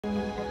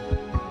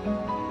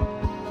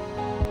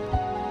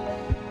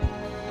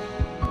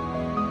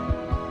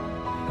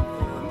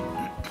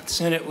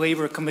Senate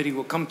Labor Committee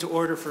will come to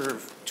order for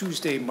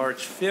Tuesday,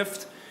 March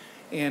 5th.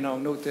 And I'll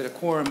note that a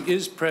quorum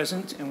is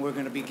present, and we're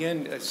going to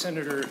begin.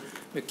 Senator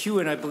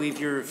McEwen, I believe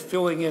you're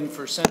filling in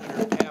for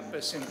Senator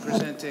Pappas in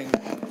presenting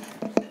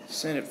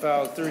Senate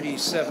File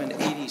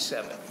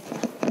 3787.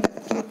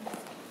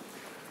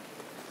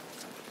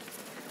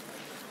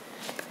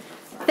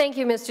 Thank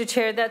you, Mr.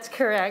 Chair. That's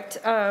correct.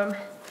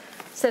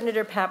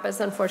 Senator Pappas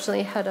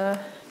unfortunately had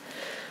a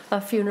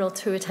funeral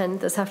to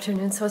attend this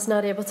afternoon, so I was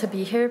not able to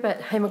be here, but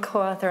I'm a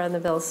co-author on the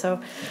bill, so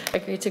I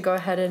agreed to go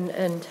ahead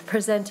and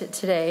present it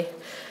today.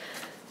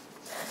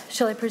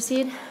 Shall I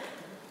proceed?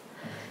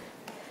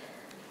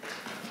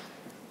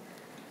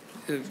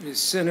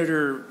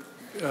 Senator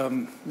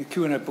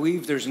McEwen, I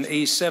believe there's an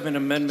A7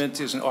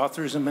 amendment, is an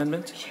author's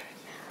amendment?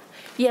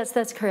 Yes,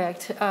 that's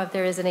correct.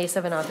 There is an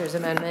A7 author's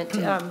amendment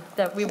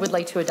that we would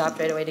like to adopt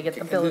right away to get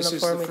the bill in the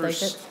form we'd like it.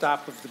 This is the first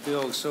stop of the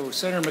bill. So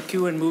Senator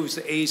McEwen moves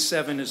the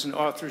A7 as an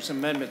author's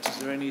amendment. Is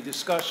there any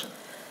discussion?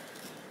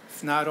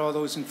 If not, all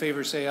those in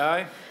favor say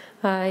aye.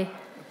 Aye.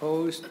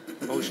 Opposed?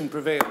 Motion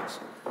prevails.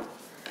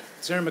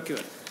 Senator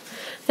McEwen.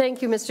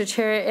 Thank you, Mr.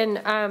 Chair. And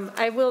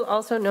I will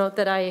also note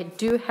that I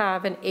do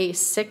have an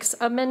A6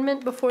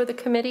 amendment before the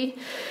committee.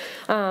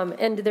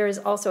 And there is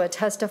also a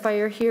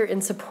testifier here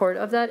in support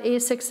of that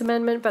A6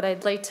 amendment, but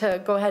I'd like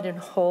to go ahead and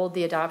hold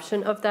the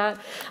adoption of that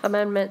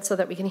amendment so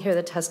that we can hear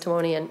the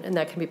testimony and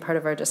that can be part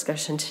of our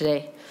discussion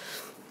today.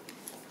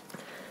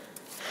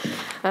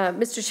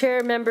 Mr.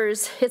 Chair,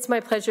 members, it's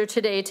my pleasure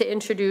today to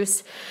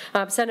introduce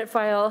Senate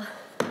File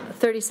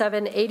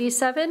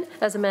 3787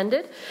 as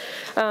amended.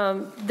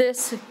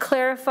 This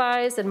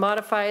clarifies and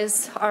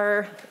modifies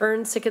our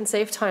Earned Sick and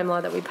Safe Time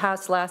law that we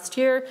passed last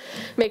year,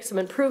 makes some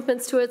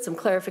improvements to it, some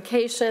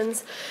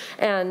clarifications,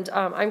 and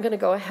I'm going to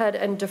go ahead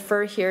and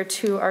defer here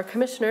to our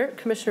Commissioner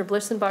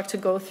Blissenbach, to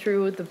go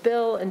through the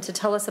bill and to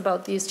tell us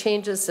about these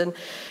changes, and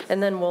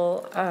then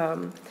we'll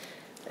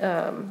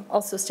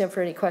also stand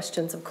for any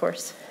questions, of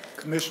course.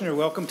 Commissioner,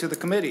 welcome to the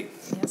committee.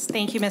 Yes,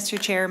 thank you, Mr.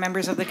 Chair,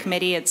 members of the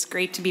committee. It's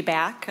great to be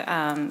back.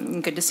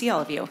 Good to see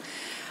all of you.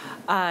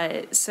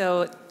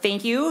 So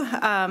thank you.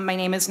 My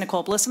name is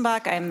Nicole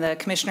Blissenbach. I'm the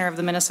Commissioner of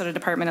the Minnesota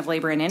Department of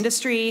Labor and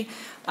Industry.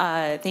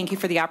 Thank you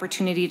for the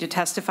opportunity to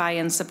testify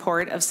in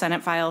support of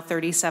Senate File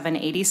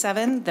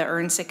 3787, the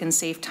Earned Sick and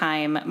Safe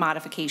Time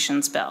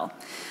Modifications Bill.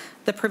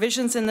 The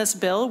provisions in this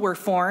bill were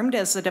formed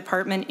as the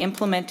department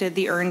implemented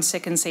the Earned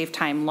Sick and Safe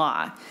Time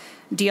law.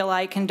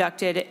 DLI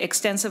conducted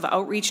extensive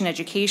outreach and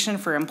education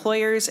for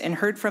employers and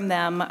heard from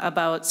them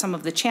about some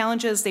of the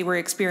challenges they were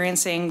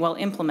experiencing while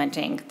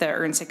implementing the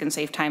Earned Sick and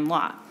Safe Time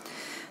law.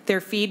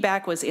 Their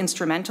feedback was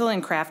instrumental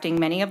in crafting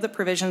many of the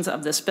provisions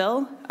of this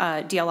bill.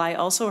 DLI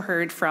also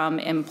heard from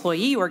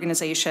employee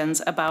organizations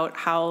about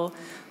how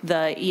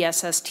the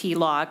ESST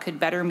law could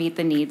better meet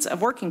the needs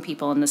of working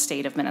people in the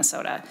state of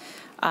Minnesota.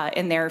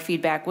 And their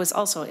feedback was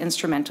also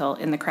instrumental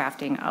in the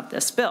crafting of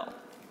this bill.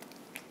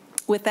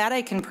 With that,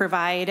 I can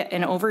provide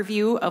an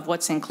overview of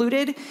what's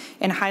included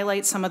and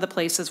highlight some of the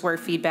places where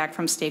feedback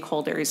from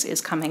stakeholders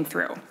is coming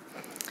through.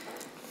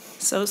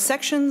 So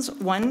sections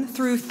 1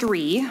 through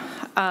 3,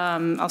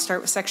 I'll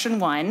start with section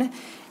 1,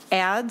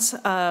 adds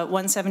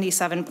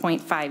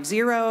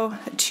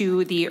 177.50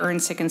 to the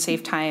Earned Sick and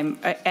Safe Time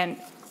and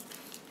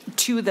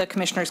to the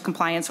Commissioner's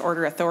Compliance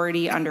Order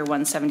Authority under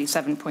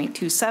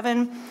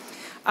 177.27.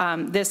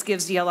 This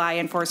gives DLI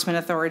enforcement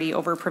authority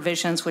over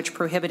provisions which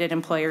prohibited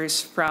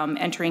employers from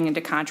entering into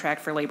contract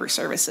for labor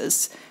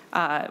services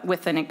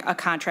with a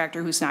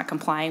contractor who's not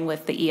complying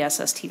with the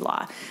ESST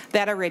law.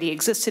 That already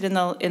existed in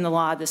the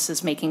law. This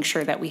is making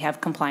sure that we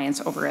have compliance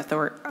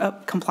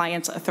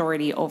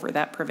authority over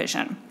that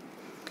provision.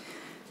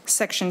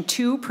 Section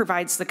 2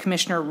 provides the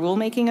Commissioner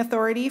rulemaking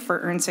authority for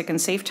Earned Sick and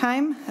Safe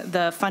Time.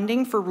 The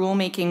funding for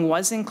rulemaking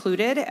was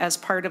included as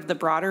part of the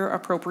broader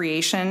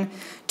appropriation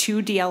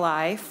to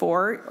DLI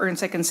for Earned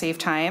Sick and Safe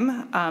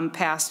Time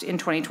passed in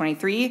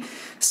 2023,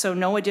 so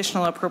no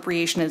additional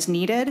appropriation is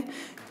needed.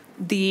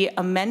 The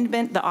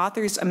amendment, the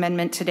author's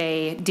amendment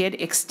today, did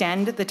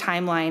extend the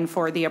timeline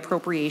for the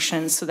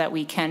appropriations so that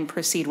we can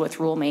proceed with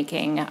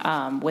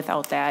rulemaking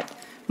without that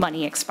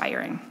money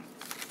expiring.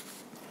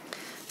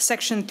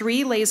 Section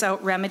 3 lays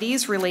out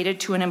remedies related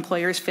to an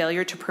employer's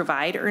failure to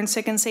provide Earned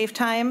Sick and Safe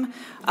Time.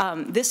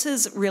 This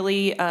is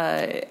really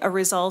a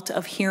result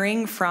of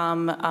hearing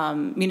from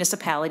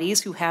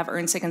municipalities who have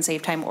Earned Sick and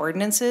Safe Time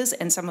ordinances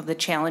and some of the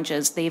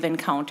challenges they've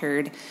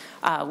encountered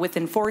with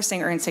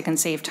enforcing Earned Sick and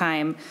Safe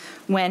Time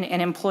when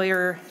an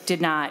employer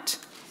did not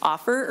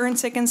offer Earned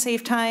Sick and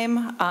Safe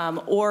Time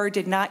or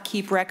did not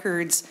keep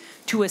records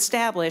to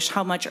establish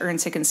how much Earned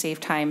Sick and Safe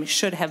Time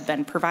should have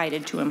been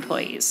provided to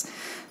employees.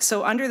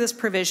 So under this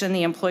provision,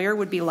 the employer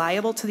would be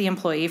liable to the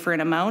employee for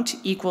an amount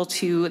equal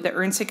to the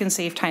Earned Sick and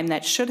Safe Time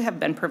that should have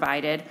been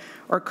provided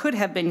or could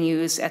have been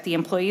used at the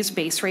employee's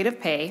base rate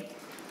of pay,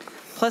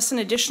 plus an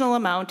additional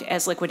amount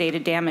as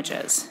liquidated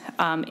damages.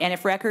 And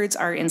if records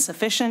are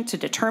insufficient to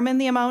determine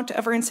the amount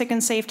of earned sick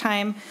and safe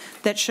time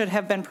that should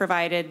have been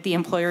provided, the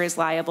employer is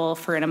liable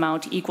for an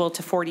amount equal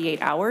to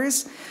 48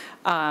 hours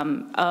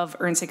of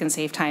earned sick and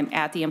safe time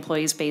at the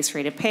employee's base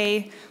rate of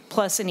pay,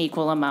 plus an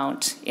equal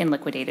amount in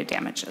liquidated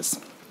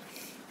damages.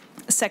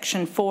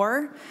 Section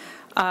 4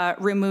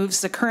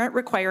 removes the current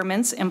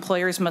requirements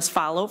employers must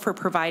follow for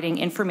providing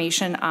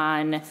information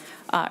on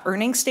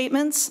earning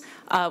statements.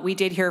 We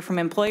did hear from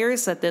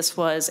employers that this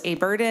was a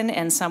burden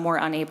and some were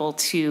unable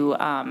to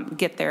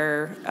get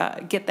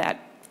that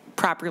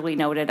properly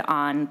noted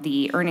on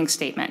the earning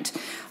statement.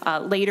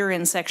 Later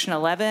in Section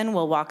 11,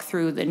 we'll walk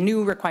through the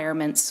new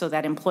requirements so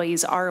that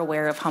employees are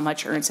aware of how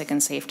much earned sick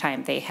and safe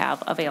time they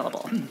have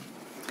available.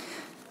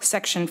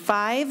 Section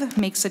 5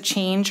 makes a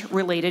change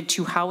related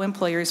to how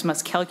employers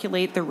must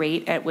calculate the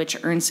rate at which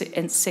earned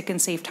sick and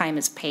safe time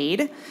is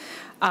paid.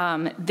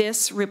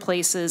 This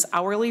replaces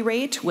hourly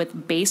rate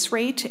with base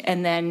rate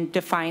and then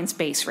defines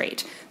base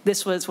rate.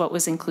 This was what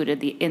was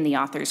included in the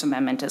author's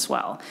amendment as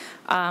well.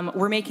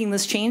 We're making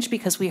this change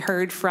because we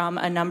heard from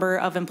a number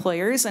of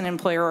employers and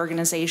employer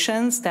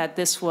organizations that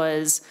this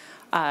was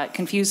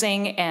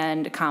confusing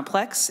and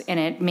complex, and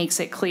it makes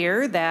it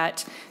clear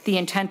that the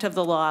intent of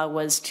the law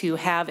was to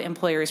have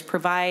employers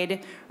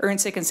provide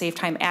earned sick and safe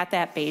time at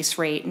that base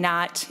rate,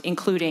 not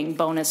including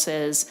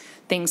bonuses,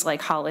 things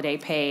like holiday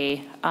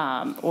pay,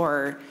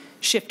 or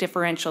shift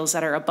differentials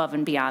that are above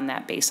and beyond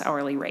that base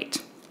hourly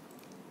rate.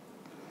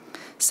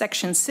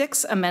 Section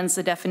 6 amends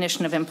the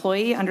definition of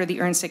employee under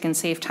the Earned Sick and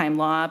Safe Time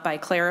law by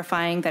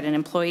clarifying that an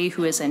employee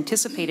who is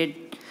anticipated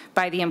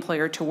by the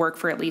employer to work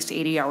for at least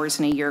 80 hours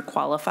in a year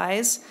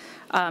qualifies.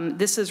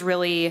 This is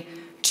really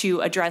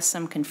to address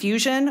some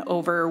confusion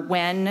over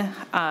when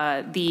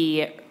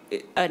an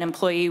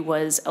employee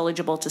was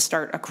eligible to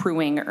start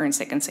accruing earned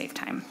sick and safe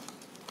time.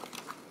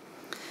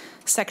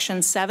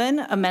 Section 7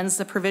 amends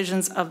the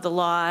provisions of the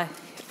law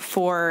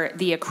for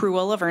the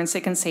accrual of earned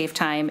sick and safe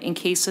time in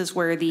cases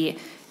where the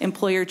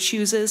employer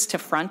chooses to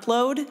front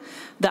load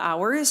the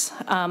hours.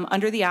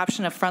 Under the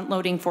option of front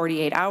loading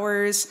 48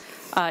 hours,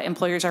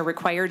 employers are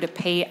required to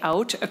pay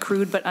out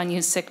accrued but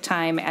unused sick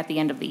time at the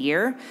end of the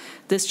year.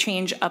 This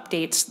change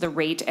updates the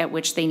rate at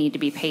which they need to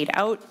be paid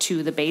out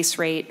to the base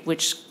rate,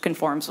 which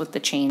conforms with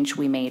the change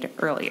we made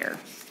earlier.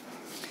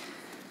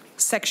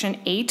 Section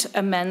 8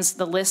 amends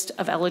the list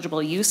of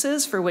eligible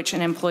uses for which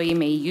an employee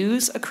may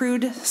use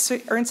accrued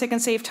earned sick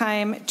and safe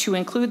time to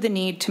include the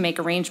need to make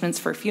arrangements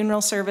for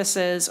funeral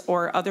services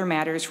or other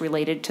matters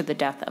related to the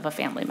death of a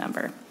family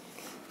member.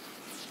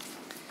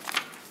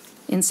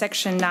 In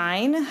Section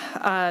 9,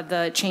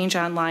 the change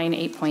on line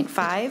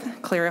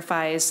 8.5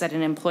 clarifies that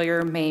an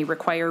employer may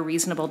require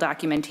reasonable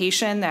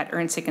documentation that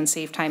earned sick and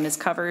safe time is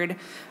covered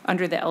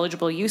under the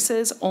eligible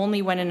uses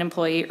only when an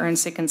employee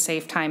earns sick and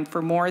safe time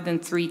for more than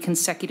 3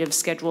 consecutive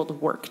scheduled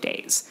work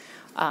days.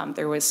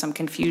 There was some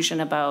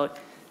confusion about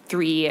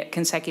 3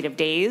 consecutive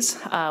days,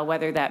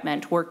 whether that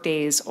meant work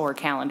days or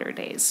calendar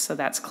days. So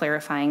that's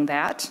clarifying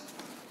that.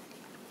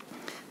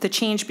 The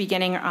change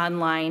beginning on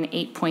line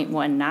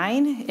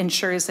 8.19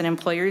 ensures that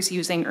employers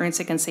using earned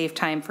sick and safe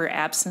time for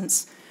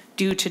absence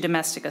due to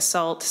domestic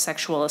assault,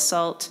 sexual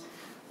assault,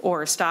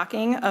 or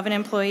stalking of an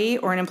employee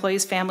or an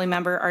employee's family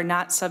member are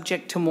not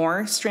subject to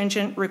more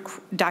stringent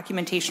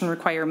documentation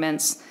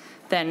requirements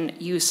than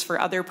use for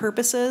other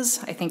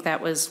purposes. I think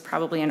that was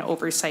probably an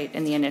oversight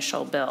in the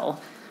initial bill.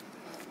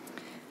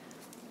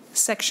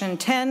 Section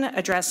 10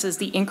 addresses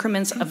the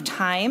increments of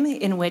time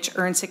in which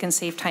earned sick and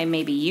safe time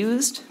may be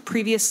used.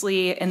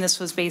 Previously, and this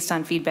was based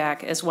on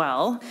feedback as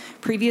well,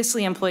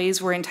 previously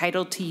employees were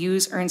entitled to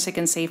use earned sick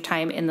and safe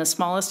time in the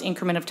smallest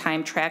increment of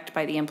time tracked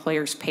by the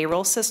employer's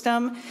payroll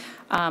system.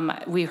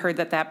 We heard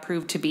that that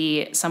proved to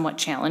be somewhat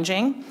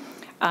challenging.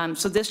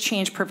 So this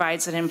change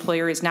provides that an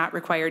employer is not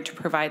required to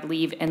provide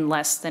leave in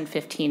less than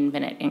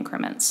 15-minute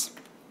increments.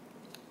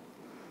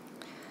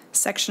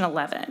 Section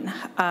 11.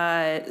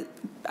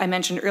 I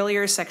mentioned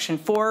earlier, Section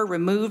 4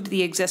 removed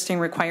the existing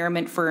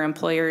requirement for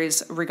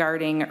employers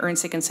regarding earned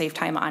sick and safe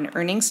time on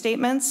earning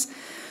statements.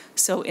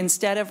 So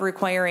instead of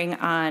requiring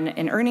on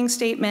an earning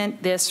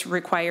statement, this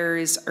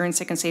requires earned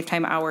sick and safe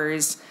time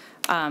hours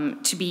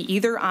to be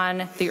either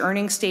on the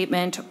earning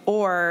statement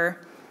or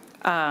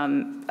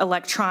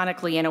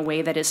electronically in a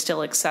way that is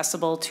still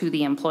accessible to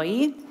the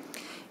employee.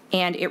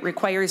 And it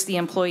requires the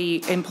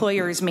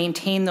employers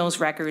maintain those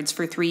records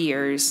for 3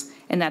 years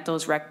and that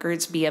those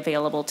records be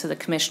available to the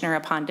commissioner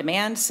upon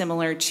demand,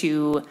 similar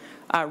to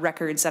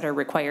records that are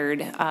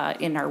required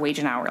in our wage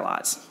and hour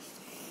laws.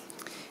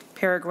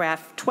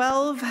 Paragraph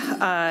 12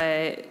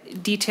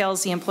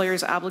 details the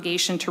employer's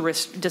obligation to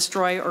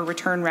destroy or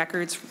return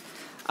records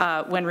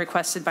when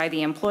requested by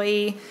the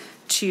employee,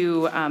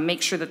 to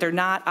make sure that they're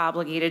not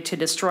obligated to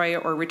destroy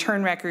or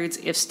return records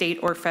if state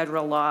or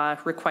federal law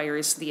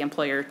requires the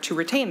employer to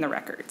retain the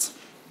records.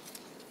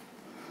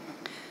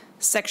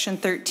 Section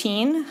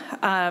 13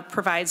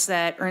 provides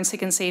that earned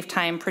sick and safe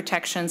time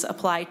protections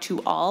apply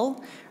to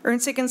all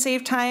earned sick and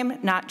safe time,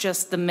 not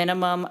just the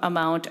minimum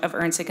amount of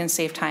earned sick and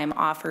safe time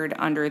offered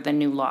under the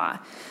new law.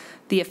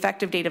 The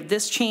effective date of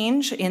this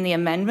change in the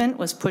amendment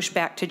was pushed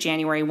back to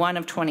January 1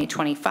 of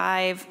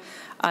 2025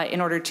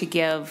 in order to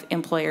give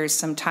employers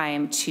some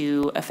time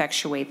to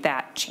effectuate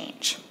that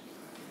change.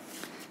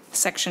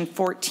 Section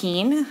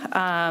 14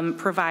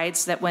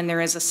 provides that when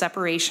there is a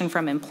separation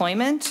from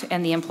employment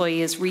and the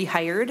employee is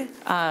rehired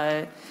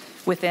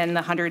within the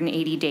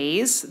 180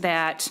 days,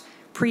 that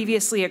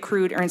previously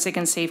accrued earned sick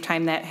and safe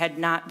time that had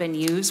not been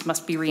used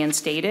must be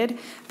reinstated.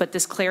 But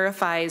this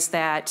clarifies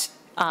that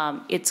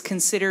it's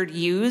considered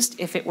used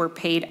if it were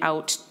paid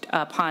out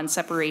upon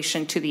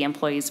separation to the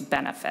employee's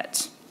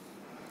benefit.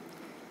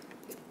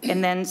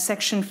 And then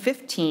Section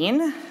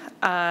 15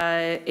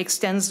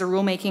 extends the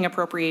rulemaking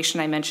appropriation.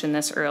 I mentioned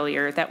this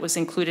earlier. That was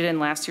included in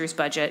last year's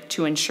budget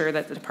to ensure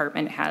that the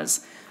department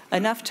has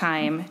enough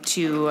time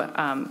to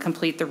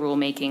complete the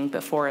rulemaking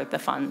before the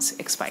funds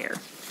expire.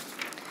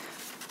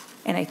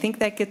 And I think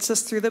that gets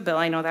us through the bill.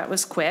 I know that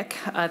was quick.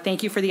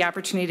 Thank you for the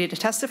opportunity to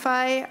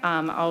testify.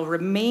 I'll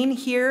remain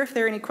here if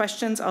there are any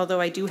questions,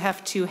 although I do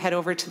have to head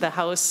over to the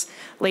House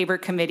Labor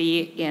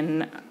Committee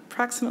in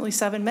approximately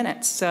 7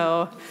 minutes.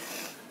 So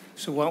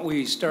why don't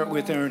we start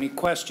with, are there any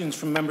questions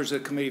from members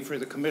of the committee for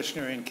the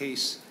commissioner in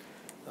case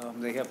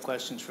they have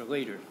questions for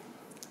later?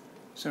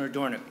 Senator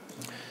Dornick.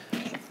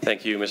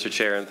 Thank you, Mr.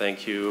 Chair, and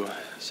thank you,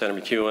 Senator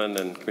McEwen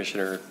and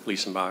Commissioner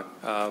Liesenbach.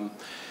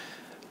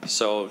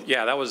 So,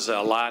 yeah, that was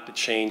a lot of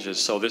changes.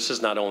 So this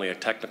is not only a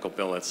technical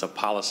bill, it's a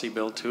policy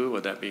bill too.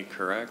 Would that be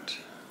correct?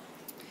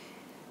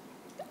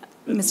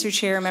 Mr.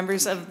 Chair,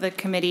 members of the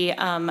committee,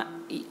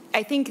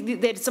 I think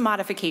that it's a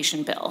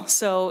modification bill.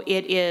 So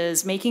it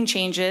is making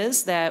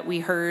changes that we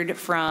heard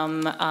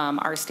from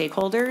our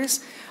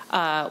stakeholders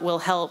will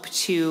help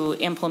to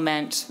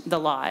implement the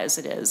law as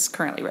it is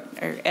currently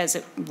written, or as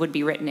it would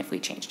be written if we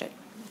changed it.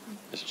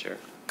 Mr. Chair.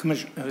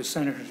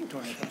 Senator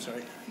Dornick, I'm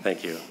sorry.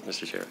 Thank you,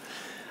 Mr. Chair.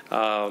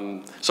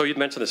 So you'd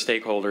mentioned the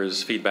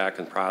stakeholders' feedback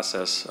and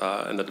process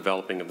in the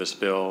developing of this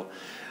bill.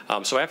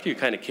 So after you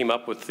kind of came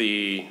up with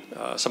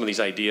some of these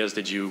ideas,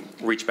 did you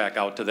reach back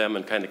out to them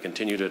and kind of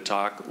continue to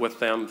talk with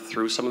them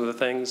through some of the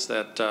things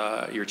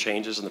that your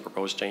changes and the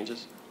proposed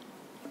changes?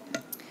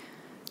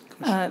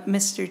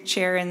 Mr.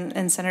 Chair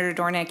and Senator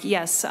Dornick,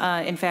 yes,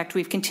 in fact,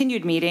 we've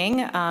continued meeting,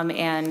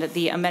 and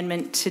the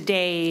amendment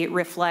today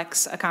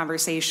reflects a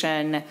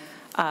conversation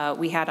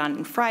we had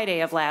on Friday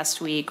of last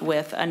week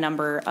with a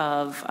number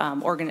of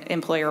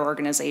employer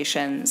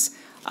organizations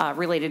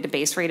related to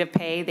base rate of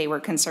pay. They were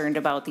concerned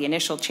about the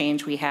initial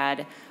change we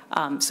had,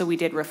 so we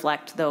did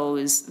reflect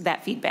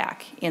that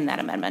feedback in that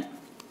amendment.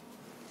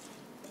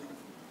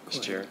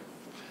 Mr. Chair,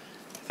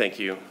 thank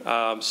you.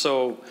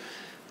 So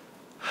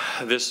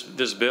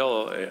this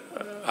bill,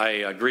 I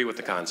agree with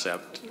the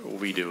concept.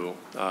 We do.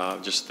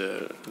 Just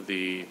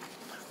the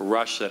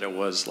rush that it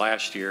was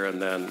last year,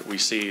 and then we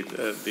see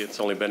it's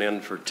only been in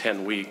for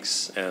 10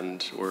 weeks,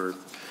 and we're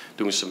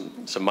doing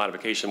some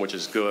modification, which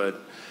is good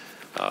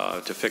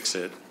to fix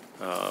it.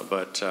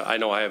 But I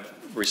know I have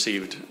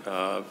received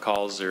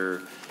calls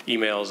or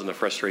emails and the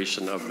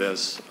frustration of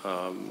this,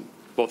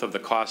 both of the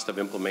cost of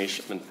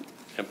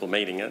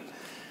implementing it,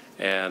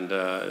 and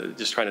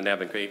just trying to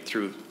navigate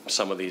through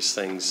some of these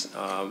things.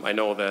 I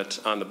know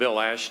that on the bill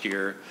last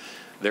year,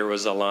 there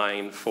was a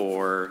line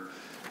for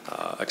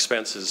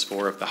expenses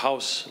for if the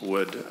House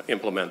would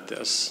implement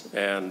this.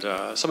 And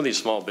some of these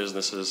small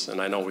businesses, and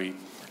I know we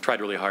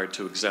tried really hard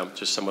to exempt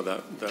just some of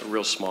the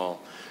real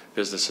small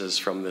businesses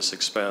from this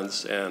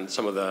expense, and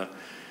some of the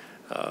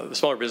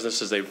smaller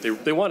businesses,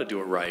 they want to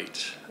do it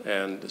right.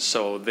 And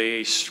so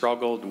they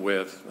struggled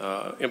with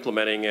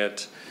implementing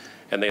it,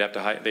 and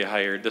they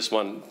hired this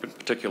one in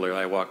particular.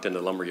 I walked into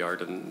the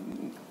lumberyard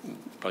and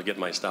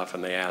getting my stuff,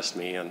 and they asked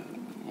me, and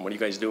what are you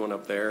guys doing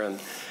up there? And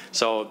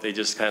so they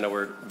just kind of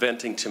were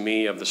venting to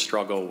me of the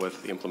struggle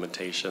with the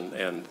implementation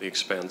and the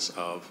expense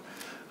of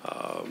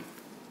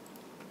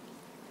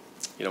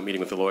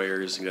meeting with the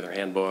lawyers and getting their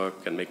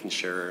handbook and making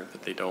sure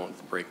that they don't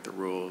break the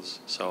rules.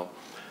 So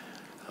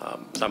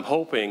I'm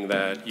hoping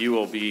that you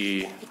will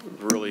be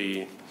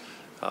really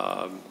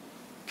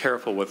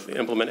careful with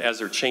as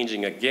they're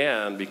changing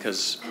again,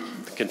 because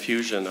the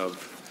confusion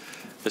of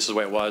this is the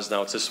way it was,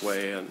 now it's this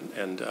way,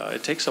 and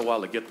it takes a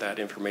while to get that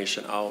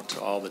information out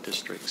to all the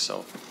districts.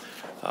 So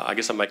I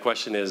guess my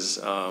question is,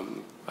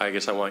 I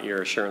guess I want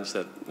your assurance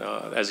that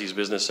as these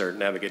businesses are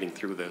navigating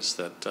through this,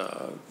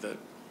 that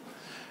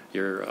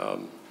your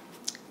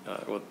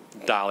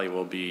Dolly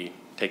will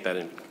take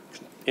that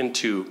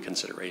into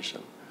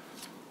consideration.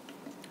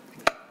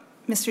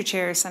 Mr.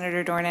 Chair,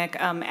 Senator Dornick,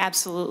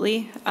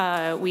 absolutely.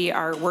 We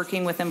are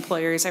working with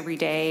employers every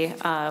day.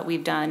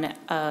 We've done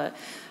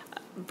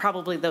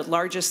probably the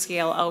largest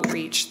scale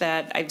outreach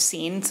that I've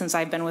seen since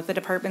I've been with the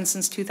department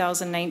since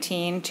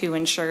 2019 to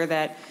ensure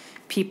that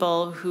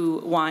people who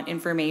want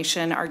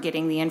information are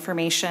getting the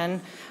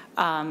information.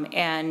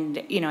 And,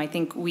 I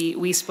think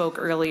we spoke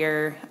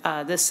earlier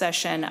this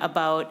session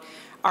about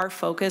our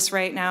focus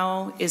right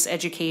now is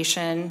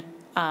education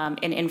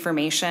and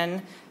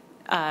information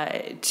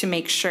to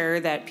make sure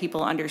that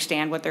people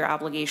understand what their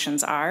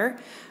obligations are.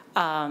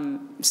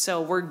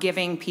 So we're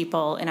giving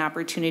people an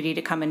opportunity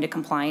to come into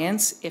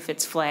compliance if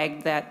it's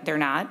flagged that they're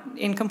not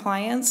in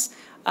compliance,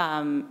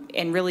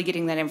 and really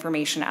getting that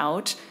information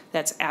out.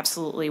 That's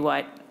absolutely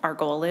what our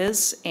goal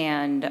is,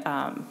 and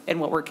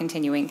what we're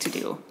continuing to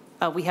do.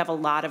 We have a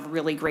lot of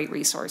really great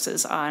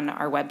resources on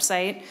our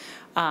website,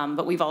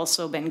 but we've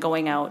also been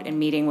going out and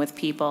meeting with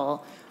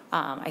people.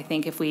 I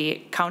think if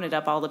we counted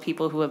up all the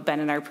people who have been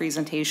in our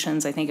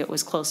presentations, I think it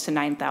was close to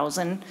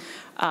 9,000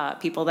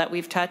 people that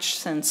we've touched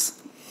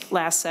since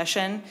last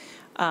session.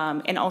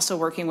 And also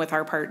working with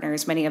our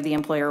partners, many of the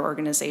employer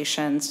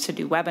organizations, to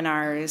do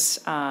webinars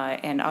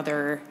and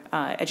other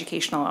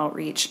educational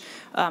outreach.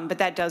 But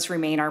that does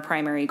remain our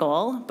primary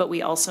goal. But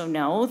we also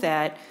know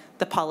that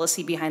the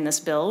policy behind this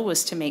bill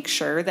was to make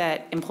sure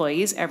that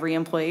employees, every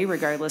employee,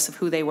 regardless of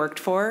who they worked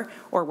for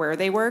or where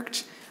they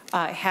worked,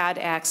 had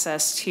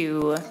access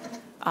to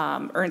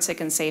earn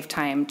sick and safe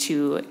time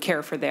to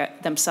care for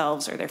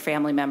themselves or their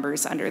family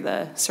members under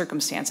the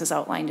circumstances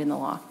outlined in the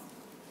law.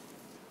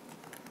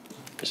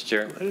 Mr.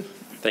 Chair.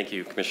 Thank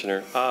you,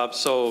 Commissioner.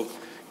 So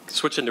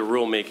switching to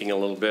rulemaking a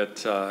little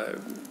bit,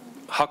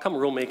 how come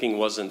rulemaking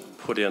wasn't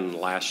put in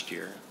last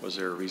year? Was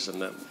there a reason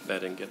that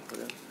that didn't get put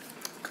in?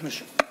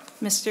 Commissioner.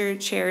 Mr.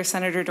 Chair,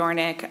 Senator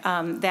Dornick,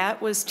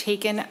 that was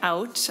taken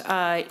out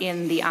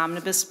in the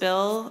omnibus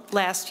bill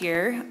last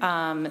year.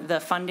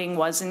 The funding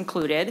was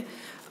included,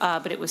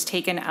 but it was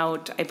taken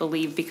out, I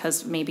believe,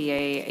 because maybe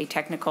a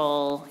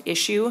technical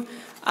issue.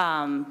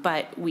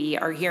 But we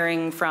are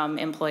hearing from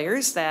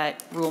employers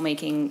that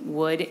rulemaking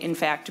would, in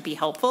fact, be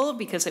helpful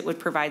because it would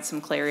provide some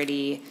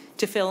clarity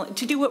to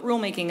do what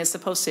rulemaking is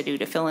supposed to do,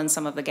 to fill in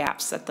some of the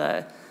gaps that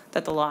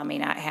the law may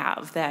not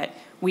have, that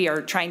we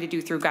are trying to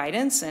do through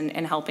guidance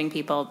and helping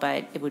people,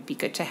 but it would be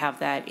good to have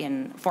that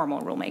in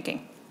formal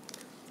rulemaking.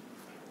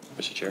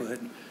 Mr. Chair. Go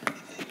ahead.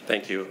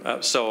 Thank you.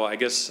 So I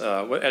guess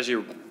as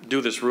you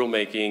do this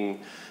rulemaking,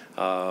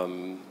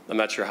 I'm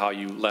not sure how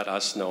you let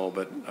us know,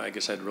 but I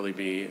guess I'd really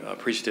be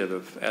appreciative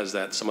of as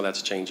that some of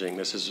that's changing.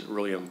 This is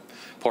really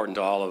important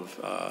to all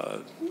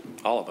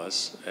of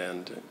us,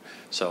 and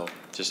so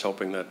just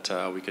hoping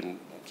that we can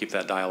keep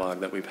that dialogue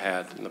that we've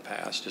had in the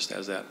past, just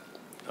as that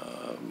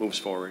moves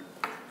forward.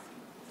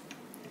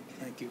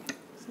 Thank you.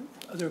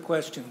 Other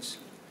questions?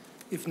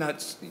 If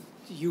not,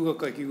 you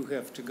look like you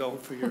have to go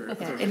for your.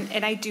 Yeah,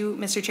 and I do,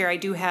 Mr. Chair, I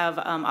do have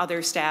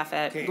other staff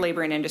at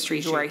Labor and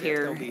Industry who are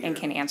here and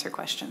can answer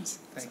questions.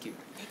 Thank you.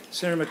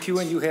 Senator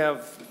McEwen, you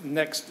have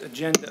next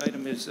agenda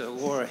item is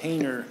Laura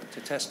Hayner to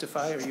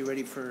testify. Are you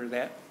ready for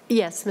that?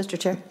 Yes, Mr.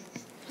 Chair.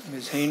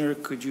 Ms.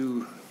 Hayner, could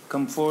you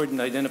come forward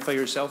and identify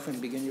yourself and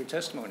begin your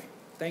testimony?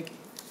 Thank you.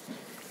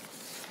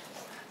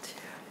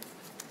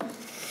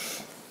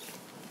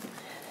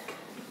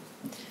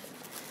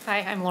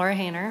 Hi, I'm Laura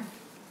Hayner.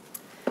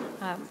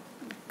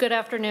 Good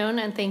afternoon,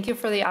 and thank you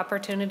for the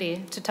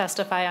opportunity to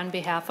testify on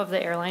behalf of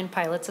the Airline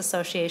Pilots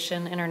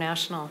Association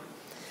International,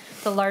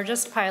 the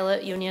largest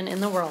pilot union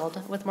in the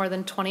world with more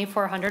than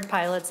 2,400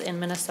 pilots in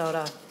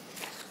Minnesota.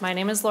 My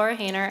name is Laura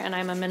Hayner, and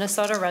I'm a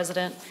Minnesota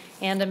resident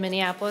and a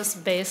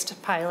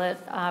Minneapolis-based pilot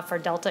for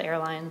Delta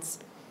Airlines.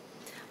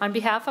 On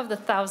behalf of the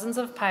thousands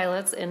of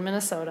pilots in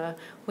Minnesota,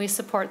 we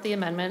support the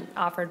amendment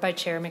offered by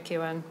Chair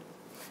McEwen.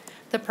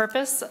 The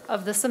purpose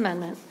of this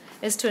amendment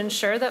is to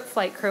ensure that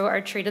flight crew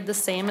are treated the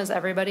same as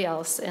everybody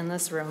else in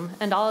this room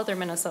and all other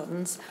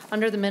Minnesotans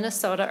under the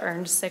Minnesota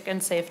Earned Sick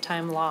and Safe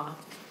Time Law.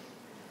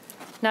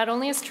 Not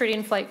only is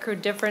treating flight crew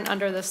different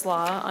under this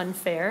law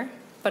unfair,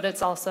 but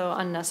it's also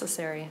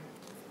unnecessary.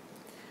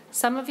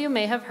 Some of you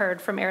may have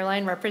heard from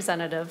airline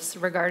representatives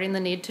regarding the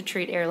need to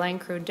treat airline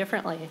crew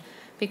differently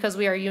because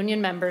we are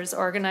union members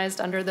organized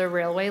under the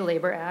Railway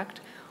Labor Act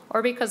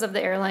or because of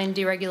the Airline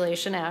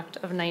Deregulation Act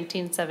of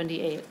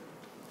 1978.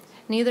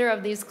 Neither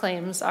of these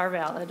claims are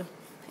valid.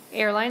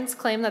 Airlines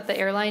claim that the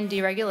Airline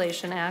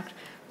Deregulation Act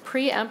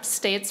preempts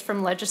states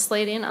from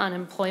legislating on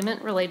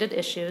employment-related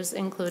issues,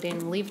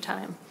 including leave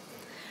time.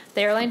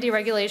 The Airline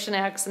Deregulation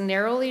Act's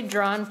narrowly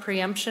drawn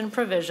preemption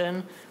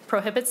provision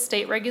prohibits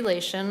state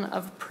regulation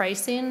of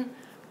pricing,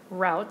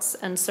 routes,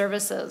 and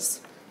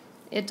services.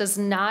 It does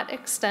not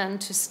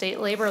extend to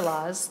state labor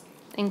laws,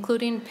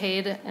 including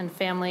paid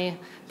family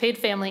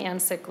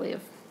and sick leave.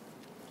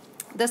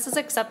 This is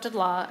accepted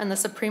law, and the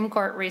Supreme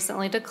Court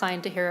recently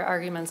declined to hear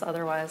arguments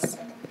otherwise.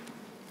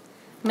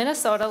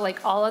 Minnesota,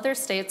 like all other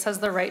states, has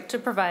the right to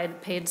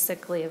provide paid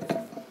sick leave.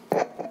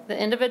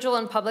 The individual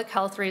and public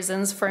health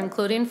reasons for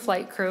including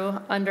flight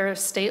crew under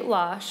state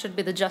law should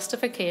be the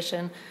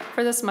justification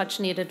for this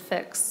much-needed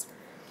fix.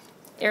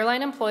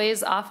 Airline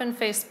employees often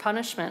face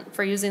punishment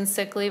for using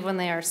sick leave when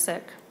they are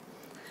sick.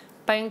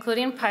 By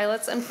including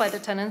pilots and flight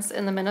attendants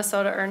in the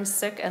Minnesota Earned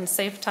Sick and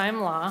Safe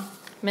Time Law,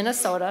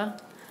 Minnesota,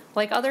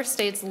 like other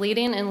states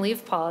leading in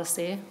leave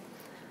policy,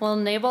 will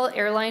enable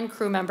airline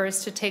crew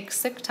members to take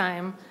sick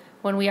time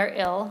when we are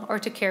ill or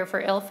to care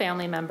for ill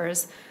family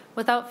members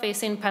without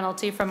facing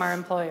penalty from our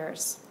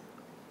employers.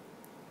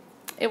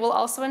 It will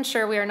also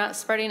ensure we are not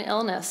spreading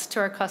illness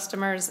to our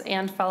customers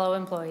and fellow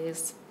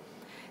employees.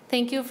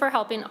 Thank you for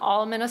helping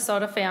all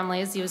Minnesota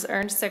families use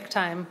earned sick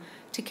time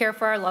to care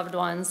for our loved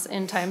ones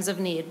in times of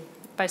need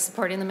by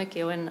supporting the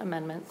McEwen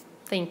amendment.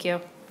 Thank you.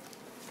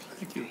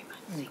 Thank you.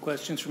 Any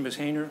questions from Ms.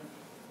 Hayner?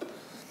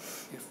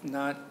 If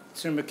not,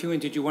 Senator McEwen,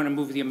 did you want to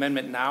move the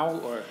amendment now,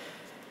 or,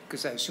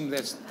 because I assume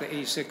that's the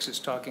A6 is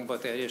talking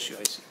about that issue,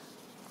 I see.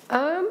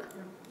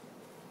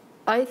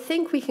 I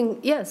think we can,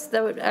 yes,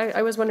 that would,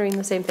 I was wondering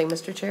the same thing,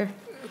 Mr. Chair.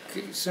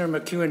 Okay, Senator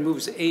McEwen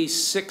moves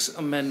A6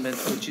 amendment,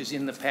 which is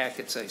in the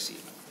packets, I see.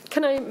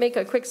 Can I make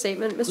a quick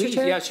statement, Mr. Please,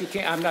 Chair? yes, you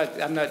can.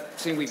 I'm not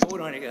saying we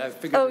vote on it. I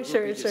figured Oh, we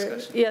sure, would be sure.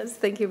 discussing. Yes,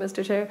 thank you,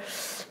 Mr. Chair.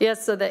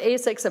 Yes, so the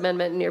A6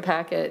 amendment in your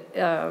packet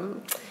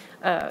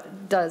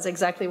does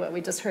exactly what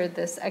we just heard,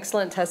 this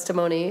excellent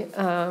testimony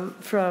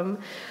from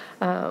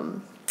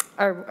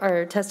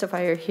our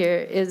testifier here,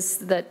 is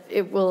that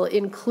it will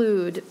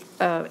include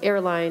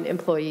airline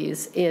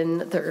employees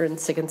in the earned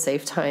sick and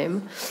safe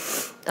time.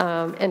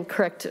 And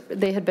correct,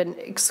 they had been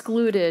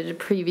excluded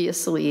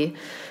previously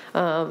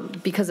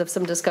because of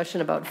some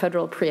discussion about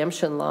federal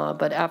preemption law,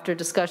 but after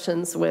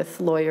discussions with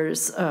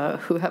lawyers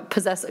who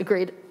possess a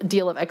great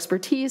deal of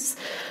expertise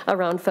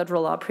around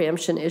federal law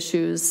preemption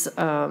issues,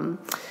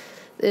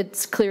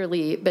 it's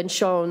clearly been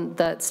shown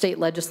that state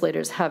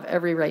legislators have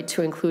every right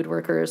to include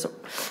workers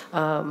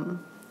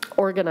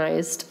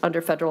organized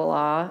under federal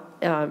law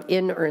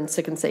in earned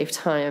sick and safe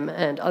time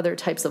and other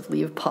types of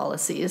leave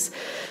policies.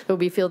 So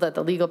we feel that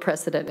the legal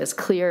precedent is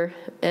clear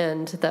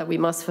and that we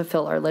must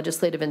fulfill our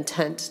legislative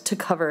intent to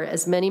cover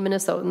as many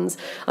Minnesotans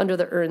under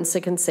the earned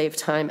sick and safe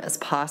time as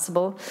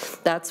possible.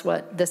 That's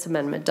what this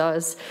amendment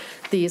does.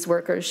 These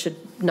workers should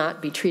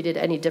not be treated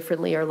any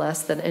differently or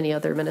less than any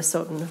other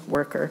Minnesotan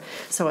worker.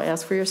 So I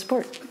ask for your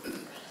support.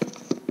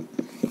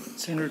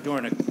 Senator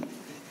Dornick.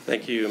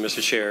 Thank you,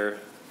 Mr. Chair.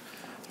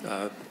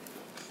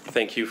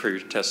 Thank you for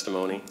your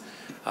testimony.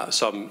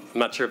 So I'm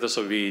not sure if this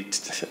will be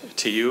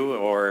to you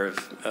or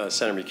if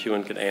Senator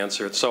McEwen could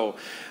answer it. So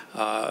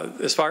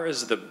as far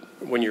as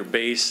when you're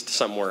based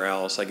somewhere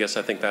else, I guess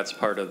I think that's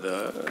part of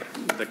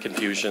the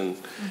confusion.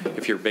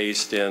 If you're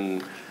based in,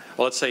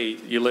 well, let's say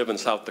you live in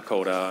South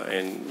Dakota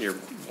and you're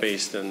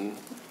based in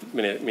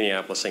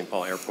Minneapolis-St.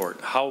 Paul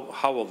Airport,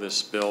 how will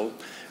this bill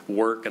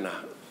work?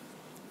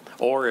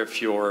 Or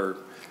if you're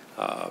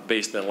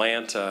based in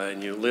Atlanta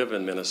and you live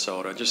in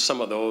Minnesota, just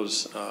some of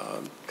those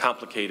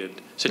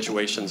complicated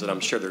situations that I'm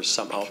sure there's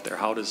some out there.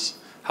 How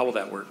will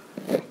that work?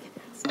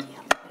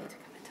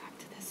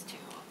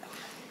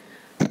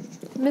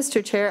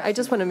 Mr. Chair, I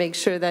just want to make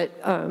sure that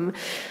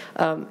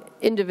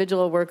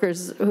individual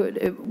workers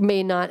who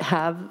may not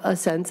have a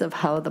sense of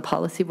how the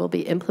policy will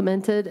be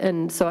implemented,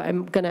 and so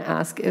I'm going to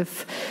ask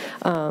if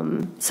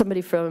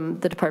somebody from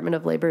the Department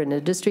of Labor and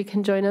Industry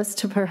can join us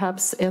to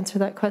perhaps answer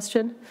that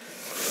question.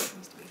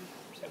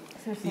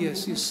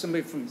 Yes,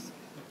 somebody from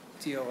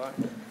DOI.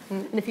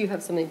 And if you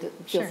have something,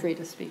 feel free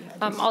to speak.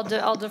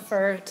 I'll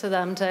defer to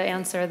them to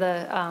answer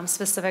the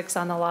specifics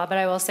on the law, but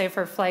I will say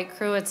for flight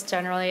crew, it's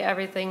generally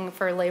everything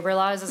for labor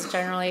laws is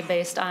generally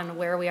based on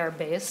where we are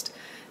based,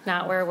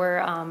 not where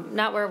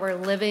we're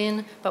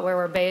living, but where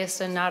we're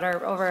based, and not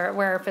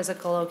where our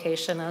physical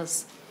location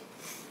is.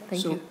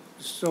 Thank you.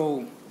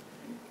 So,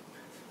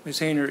 Ms.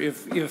 Hayner,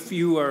 if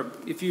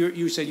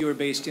you said you were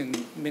based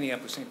in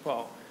Minneapolis-St.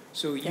 Paul,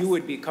 so you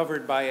would be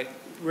covered by it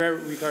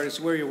regardless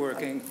of where you're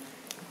working.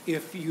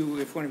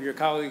 If one of your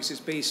colleagues is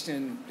based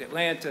in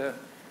Atlanta,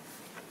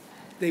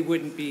 they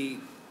wouldn't be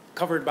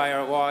covered by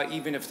our law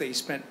even if they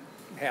spent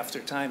half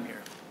their time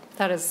here.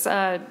 That is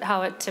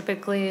how it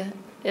typically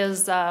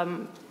is.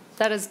 That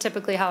is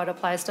typically how it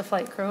applies to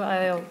flight crew.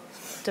 I'll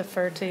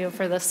defer to you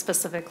for this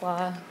specific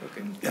law.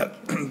 Okay. Yeah,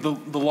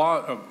 the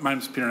law. My name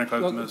is Peter Nicolai.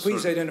 Well,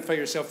 please identify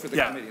yourself for the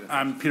committee. Yeah,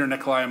 I'm Peter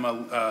Nicolai. I'm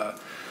a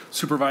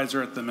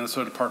supervisor at the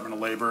Minnesota Department of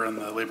Labor and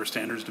the Labor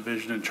Standards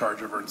Division in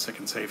charge of earned sick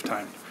and safe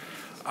time.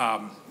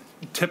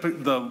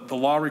 The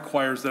law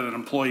requires that an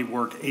employee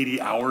work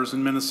 80 hours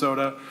in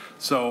Minnesota.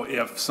 So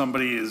if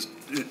somebody is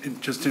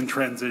just in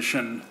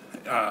transition,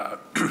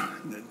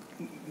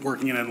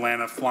 working in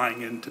Atlanta,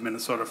 flying into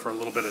Minnesota for a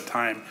little bit of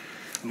time,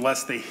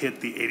 unless they hit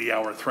the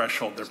 80-hour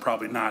threshold, they're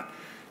probably not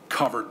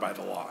covered by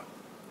the law.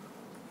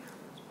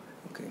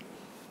 Okay.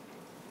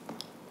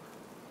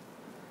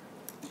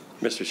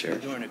 Mr. Chair.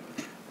 Doing it.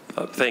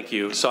 Thank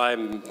you. So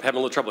I'm having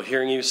a little trouble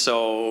hearing you,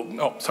 so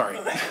Oh, sorry.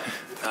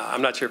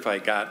 I'm not sure if I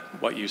got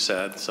what you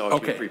said, so if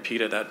you could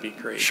repeat it, that'd be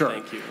great. Sure.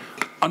 Thank you.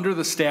 Under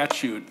the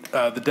statute,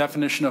 the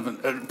definition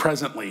of,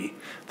 presently,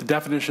 the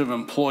definition of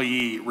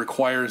employee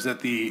requires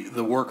that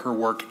the worker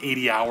work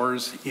 80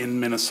 hours in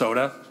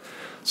Minnesota.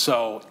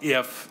 So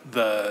if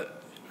the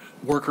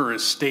worker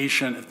is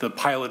stationed, if the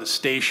pilot is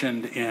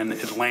stationed in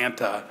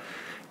Atlanta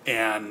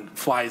and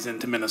flies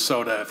into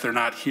Minnesota, if they're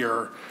not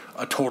here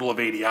a total of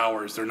 80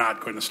 hours, they're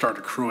not going to start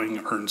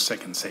accruing earned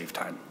sick and safe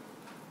time.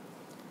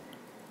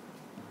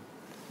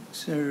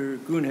 Senator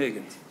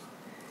Gruenhagen.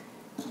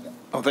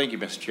 Oh, thank you,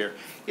 Mr. Chair.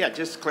 Yeah,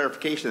 just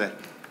clarification of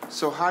that.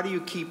 So how do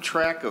you keep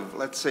track of,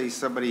 let's say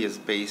somebody is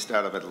based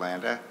out of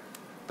Atlanta,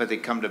 but they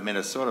come to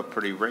Minnesota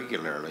pretty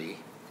regularly.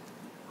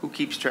 Who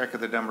keeps track of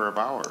the number of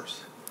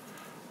hours?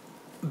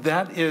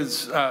 That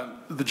is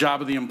the job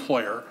of the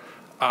employer.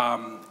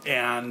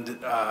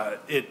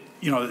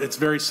 It's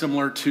very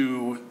similar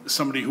to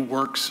somebody who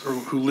works or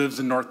who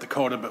lives in North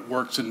Dakota but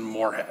works in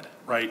Moorhead,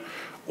 right?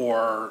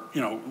 Or,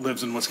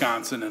 lives in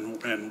Wisconsin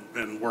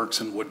and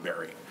works in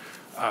Woodbury.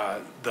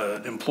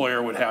 The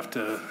employer would have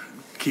to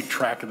keep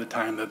track of the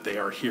time that they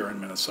are here in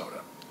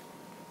Minnesota.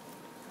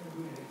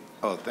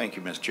 Oh, thank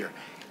you, Mr. Chair.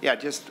 Yeah,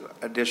 just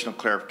additional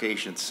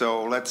clarification.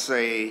 So let's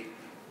say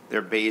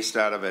they're based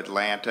out of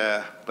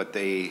Atlanta, but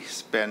they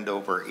spend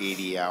over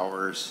 80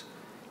 hours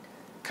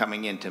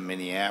coming into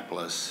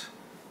Minneapolis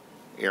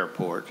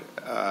airport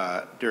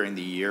during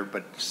the year.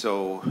 But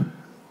so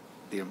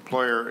the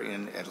employer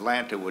in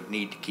Atlanta would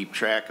need to keep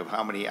track of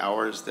how many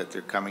hours that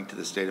they're coming to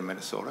the state of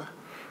Minnesota?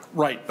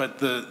 Right, but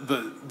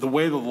the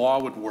way the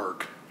law would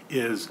work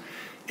is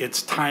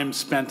it's time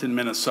spent in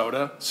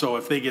Minnesota. So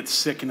if they get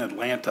sick in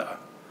Atlanta,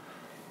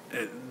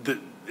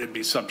 it'd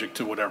be subject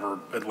to whatever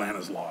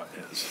Atlanta's law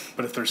is.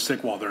 But if they're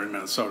sick while they're in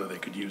Minnesota, they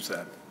could use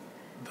that,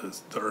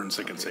 the earn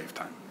sick and safe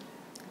time.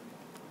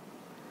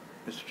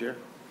 Mr. Chair?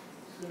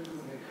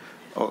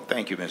 Oh,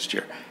 thank you, Mr.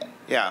 Chair.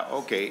 Yeah,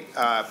 okay.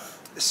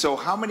 So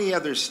how many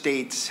other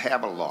states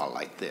have a law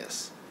like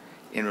this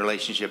in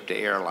relationship to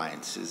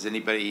airlines? Does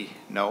anybody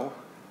know?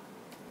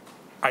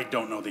 I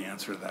don't know the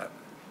answer to that.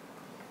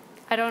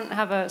 I don't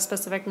have a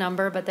specific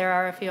number, but there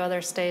are a few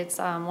other states.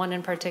 One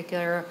in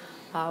particular,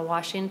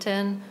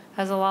 Washington,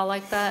 has a law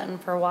like that.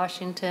 And for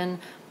Washington,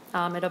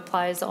 it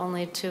applies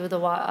only to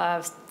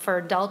for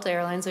Delta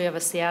Airlines, we have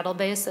a Seattle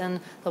base, and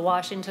the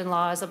Washington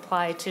laws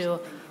apply to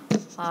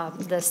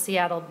the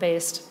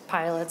Seattle-based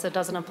pilots. It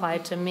doesn't apply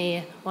to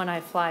me when I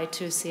fly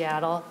to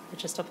Seattle. It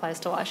just applies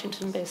to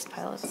Washington-based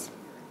pilots.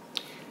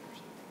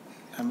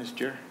 Mr.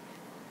 Chair?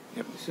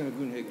 Yep. Senator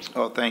Gruenhagen.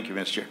 Oh, thank you,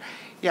 Mr. Chair.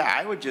 Yeah,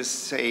 I would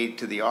just say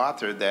to the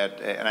author that,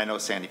 and I know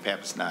Senator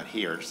Pappas not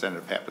here,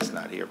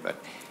 but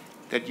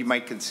that you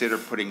might consider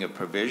putting a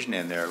provision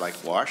in there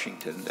like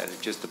Washington, that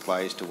it just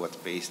applies to what's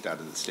based out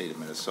of the state of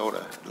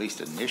Minnesota, at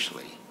least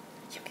initially.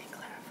 You can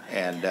clarify.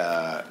 And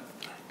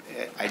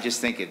I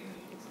just think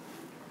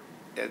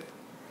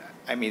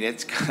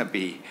it's going to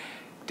be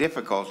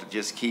difficult to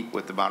just keep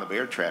with the amount of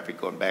air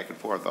traffic going back and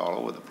forth all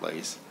over the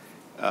place.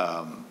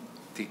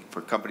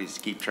 For companies to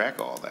keep track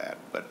of all that.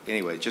 But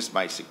anyway, just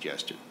my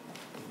suggestion.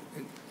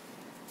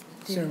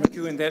 Senator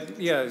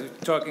McEwen,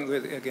 talking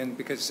with, again,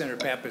 because Senator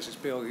Pappas'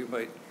 bill, you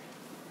might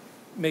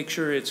make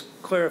sure it's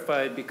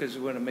clarified, because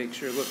we want to make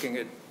sure, looking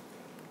at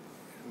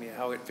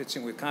how it fits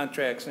in with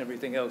contracts and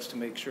everything else, to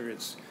make sure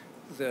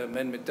the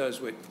amendment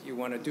does what you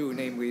want to do,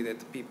 namely that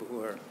the people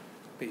who are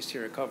based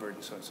here are covered,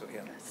 and so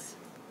yeah.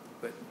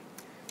 But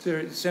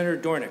Senator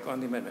Dornick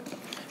on the amendment.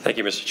 Thank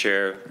you, Mr.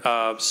 Chair.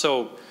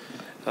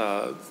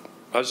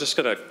 I was just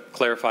going to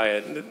clarify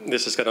it.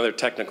 This is another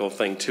technical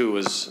thing too,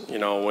 is,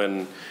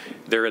 when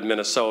they're in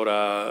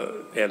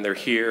Minnesota and they're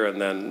here and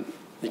then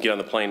you get on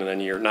the plane and then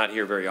you're not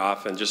here very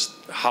often, just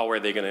how are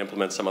they going to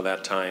implement some of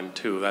that time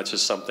too? That's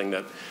just something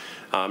that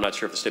I'm not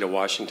sure if the state of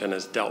Washington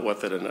has dealt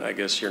with it, and I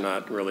guess you're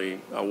not really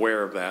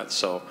aware of that.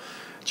 So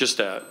just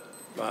it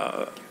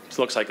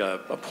looks like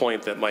a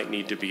point that might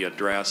need to be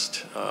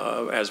addressed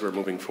as we're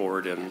moving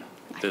forward in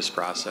this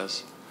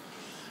process.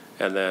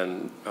 And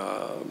then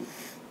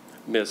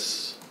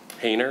Ms.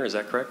 Hayner, is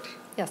that correct?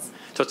 Yes.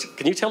 So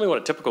can you tell me what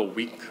a typical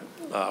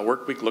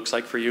work week looks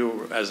like for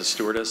you as a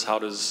stewardess? How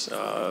does,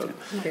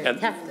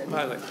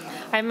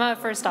 I'm a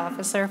first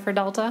officer for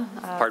Delta.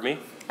 Pardon me?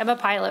 I'm a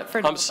pilot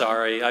for Delta. I'm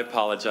sorry, I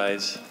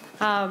apologize.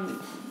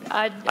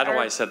 I don't know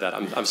why I said that,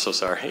 I'm so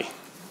sorry.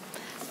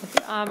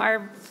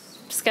 Our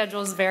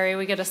schedules vary.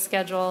 We get a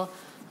schedule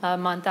a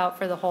month out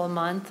for the whole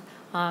month,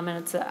 and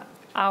it's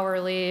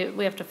hourly.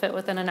 We have to fit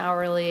within an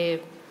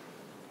hourly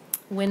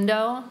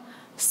window.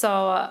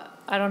 So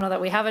I don't know that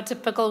we have a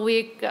typical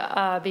week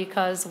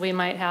because we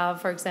might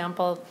have, for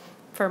example,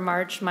 for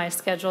March, my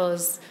schedule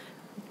is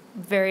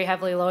very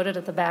heavily loaded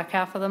at the back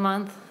half of the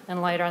month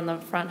and lighter on the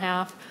front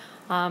half.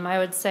 I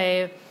would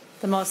say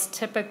the most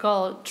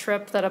typical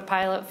trip that a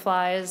pilot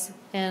flies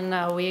in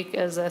a week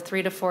is a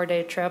 3 to 4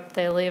 day trip.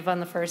 They leave on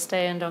the first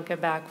day and don't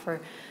get back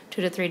for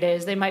 2 to 3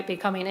 days. They might be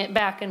coming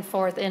back and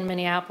forth in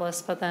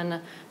Minneapolis, but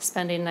then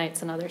spending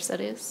nights in other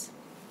cities.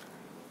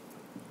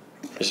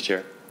 Mr.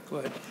 Chair. Go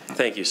ahead.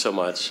 Thank you so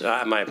much.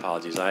 My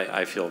apologies.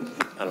 I feel, I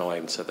don't know why I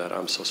even said that.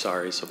 I'm so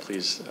sorry. So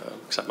please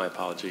accept my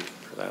apology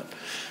for that.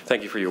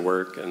 Thank you for your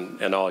work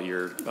and all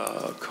your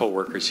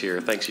co-workers here.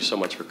 Thanks you so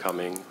much for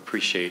coming.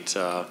 Appreciate.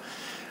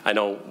 I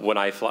know when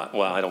I fly,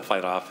 well, I don't fly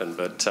it often,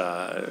 but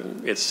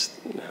it's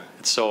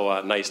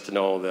so nice to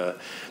know the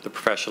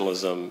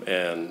professionalism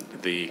and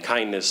the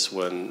kindness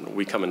when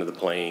we come into the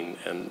plane,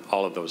 and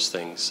all of those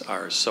things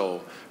are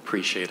so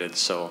appreciated.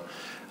 So.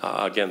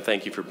 Again,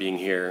 thank you for being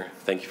here.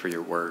 Thank you for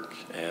your work,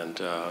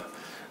 and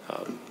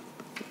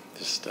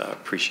just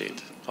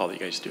appreciate all that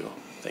you guys do.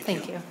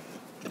 Thank you.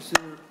 Is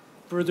there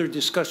further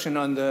discussion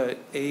on the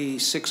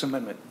A6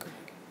 amendment?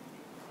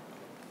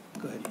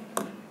 Go ahead.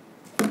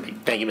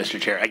 Thank you, Mr.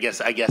 Chair. I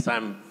guess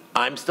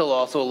I'm still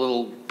also a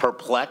little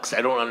perplexed.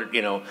 I don't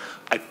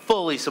I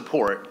fully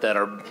support that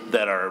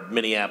our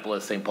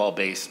Minneapolis, St. Paul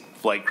based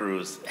flight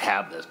crews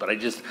have this, but I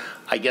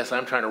guess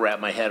I'm trying to wrap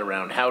my head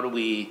around how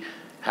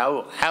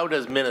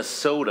does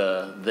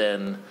Minnesota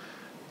then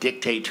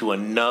dictate to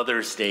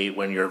another state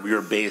when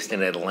you're based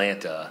in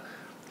Atlanta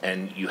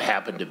and you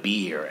happen to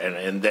be here,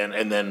 and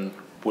then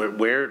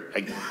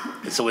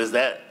so is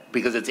that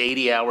because it's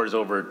 80 hours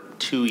over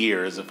 2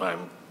 years, if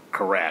I'm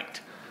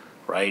correct,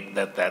 right?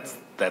 That's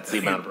the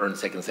amount of earned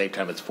sick and safe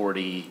time. It's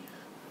 40.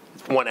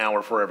 It's 1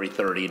 hour for every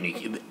 30,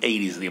 and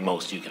 80 is the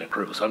most you can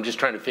accrue. So I'm just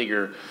trying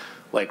to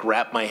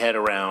wrap my head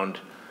around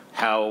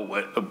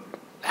how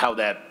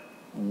that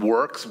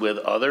works with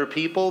other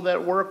people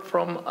that work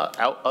from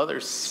other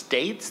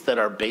states that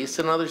are based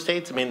in other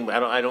states. I mean,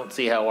 I don't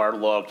see how our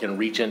law can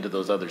reach into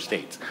those other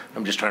states.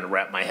 I'm just trying to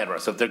wrap my head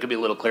around. So if there could be a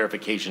little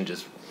clarification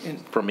just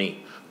for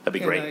me, that'd be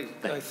great.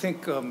 I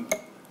think, go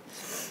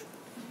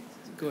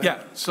ahead.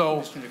 Yeah,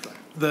 so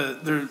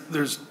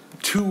there's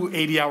two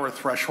 80-hour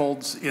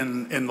thresholds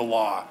in the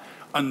law.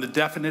 On the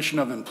definition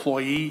of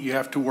employee, you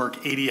have to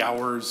work 80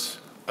 hours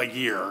a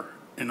year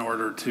in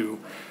order to,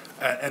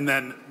 and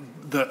then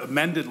the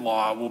amended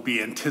law will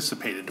be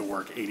anticipated to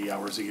work 80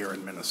 hours a year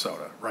in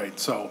Minnesota, right?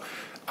 So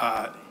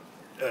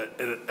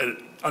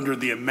under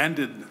the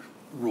amended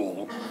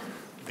rule,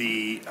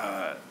 the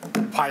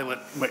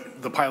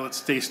pilot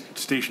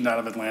stationed out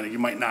of Atlanta, you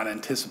might not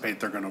anticipate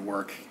they're going to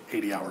work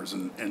 80 hours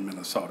in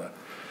Minnesota.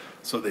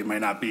 So they may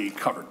not be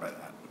covered by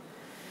that.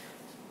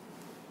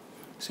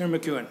 Senator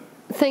McEwen.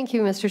 Thank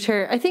you, Mr.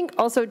 Chair. I think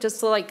also just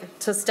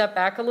to step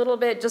back a little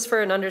bit, just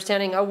for an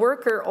understanding, a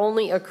worker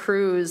only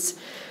accrues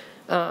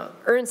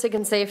earned sick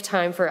and safe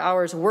time for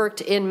hours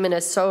worked in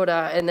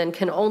Minnesota, and then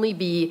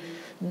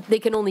they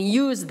can only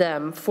use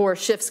them for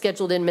shifts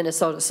scheduled in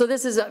Minnesota. So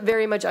this is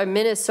very much a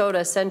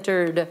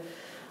Minnesota-centered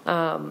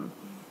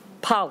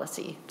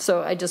policy.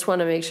 So I just want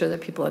to make sure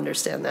that people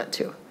understand that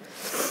too.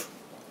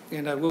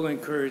 And I will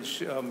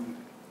encourage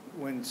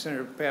when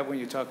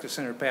you talk to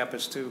Senator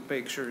Pappas to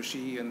make sure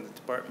she and the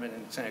department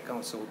and Senate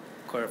Council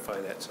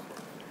clarify that somewhere.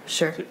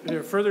 Sure. Is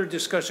there further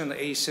discussion on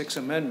the A6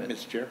 amendment?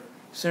 Mr. Chair.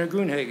 Senator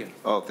Gruenhagen.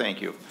 Oh,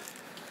 thank you.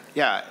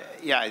 Yeah,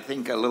 I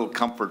think a little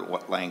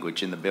comfort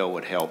language in the bill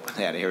would help in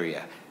that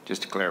area,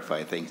 just to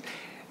clarify things.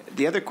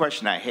 The other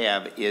question I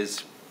have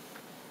is,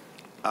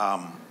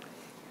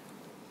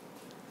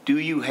 do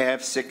you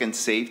have sick and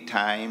safe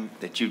time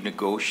that you've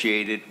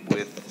negotiated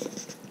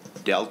with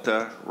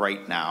Delta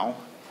right now?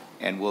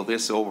 And will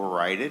this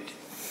override it?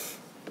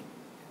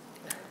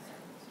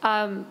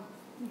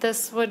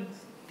 This would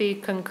be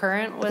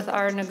concurrent with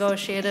our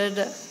negotiated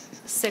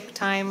sick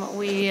time.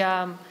 We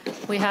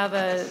have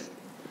a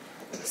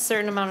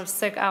certain amount of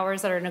sick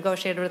hours that are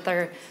negotiated with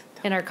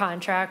in our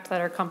contract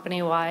that are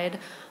company-wide.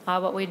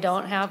 What we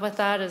don't have with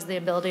that is the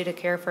ability to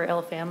care for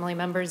ill family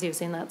members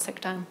using that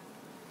sick time.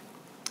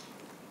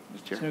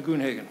 Mr. Chair? Senator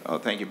Gruenhagen. Oh,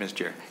 thank you, Mr.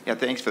 Chair. Yeah,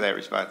 thanks for that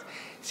response.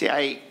 See,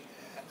 I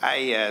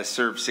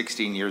served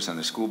 16 years on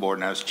the school board,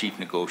 and I was chief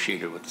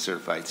negotiator with the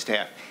certified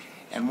staff.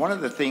 And one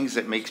of the things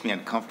that makes me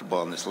uncomfortable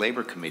on this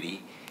labor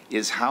committee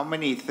is how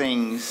many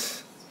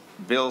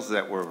bills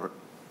that were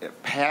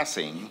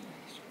passing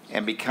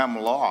and become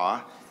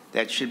law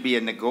that should be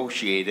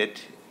negotiated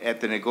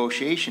at the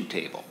negotiation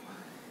table.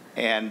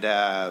 And,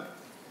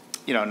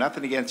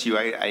 nothing against you,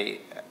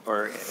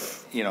 or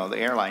the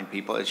airline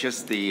people. It's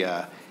just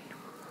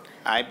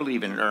I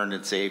believe in earned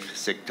and safe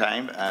sick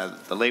time.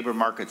 The labor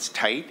market's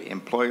tight.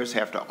 Employers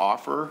have to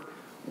offer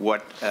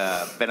what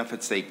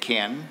benefits they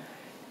can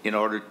in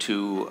order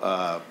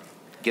to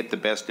get the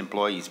best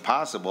employees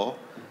possible.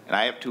 And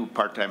I have 2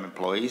 part-time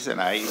employees,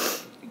 and I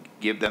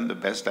give them the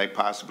best I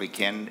possibly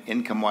can,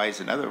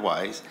 income-wise and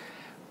otherwise.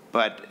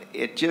 But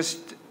it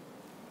just,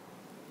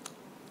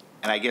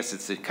 and I guess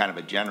it's kind of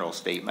a general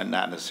statement,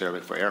 not necessarily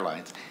for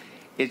airlines,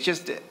 it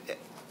just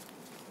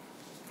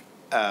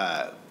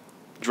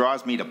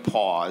draws me to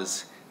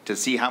pause to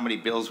see how many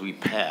bills we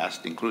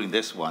passed, including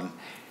this one,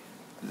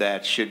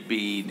 that should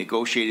be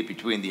negotiated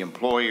between the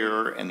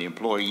employer and the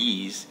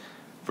employees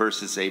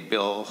versus a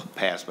bill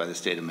passed by the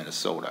state of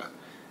Minnesota.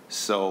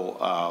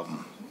 So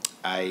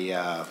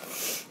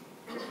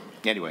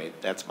anyway,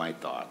 that's my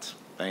thoughts.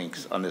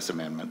 Thanks on this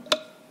amendment.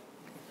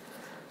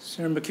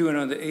 Senator McEwen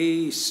on the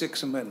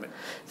A6 amendment.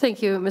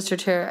 Thank you, Mr.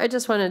 Chair. I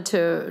just wanted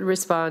to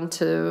respond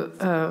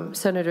to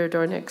Senator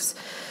Dornick's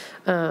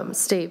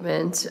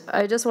statement.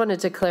 I just wanted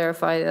to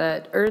clarify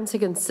that earned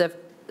sick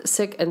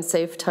and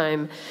safe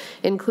time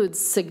includes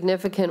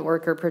significant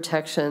worker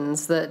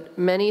protections that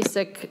many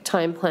sick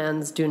time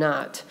plans do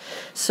not.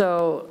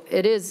 So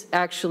it is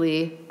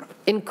actually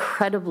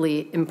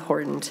incredibly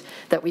important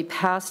that we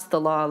passed the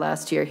law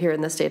last year here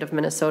in the state of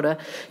Minnesota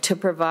to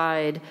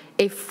provide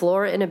a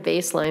floor and a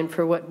baseline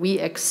for what we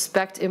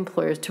expect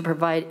employers to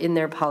provide in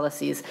their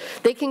policies.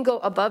 They can go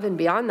above and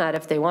beyond that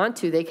if they want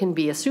to. They can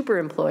be a super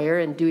employer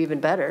and do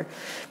even better.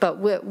 But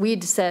what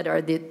we'd said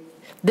are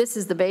this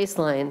is the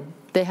baseline.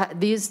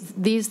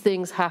 These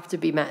things have to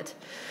be met.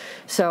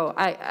 So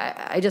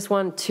I just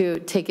want to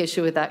take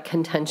issue with that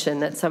contention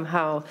that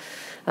somehow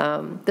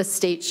the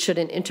state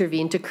shouldn't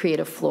intervene to create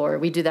a floor.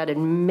 We do that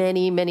in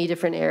many, many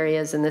different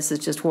areas, and this is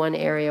just one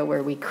area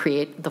where we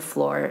create the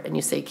floor, and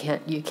you say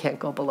you can't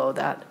go below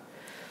that.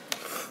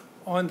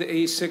 On the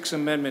A6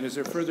 amendment, is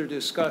there further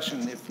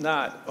discussion? If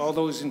not, all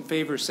those in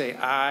favor say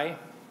aye.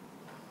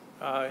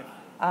 Aye.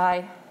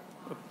 Aye.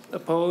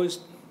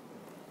 Opposed?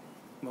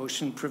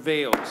 Motion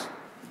prevails.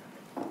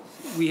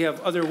 We have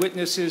other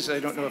witnesses.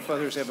 I don't know if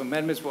others have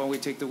amendments. Why don't we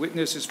take the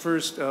witnesses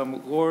first?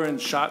 Lauren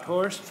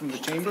Schothorst from the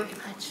chamber.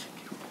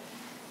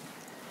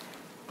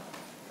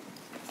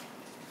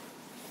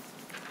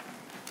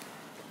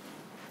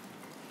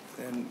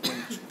 And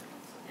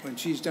when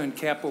she's done,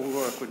 Cap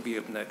O'Rourke would be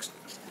up next.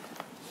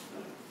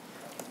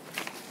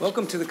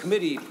 Welcome to the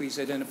committee. Please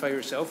identify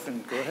yourself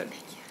and go ahead.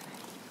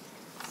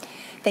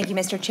 Thank you,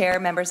 Mr. Chair,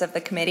 members of the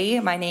committee.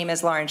 My name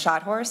is Lauren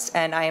Schothorst,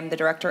 and I am the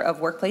Director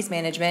of Workplace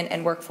Management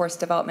and Workforce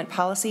Development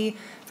Policy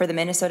for the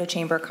Minnesota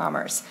Chamber of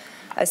Commerce,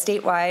 a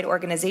statewide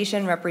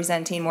organization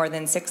representing more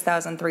than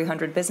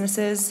 6,300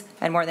 businesses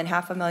and more than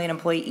 500,000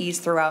 employees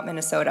throughout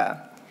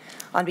Minnesota.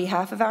 On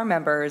behalf of our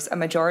members, a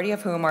majority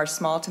of whom are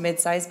small to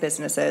mid-sized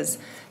businesses,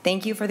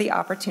 thank you for the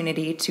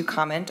opportunity to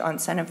comment on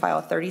Senate File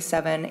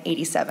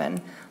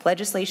 3787,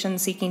 legislation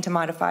seeking to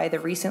modify the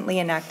recently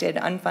enacted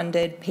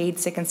unfunded paid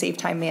sick and safe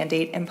time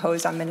mandate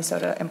imposed on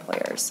Minnesota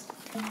employers.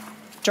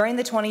 During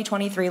the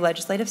 2023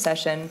 legislative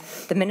session,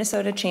 the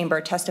Minnesota Chamber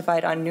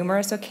testified on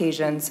numerous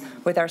occasions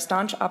with our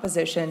staunch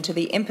opposition to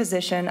the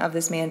imposition of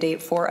this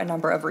mandate for a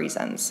number of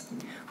reasons.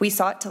 We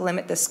sought to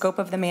limit the scope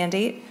of the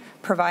mandate,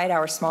 provide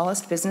our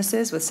smallest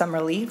businesses with some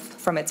relief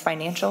from its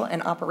financial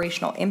and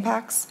operational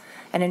impacts,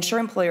 and ensure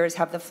employers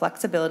have the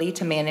flexibility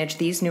to manage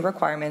these new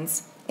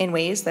requirements in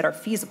ways that are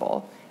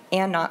feasible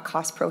and not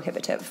cost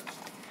prohibitive.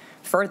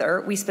 Further,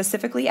 we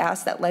specifically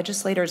ask that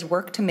legislators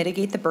work to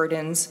mitigate the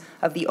burdens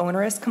of the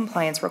onerous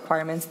compliance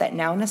requirements that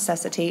now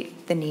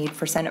necessitate the need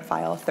for Senate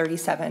File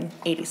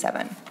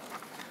 3787.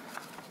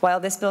 While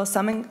this bill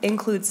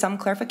includes some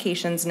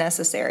clarifications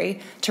necessary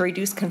to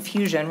reduce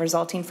confusion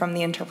resulting from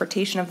the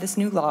interpretation of this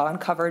new law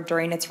uncovered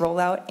during its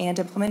rollout and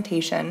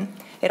implementation,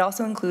 it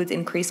also includes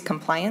increased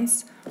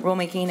compliance,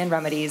 rulemaking, and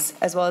remedies,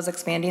 as well as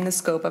expanding the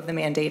scope of the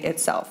mandate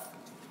itself.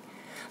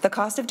 The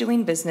cost of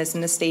doing business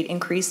in the state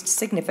increased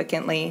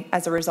significantly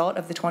as a result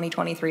of the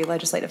 2023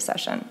 legislative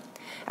session.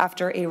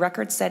 After a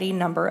record-setting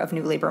number of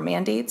new labor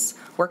mandates,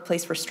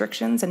 workplace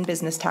restrictions, and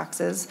business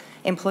taxes,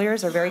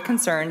 employers are very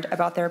concerned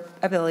about their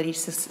ability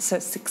to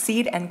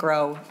succeed and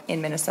grow in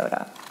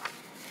Minnesota.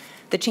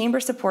 The Chamber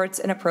supports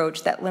an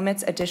approach that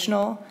limits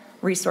additional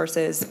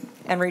resources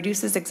and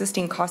reduces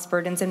existing cost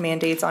burdens and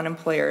mandates on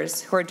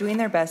employers who are doing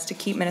their best to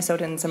keep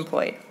Minnesotans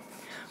employed.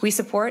 We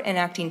support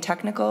enacting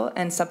technical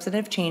and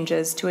substantive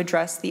changes to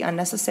address the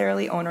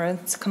unnecessarily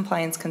onerous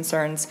compliance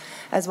concerns,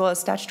 as well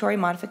as statutory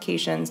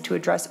modifications to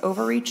address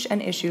overreach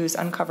and issues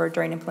uncovered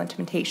during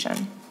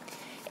implementation.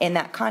 In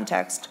that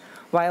context,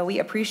 while we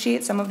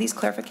appreciate some of these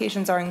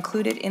clarifications are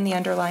included in the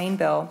underlying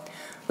bill,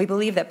 we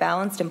believe that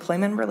balanced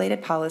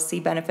employment-related policy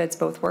benefits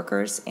both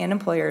workers and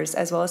employers,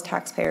 as well as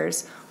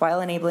taxpayers,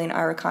 while enabling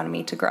our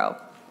economy to grow.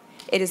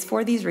 It is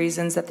for these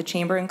reasons that the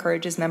Chamber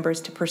encourages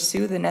members to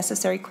pursue the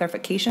necessary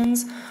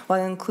clarifications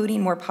while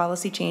including more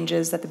policy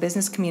changes that the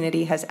business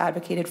community has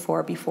advocated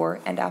for before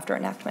and after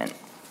enactment.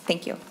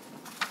 Thank you.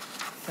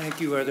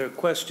 Thank you. Are there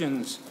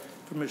questions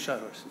for Ms.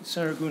 Schothorst?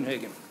 Senator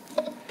Gruenhagen.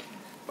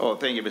 Oh,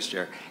 thank you, Mr.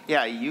 Chair.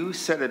 Yeah, you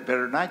said it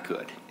better than I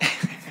could.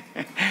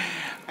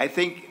 I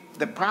think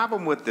the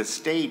problem with the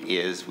state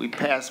is we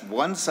pass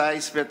one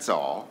size fits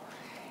all.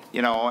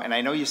 You know, and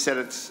I know you said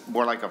it's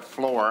more like a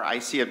floor. I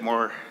see it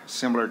more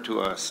similar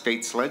to a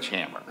state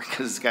sledgehammer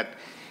because it's got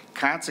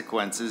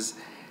consequences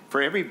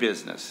for every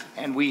business.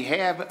 And we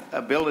have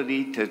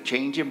ability to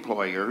change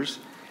employers.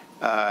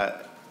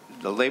 The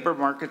labor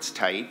market's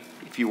tight.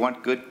 If you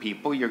want good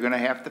people, you're going to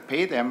have to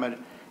pay them a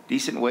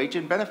decent wage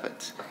and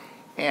benefits.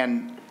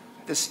 And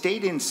the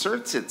state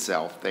inserts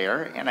itself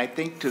there, and I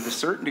think to a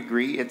certain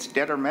degree it's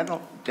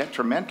detrimental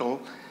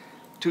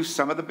to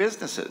some of the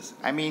businesses.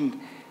 I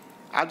mean,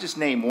 I'll just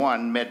name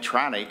one,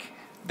 Medtronic.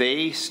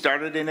 They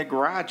started in a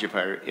garage,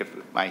 if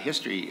my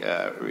history,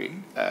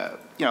 you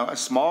know, a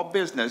small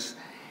business,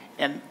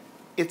 and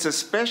it's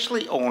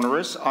especially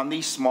onerous on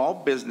these small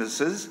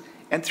businesses,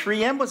 and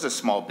 3M was a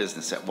small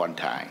business at one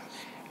time.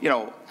 You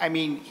know, I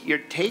mean, you're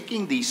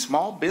taking these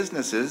small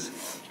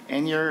businesses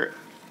and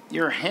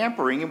you're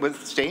hampering them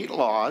with state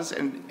laws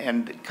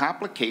and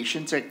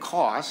complications at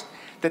cost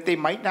that they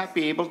might not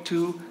be able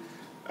to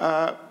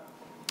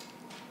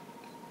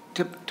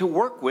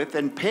work with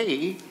and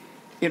pay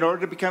in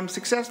order to become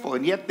successful.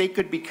 And yet they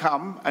could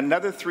become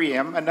another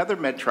 3M, another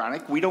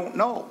Medtronic, we don't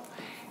know.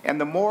 And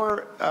the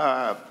more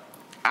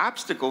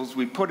obstacles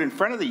we put in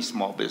front of these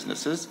small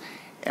businesses,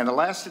 and the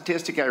last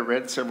statistic I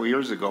read several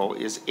years ago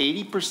is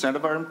 80%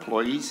 of our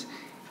employees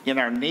in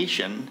our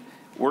nation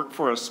work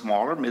for a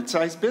small or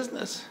mid-sized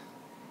business.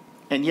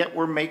 And yet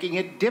we're making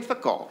it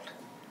difficult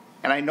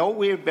And I know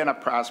we have been a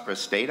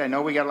prosperous state. I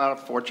know we got a lot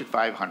of Fortune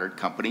 500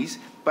 companies,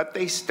 but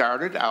they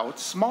started out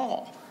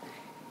small.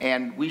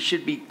 And we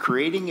should be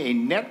creating a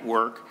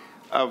network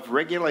of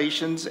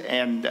regulations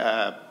and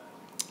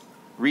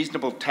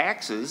reasonable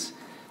taxes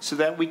so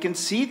that we can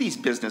see these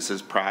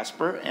businesses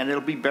prosper, and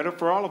it'll be better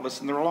for all of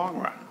us in the long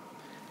run.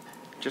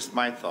 Just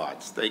my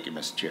thoughts. Thank you,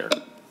 Mr. Chair.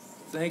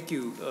 Thank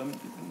you.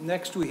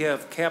 Next, we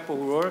have Cap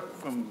O'Rourke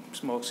from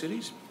Small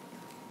Cities.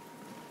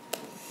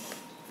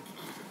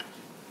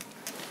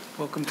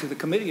 Welcome to the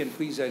committee, and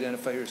please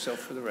identify yourself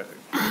for the record.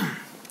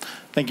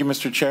 Thank you,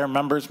 Mr. Chair.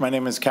 Members, my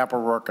name is Cap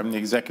O'Rourke. I'm the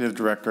Executive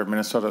Director of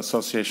Minnesota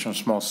Association of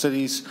Small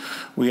Cities.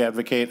 We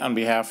advocate on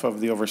behalf of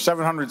the over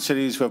 700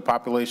 cities who have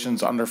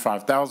populations under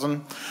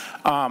 5,000.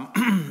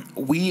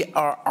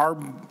 Our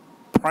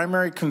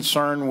primary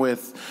concern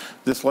with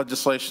this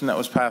legislation that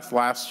was passed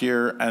last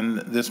year and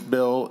this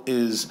bill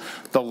is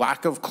the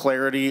lack of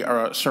clarity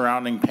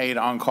surrounding paid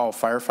on-call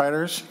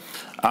firefighters.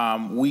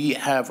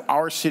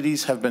 Our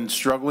cities have been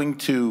struggling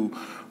to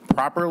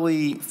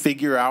properly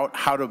figure out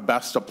how to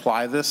best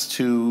apply this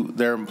to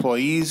their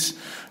employees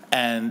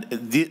and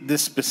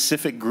this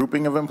specific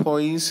grouping of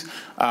employees.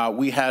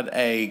 We had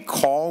a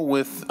call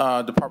with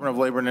Department of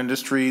Labor and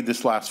Industry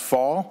this last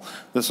fall.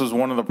 This was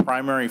one of the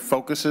primary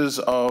focuses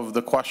of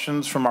the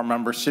questions from our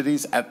member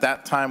cities. At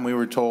that time, we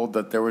were told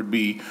that there would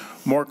be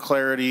more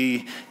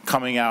clarity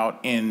coming out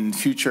in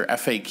future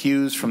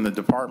FAQs from the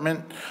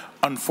department.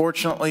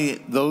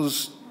 Unfortunately,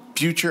 those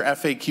future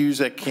FAQs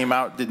that came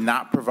out did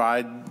not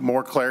provide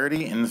more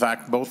clarity. In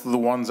fact, both of the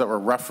ones that were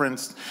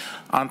referenced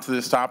onto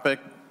this topic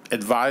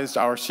advised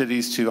our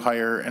cities to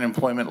hire an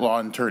employment law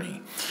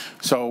attorney.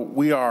 So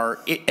we are,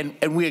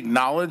 and we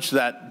acknowledge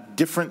that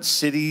different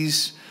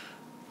cities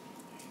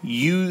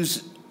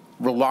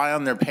rely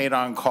on their paid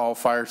on-call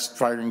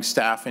firefighting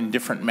staff in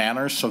different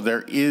manners. So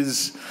there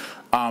is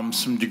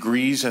some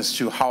degrees as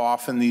to how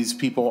often these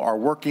people are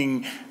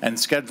working and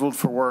scheduled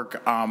for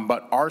work,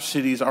 but our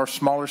cities, our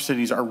smaller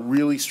cities, are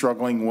really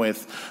struggling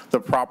with the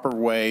proper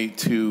way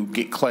to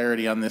get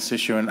clarity on this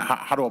issue and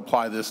how to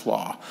apply this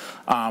law.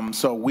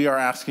 So we are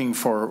asking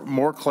for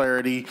more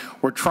clarity.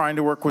 We're trying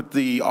to work with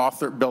the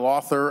bill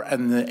author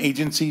and the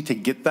agency to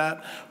get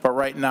that, but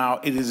right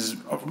now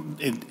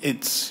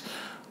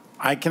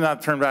I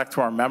cannot turn back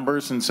to our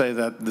members and say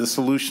that the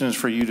solution is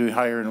for you to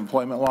hire an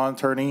employment law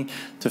attorney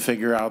to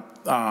figure out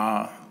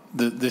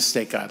this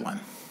state guideline.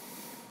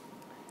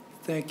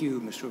 Thank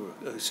you, Mr.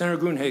 O'Rourke. Senator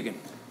Gruenhagen.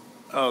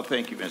 Oh,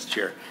 thank you, Mr.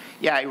 Chair.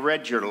 Yeah, I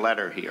read your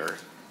letter here.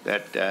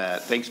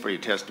 Thanks for your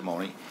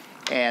testimony.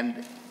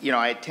 And, you know,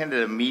 I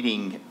attended a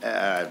meeting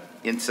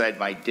inside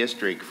my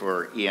district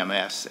for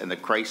EMS and the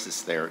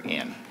crisis they're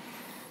in.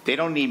 They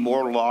don't need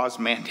more laws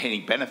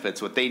mandating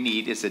benefits. What they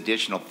need is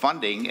additional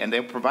funding, and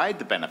they'll provide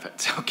the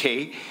benefits,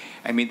 okay?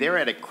 I mean, they're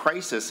at a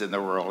crisis in the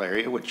rural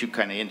area, which you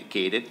kind of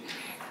indicated,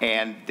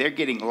 and they're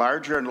getting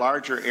larger and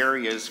larger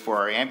areas for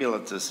our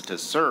ambulances to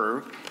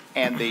serve,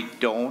 and they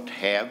don't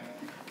have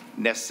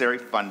necessary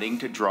funding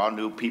to draw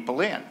new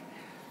people in.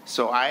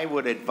 So I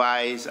would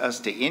advise us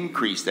to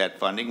increase that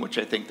funding, which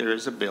I think there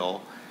is a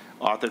bill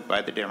authored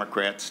by the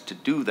Democrats to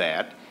do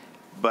that.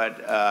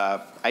 But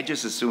I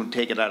just as soon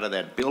take it out of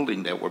that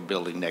building that we're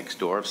building next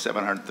door of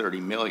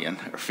 $730 million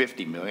or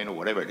 $50 million or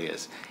whatever it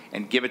is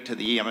and give it to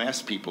the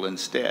EMS people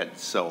instead.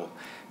 So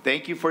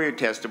thank you for your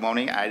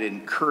testimony. I'd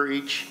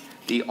encourage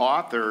the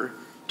author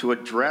to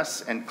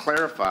address and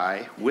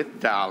clarify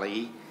with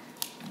Dolly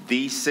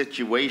these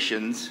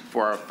situations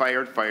for our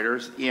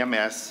firefighters,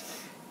 EMS,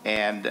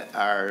 and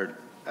our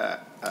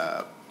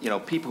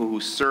people who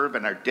serve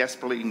and are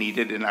desperately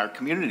needed in our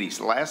communities.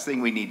 The last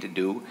thing we need to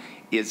do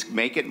is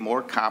make it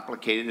more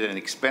complicated and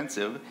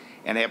expensive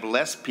and have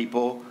less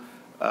people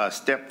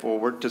step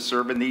forward to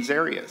serve in these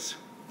areas.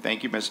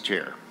 Thank you, Mr.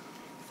 Chair.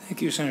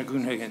 Thank you, Senator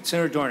Gruenhagen.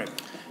 Senator Dornick.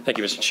 Thank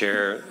you, Mr.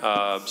 Chair.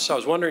 So I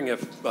was wondering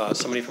if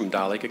somebody from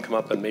Dolly could come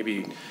up and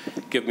maybe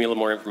give me a little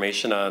more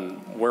information on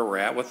where we're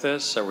at with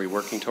this. Are we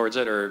working towards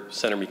it? Or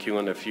Senator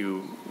McEwen, if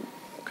you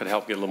could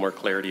help get a little more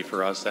clarity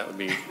for us, that would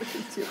be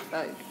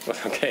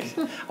okay.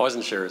 I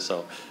wasn't sure,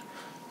 so.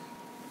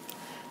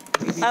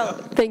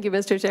 Thank you,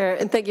 Mr. Chair,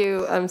 and thank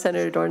you,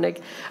 Senator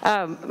Dornick.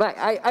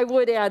 I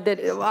would add that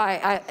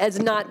as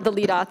not the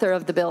lead author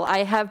of the bill, I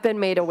have been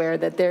made aware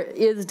that there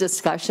is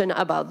discussion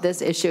about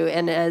this issue,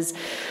 and as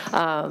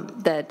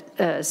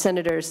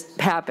Senator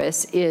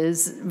Pappas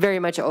is very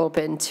much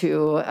open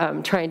to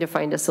trying to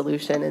find a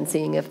solution and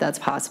seeing if that's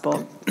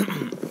possible.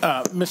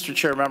 Mr.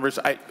 Chair, members,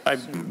 I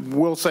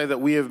will say that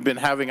we have been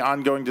having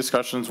ongoing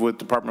discussions with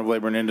Department of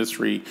Labor and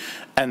Industry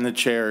and the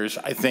chairs.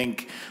 I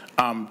think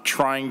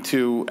trying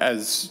to,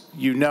 as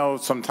you know,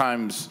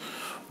 sometimes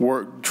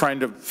we're trying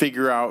to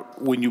figure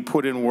out when you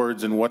put in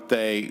words and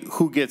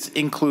who gets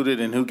included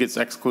and who gets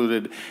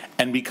excluded.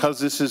 And because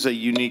this is a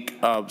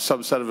unique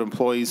subset of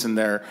employees and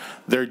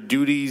their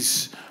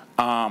duties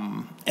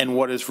and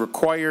what is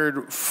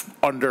required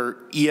under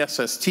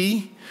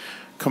ESST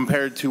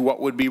compared to what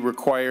would be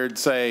required,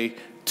 say,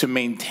 to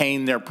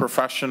maintain their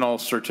professional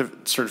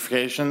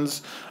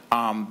certifications,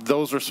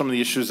 those are some of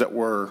the issues that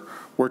we're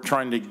we're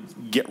trying to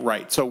get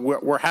right. So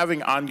we're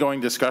having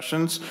ongoing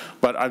discussions,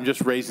 but I'm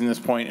just raising this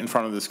point in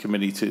front of this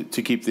committee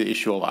to keep the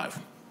issue alive.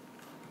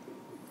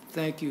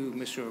 Thank you,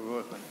 Mr.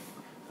 O'Rourke.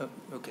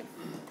 Okay.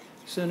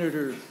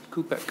 Senator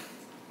Kupek.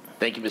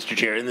 Thank you, Mr.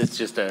 Chair. And this is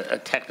just a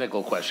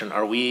technical question.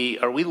 Are we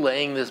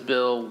laying this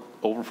bill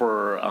over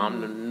for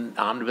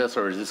omnibus,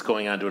 or is this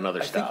going on to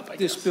another stop? I think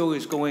this bill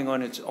is going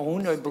on its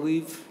own, I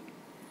believe.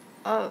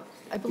 I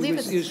believe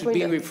it's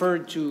being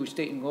referred to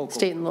state and local.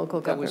 State and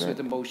local government. That was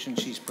the motion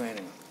she's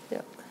planning.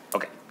 Yeah.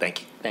 Okay,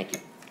 thank you. Thank you.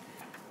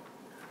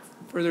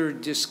 Further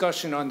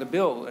discussion on the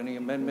bill? Any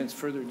amendments?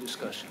 Further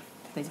discussion?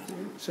 Thank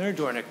you.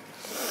 Senator Dornick.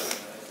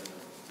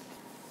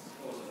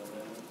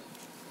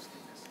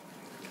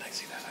 Can I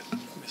see that? I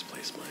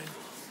misplaced mine.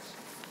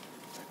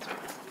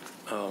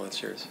 Oh, that's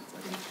yours.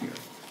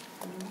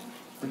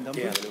 The number?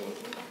 Yeah, the new one.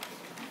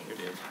 Here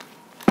it is.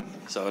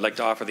 So I'd like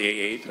to offer the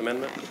A8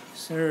 amendment.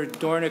 Senator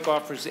Dornick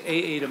offers the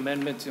A8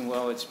 amendment, and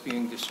while it's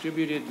being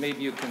distributed,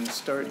 maybe you can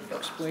start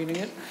explaining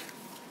it.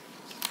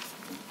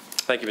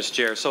 Thank you, Mr.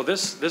 Chair. So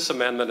this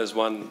amendment is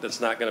one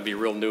that's not going to be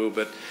real new,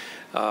 but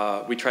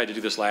we tried to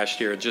do this last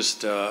year.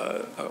 Just,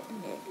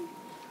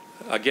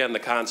 again, the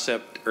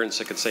concept, earn,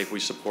 sick, and safe, we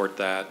support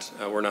that.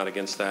 We're not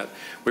against that.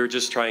 We were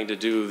just trying to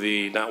do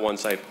the not one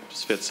size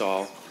fits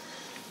all.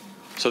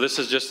 So this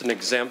is just an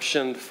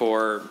exemption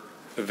for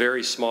a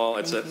very small,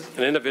 it's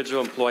an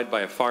individual employed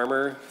by a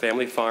farmer,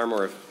 family farm,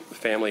 or a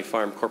family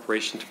farm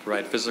corporation to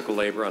provide physical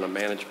labor on a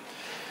manage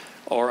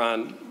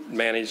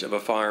of a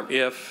farm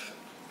if,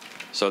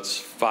 so it's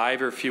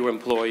 5 or fewer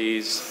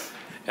employees,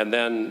 and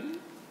then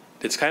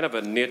it's kind of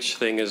a niche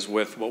thing is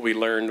with what we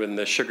learned in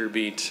the sugar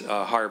beet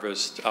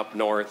harvest up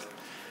north.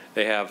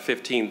 They have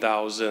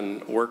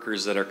 15,000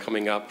 workers that are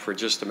coming up for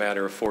just a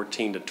matter of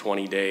 14 to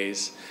 20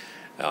 days.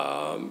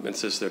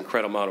 It's just an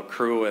incredible amount of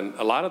crew, and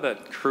a lot of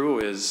that crew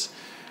is,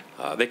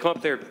 they come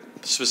up there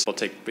specifically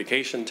to take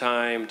vacation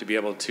time, to be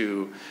able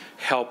to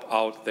help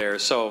out there.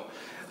 So,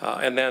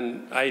 and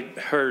then I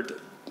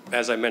heard,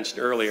 as I mentioned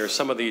earlier,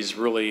 some of these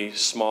really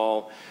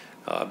small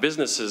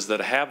businesses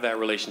that have that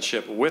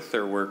relationship with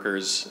their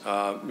workers,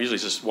 usually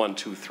it's just 1,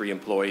 2, 3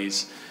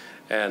 employees,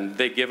 and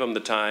they give them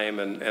the time,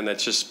 and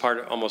it's just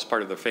almost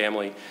part of their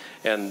family.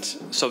 And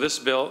so this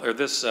bill, or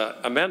this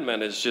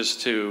amendment is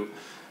just to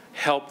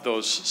help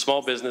those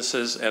small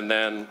businesses, and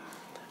then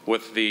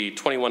with the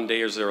 21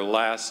 days or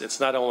less,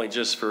 it's not only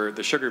just for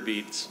the sugar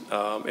beets,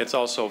 it's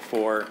also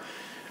for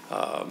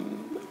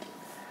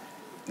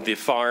the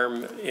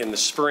farm in the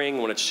spring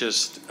when it's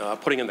just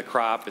putting in the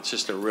crop. It's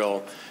just a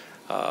real,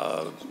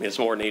 it's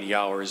more than 80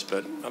 hours,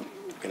 but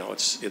you know,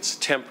 it's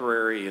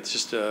temporary. It's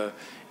just in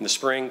the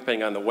spring,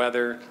 depending on the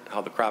weather,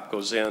 how the crop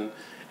goes in,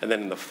 and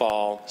then in the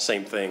fall,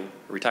 same thing.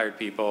 Retired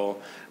people,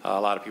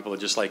 a lot of people that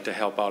just like to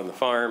help out on the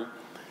farm.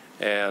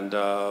 And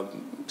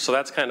so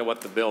that's kind of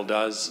what the bill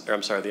does, or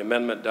I'm sorry, the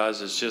amendment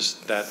does, is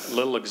just that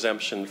little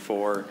exemption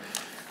for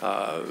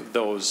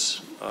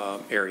those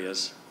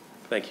areas.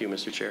 Thank you,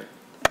 Mr. Chair.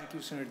 Thank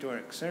you, Senator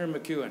Dornick. Senator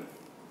McEwen,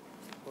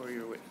 or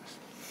your witness.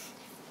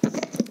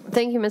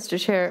 Thank you, Mr.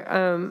 Chair.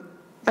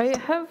 I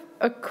have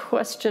a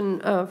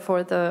question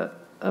for the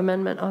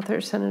amendment author,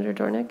 Senator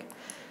Dornick.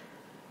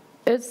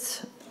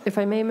 It's, if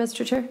I may,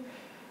 Mr. Chair.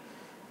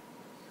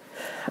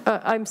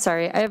 I'm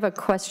sorry, I have a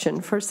question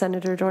for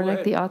Senator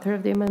Dornick, the author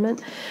of the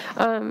amendment.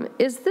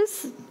 Is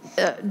this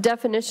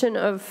definition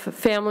of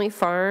family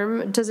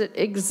farm, does it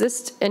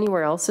exist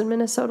anywhere else in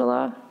Minnesota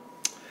law?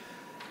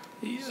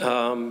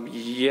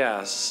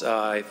 Yes,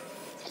 I'm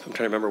trying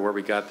to remember where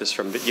we got this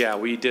from, but yeah,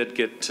 we did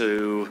get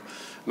to,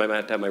 I might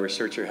have to have my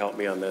researcher help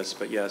me on this,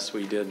 but yes,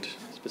 we did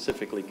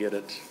specifically get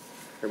it,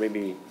 or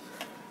maybe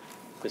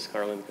Ms.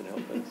 Carlin can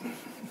help us.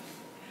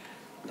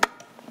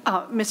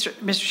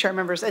 Mr. Chair,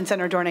 members, and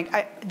Senator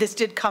Dornick, this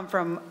did come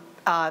from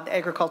the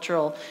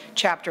agricultural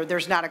chapter.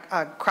 There's not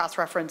a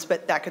cross-reference,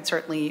 but that could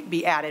certainly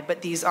be added.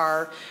 But these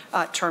are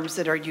terms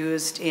that are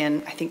used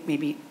in, I think,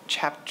 maybe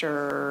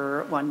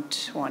chapter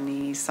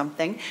 120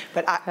 something.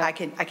 But I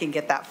can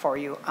get that for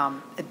you.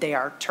 They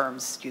are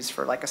terms used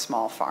for like a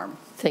small farm.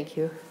 Thank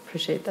you.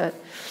 Appreciate that.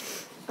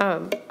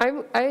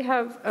 I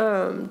have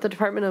the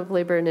Department of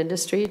Labor and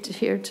Industry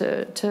here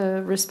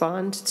to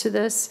respond to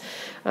this,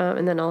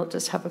 and then I'll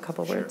just have a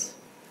couple words.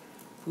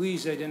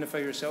 Please identify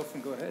yourself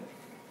and go ahead.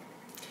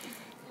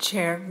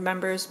 Chair,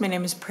 members, my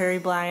name is Prairie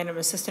Bly, and I'm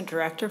Assistant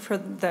Director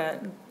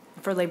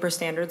for Labor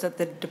Standards at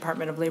the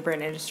Department of Labor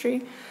and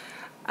Industry.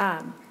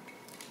 I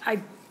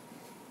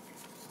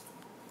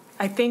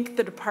think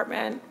the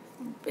department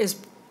is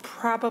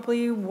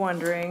probably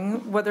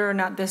wondering whether or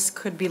not this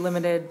could be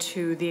limited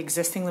to the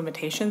existing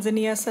limitations in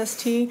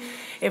ESST.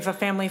 If a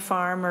family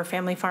farm or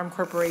family farm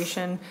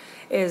corporation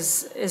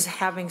is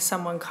having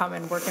someone come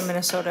and work in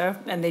Minnesota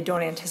and they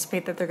don't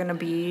anticipate that they're going to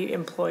be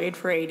employed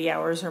for 80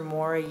 hours or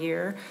more a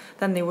year,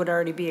 then they would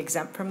already be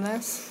exempt from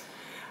this.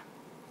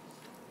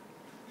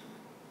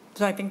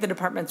 So I think the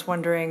department's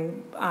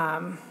wondering,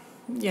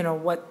 you know,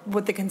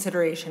 what the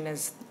consideration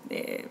is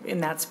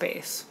in that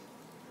space.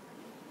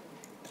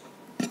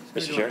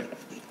 Mr. Chair?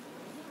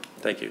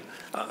 Thank you.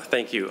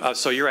 Thank you.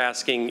 So you're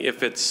asking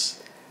if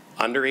it's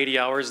under 80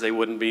 hours, they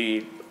wouldn't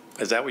be,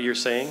 is that what you're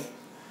saying?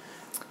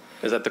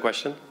 Is that the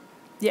question?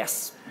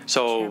 Yes.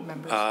 So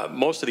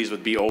most of these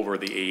would be over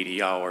the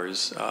 80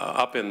 hours.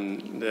 Up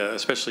in,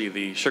 especially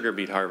the sugar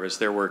beet harvest,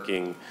 they're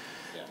working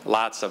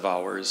lots of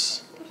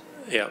hours.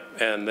 Yep.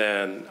 And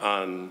then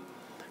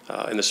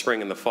in the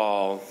spring and the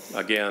fall,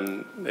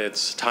 again,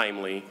 it's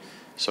timely.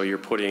 So you're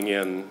putting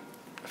in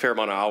a fair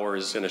amount of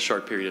hours in a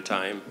short period of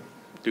time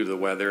due to the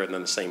weather, and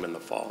then the same in the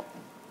fall.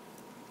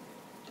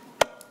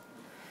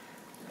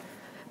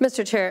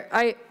 Mr. Chair,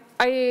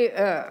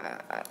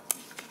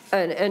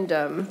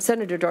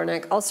 Senator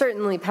Dornick, I'll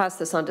certainly pass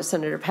this on to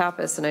Senator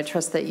Pappas, and I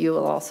trust that you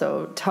will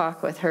also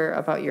talk with her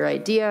about your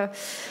idea.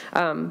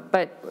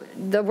 But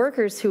the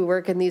workers who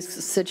work in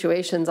these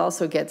situations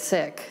also get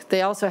sick.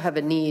 They also have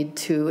a need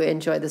to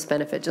enjoy this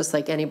benefit just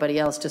like anybody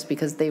else. Just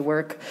because they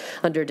work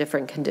under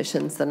different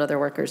conditions than other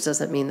workers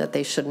doesn't mean that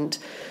they shouldn't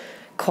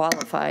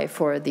qualify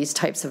for these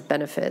types of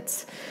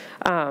benefits.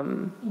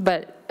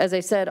 But as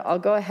I said, I'll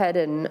go ahead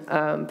and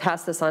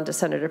pass this on to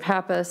Senator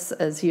Pappas.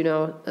 As you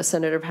know,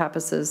 Senator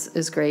Pappas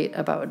is great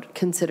about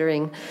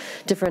considering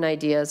different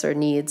ideas or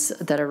needs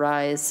that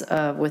arise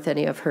with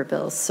any of her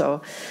bills.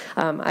 So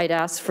I'd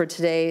ask for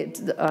today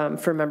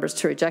for members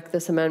to reject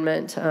this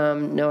amendment,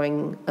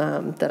 knowing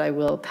that I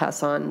will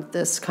pass on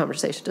this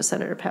conversation to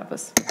Senator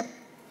Pappas.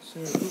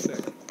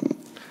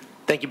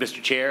 Thank you,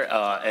 Mr. Chair,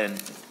 and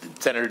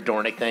Senator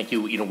Dornick, thank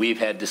you. You know, we've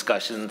had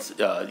discussions,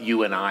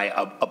 you and I,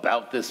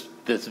 about this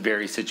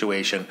very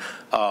situation,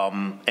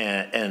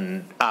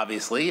 and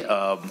obviously,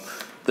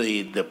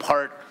 the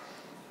part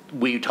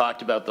we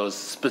talked about, those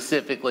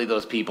specifically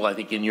those people, I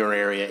think in your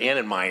area and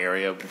in my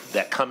area,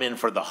 that come in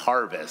for the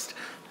harvest.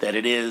 That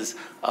it is,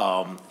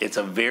 it's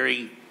a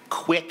very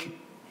quick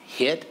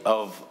hit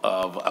of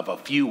a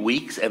few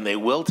weeks, and they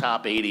will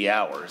top 80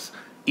 hours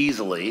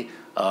easily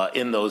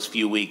in those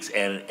few weeks.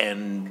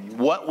 And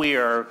what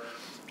we're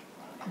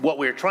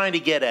trying to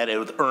get at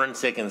with earn,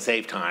 sick, and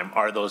save time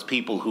are those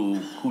people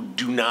who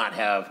do not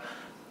have,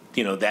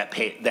 you know,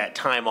 that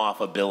time off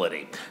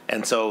ability.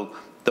 And so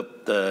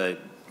the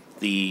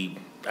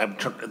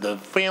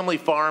family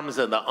farms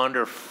and the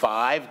under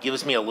 5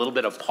 gives me a little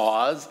bit of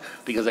pause,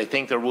 because I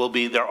think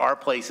there are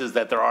places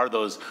that there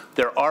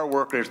are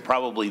workers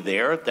probably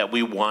there that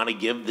we want to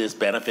give this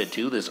benefit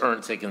to, this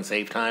earn, sick, and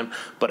save time.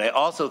 But I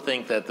also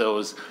think that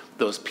those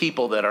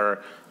people that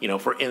are, you know,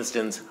 for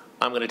instance,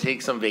 I'm going to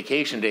take some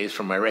vacation days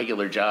from my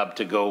regular job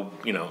to go,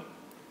 you know,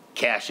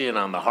 cash in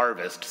on the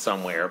harvest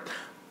somewhere.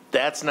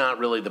 That's not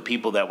really the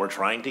people that we're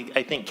trying to,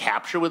 I think,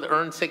 capture with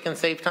earn, sick, and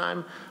save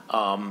time.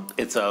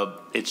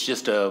 It's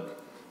just a,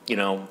 you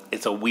know,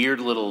 it's a weird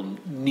little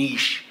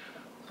niche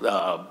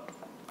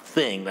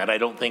thing that I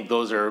don't think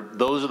those are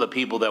the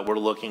people that we're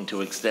looking to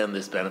extend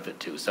this benefit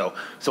to. So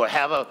I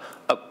have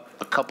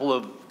a couple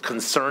of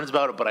concerns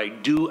about it, but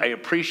I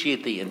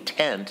appreciate the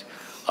intent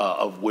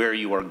of where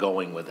you are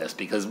going with this,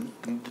 because,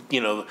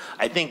 you know,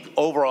 I think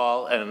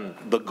overall, and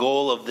the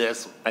goal of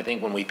this, I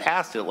think when we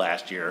passed it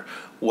last year,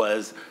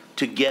 was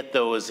to get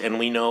those, and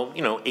we know,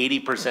 you know,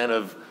 80%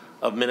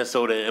 of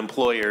Minnesota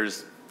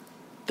employers,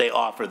 they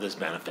offer this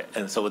benefit,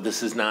 and so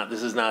this is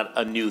not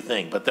a new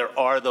thing, but there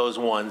are those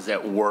ones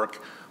that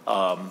work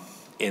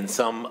in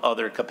some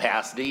other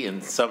capacity,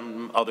 in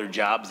some other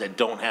jobs that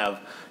don't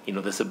have, you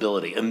know, this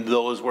ability, and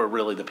those were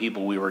really the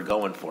people we were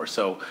going for.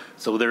 So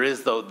there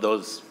is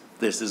those.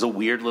 This is a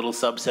weird little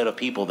subset of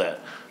people that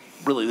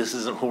really this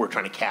isn't who we're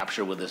trying to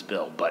capture with this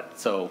bill. But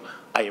so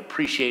I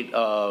appreciate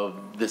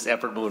this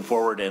effort moving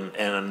forward,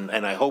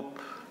 and I hope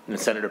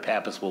Senator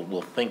Pappas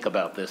will think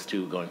about this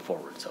too going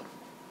forward. So,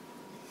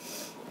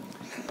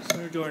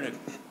 Senator Dornick.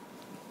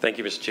 Thank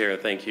you, Mr. Chair.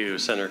 Thank you,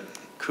 Senator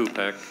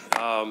Kupek.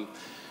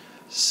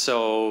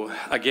 So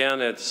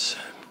again, it's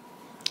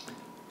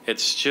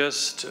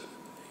just,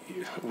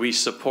 we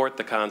support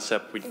the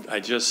concept.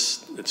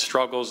 It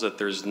struggles that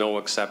there's no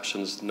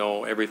exceptions.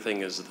 No,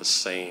 everything is the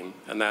same,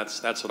 and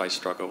that's what I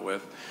struggle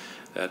with.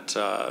 That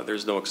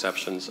there's no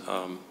exceptions.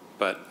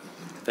 But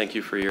thank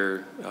you for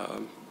your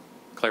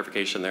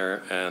clarification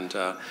there, and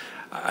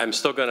I'm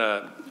still going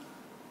to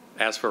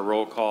ask for a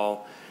roll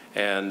call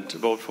and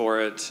vote for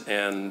it,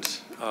 and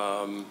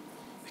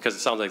because it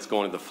sounds like it's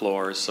going to the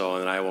floor. So,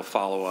 and I will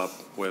follow up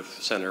with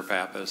Senator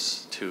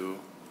Pappas too.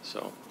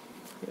 So.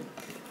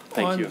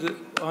 Thank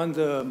you. On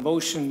the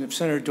motion of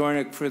Senator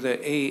Dornick for the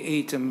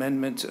A8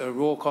 amendment, a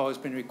roll call has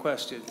been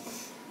requested.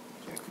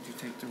 Jack, could you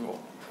take the roll?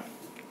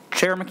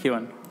 Chair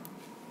McEwen.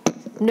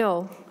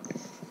 No.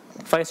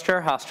 Vice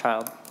Chair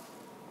Housechild.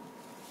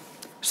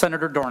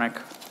 Senator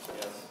Dornick.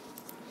 Yes.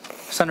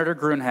 Senator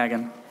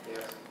Grunhagen.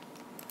 Yes.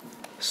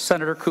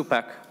 Senator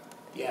Kupek.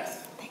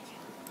 Yes. Thank you.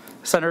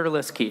 Senator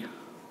Liskey.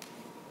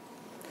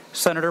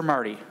 Senator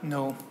Marty.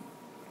 No.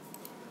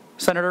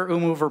 Senator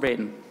Umu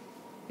Verbatim.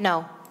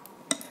 No.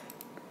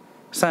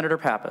 Senator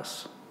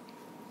Pappas.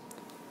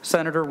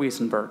 Senator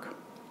Wiesenberg.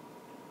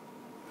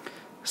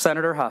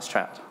 Senator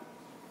Housechild.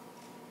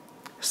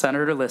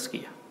 Senator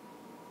Liskey.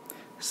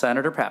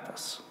 Senator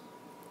Pappas.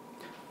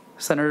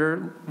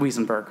 Senator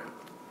Wiesenberg.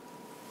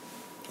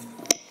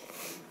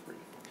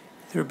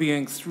 There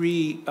being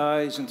 3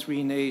 ayes and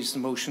 3 nays, the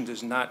motion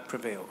does not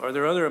prevail. Are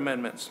there other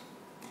amendments?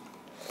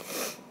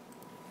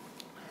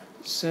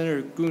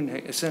 Senator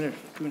Gruenhagen,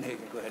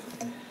 go ahead.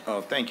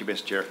 Oh, thank you,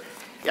 Mr. Chair.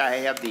 Yeah, I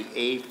have the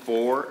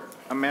A4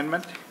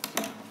 amendment,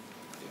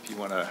 if you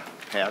want to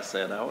pass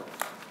that out.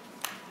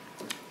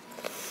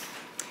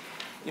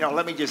 You know,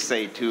 let me just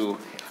say, too,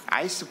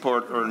 I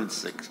support earned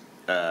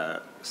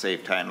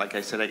save time. Like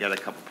I said, I got a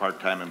couple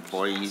part-time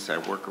employees. I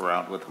work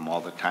around with them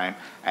all the time.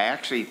 I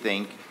actually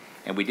think,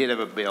 and we did have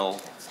a bill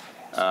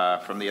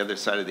from the other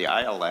side of the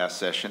aisle last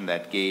session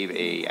that gave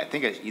I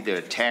think either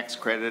a tax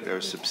credit or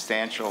a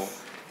substantial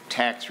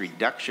tax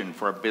reduction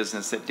for a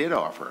business that did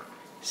offer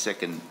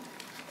sick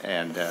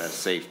and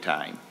save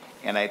time.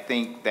 And I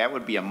think that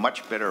would be a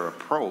much better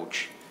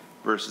approach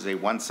versus a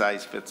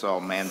one-size-fits-all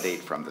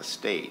mandate from the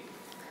state.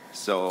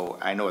 So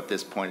I know at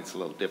this point it's a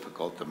little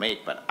difficult to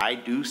make, but I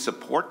do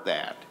support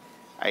that.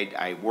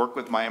 I work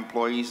with my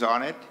employees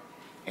on it,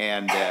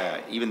 and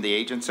even the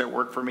agents that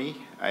work for me.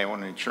 I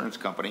own an insurance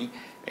company,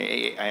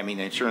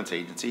 insurance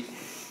agency,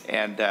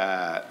 and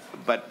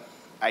but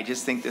I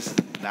just think this is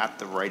not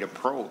the right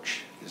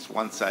approach. This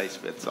one size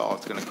fits all.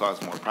 It's going to cause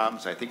more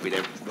problems. I think we'd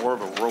have more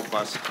of a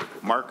robust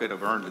market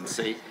of earned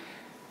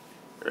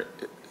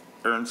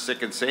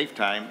sick and save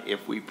time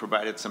if we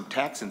provided some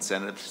tax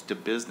incentives to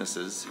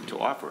businesses to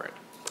offer it.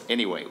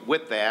 Anyway,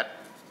 with that,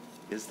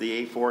 is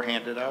the A4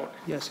 handed out?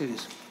 Yes, it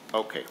is.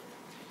 Okay.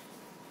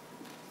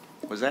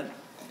 Was that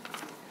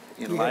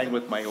in line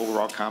with my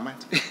overall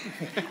comments?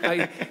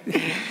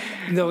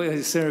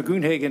 No, Senator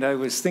Gruenhagen, I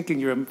was thinking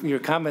your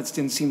comments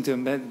didn't seem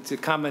to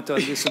comment on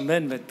this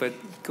amendment, but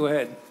go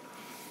ahead.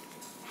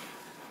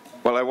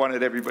 Well, I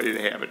wanted everybody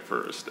to have it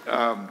first.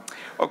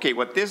 Okay,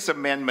 what this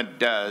amendment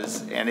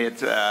does, and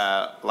it's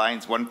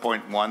lines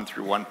 1.1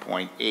 through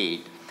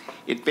 1.8,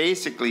 it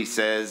basically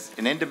says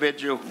an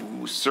individual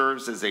who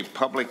serves as a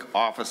public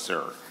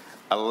officer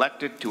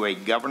elected to a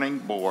governing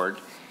board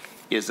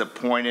is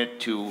appointed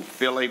to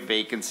fill a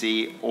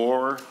vacancy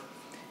or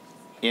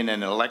in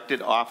an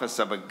elected office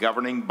of a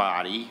governing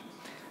body,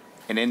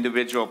 an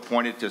individual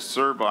appointed to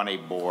serve on a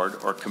board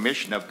or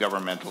commission of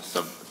governmental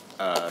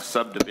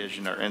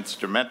subdivision or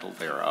instrumental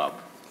thereof.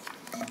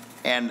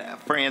 And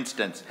for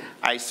instance,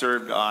 I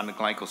served on the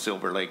Glencoe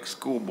Silver Lake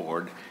School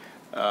Board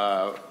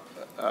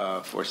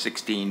for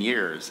 16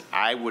 years.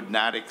 I would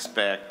not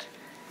expect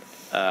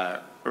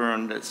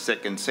earned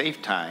sick and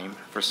save time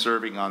for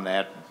serving on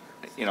that,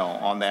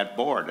 on that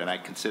board, and I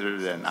consider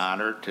it an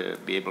honor to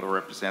be able to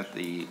represent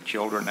the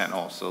children and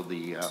also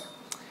the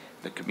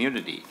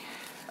community.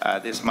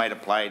 This might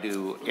apply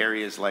to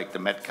areas like the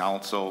Met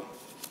Council,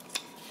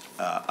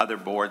 other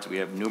boards. We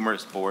have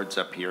numerous boards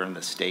up here in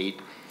the state,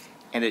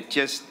 and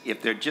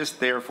if they're just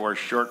there for a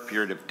short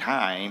period of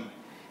time,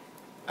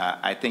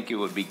 I think it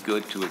would be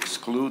good to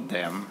exclude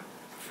them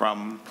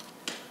from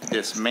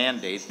this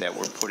mandate that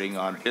we're putting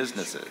on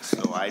businesses.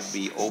 So I'd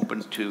be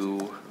open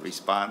to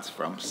response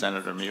from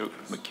Senator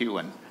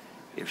McEwen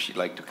if she'd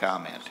like to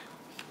comment,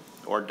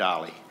 or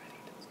Dolly.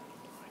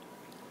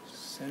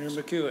 Senator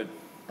McEwen.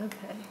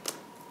 Okay.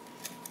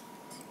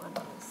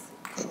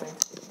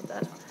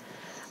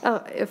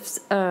 If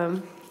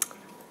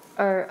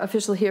our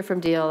official here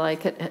from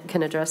DLI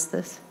can address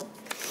this.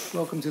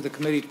 Welcome to the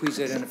committee. Please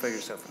identify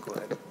yourself and go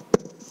ahead.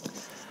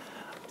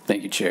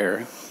 Thank you,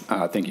 Chair.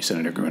 Thank you,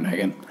 Senator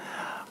Gruenhagen.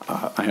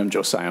 I am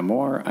Josiah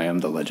Moore. I am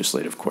the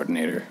Legislative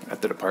Coordinator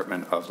at the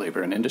Department of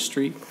Labor and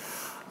Industry.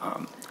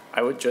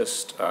 I would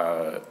just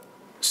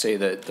say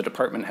that the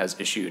department has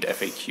issued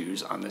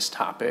FAQs on this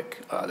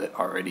topic that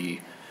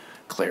already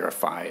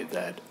clarify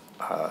that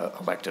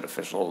elected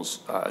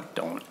officials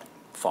don't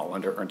fall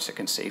under earned sick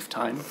and save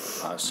time.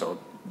 So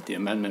the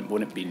amendment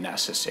wouldn't be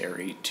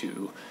necessary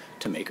to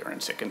make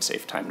earned sick and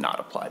save time not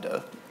apply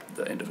to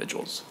the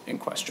individuals in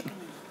question.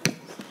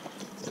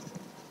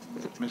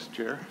 Mr.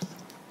 Chair.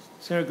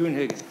 Senator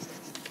Gruenhagen.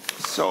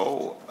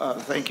 So,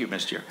 thank you,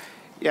 Mr. Chair.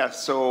 Yeah,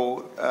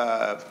 so,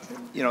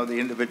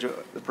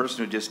 the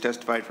person who just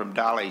testified from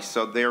Dolly,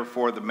 so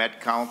therefore the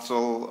Met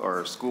Council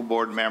or school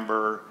board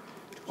member,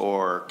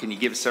 or can you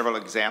give several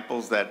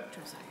examples that,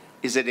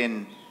 is it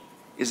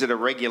a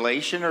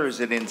regulation or is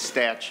it in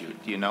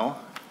statute, do you know?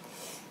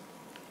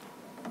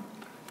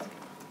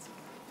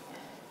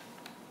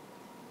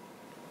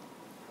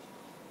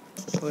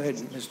 Go ahead,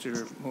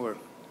 Mr. Moore.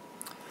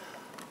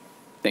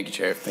 Thank you,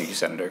 Chair. Thank you,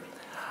 Senator.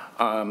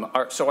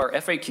 So our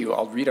FAQ,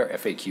 I'll read our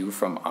FAQ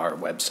from our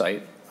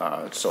website.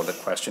 So the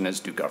question is,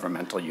 do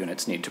governmental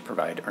units need to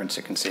provide earned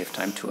sick and save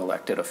time to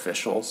elected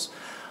officials?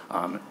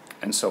 And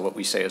so what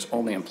we say is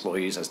only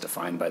employees as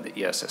defined by the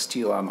ESST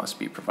law must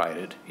be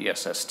provided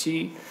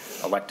ESST.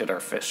 Elected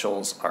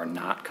officials are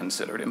not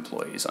considered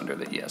employees under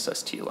the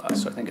ESST law.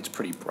 So I think it's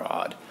pretty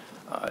broad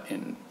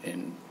in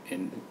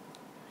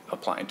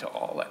applying to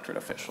all elected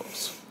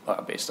officials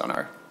based on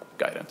our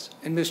guidance.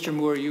 And Mr.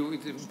 Moore,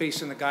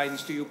 based on the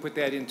guidance, do you put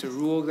that into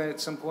rule then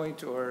at some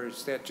point, or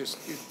is that just,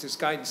 does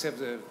guidance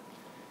have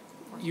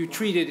you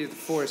treat it as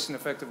force and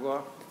effective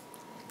law?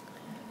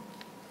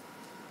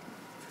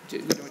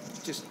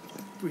 Just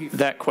brief.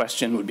 That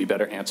question would be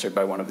better answered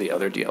by one of the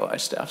other DLI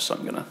staff, so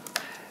I'm going to.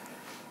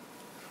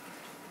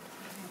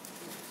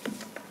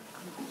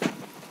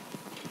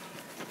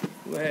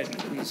 Go ahead,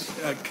 please.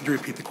 Could you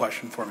repeat the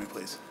question for me,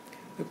 please?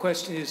 The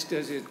question is,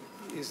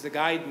 is the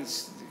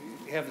guidance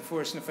have the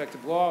force and effect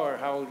of law, or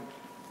how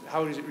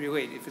does it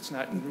relate if it's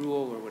not in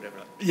rule or whatever?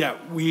 Yeah,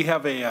 we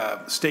have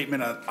a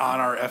statement on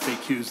our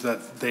FAQs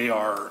that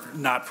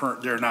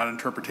they're not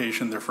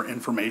interpretation, they're for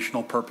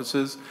informational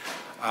purposes.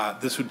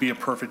 This would be a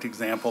perfect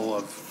example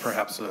of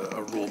perhaps a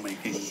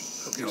rulemaking.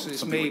 Okay, so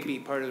this may be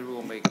part of the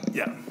rulemaking.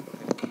 Yeah.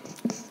 Okay.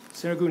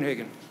 Senator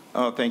Gruenhagen.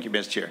 Oh, thank you,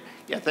 Mr. Chair.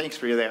 Yeah, thanks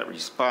for that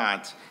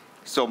response.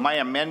 So my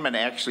amendment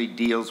actually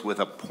deals with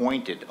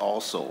appointed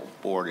also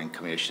board and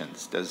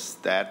commissions. Does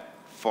that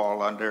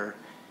fall under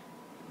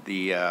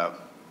the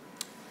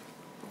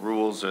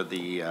rules or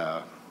the,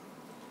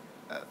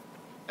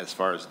 as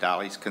far as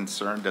Dolly's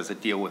concerned? Does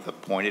it deal with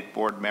appointed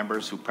board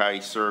members who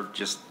probably serve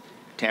just,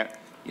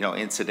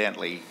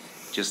 incidentally,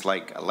 just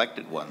like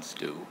elected ones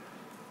do?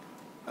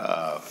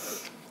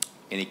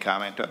 Any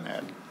comment on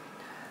that?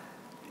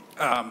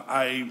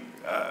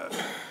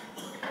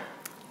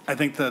 I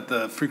think that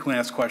the frequently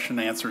asked question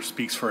answer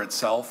speaks for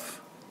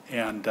itself,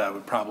 and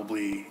would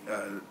probably,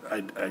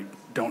 I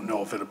don't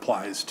know if it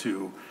applies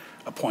to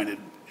appointed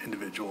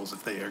individuals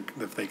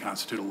if they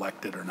constitute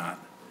elected or not.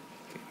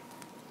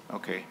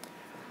 Okay.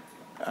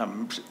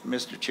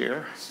 Mr.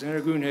 Chair?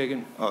 Senator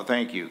Gruenhagen. Oh,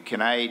 thank you.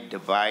 Can I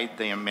divide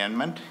the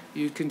amendment?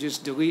 You can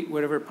just delete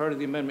whatever part of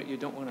the amendment you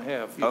don't want to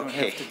have. You don't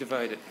have to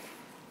divide it.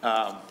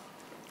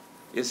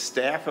 Is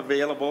staff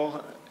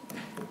available?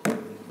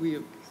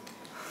 Senator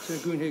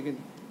Gruenhagen,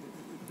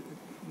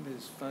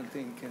 Ms.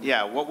 Fontaine can.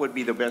 Yeah, what would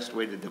be the best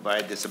way to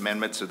divide this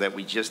amendment so that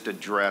we just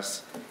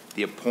address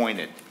the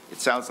appointed? It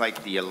sounds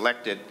like the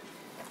elected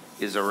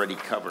is already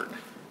covered.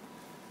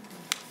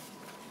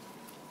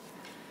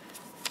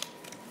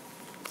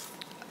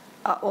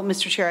 Well,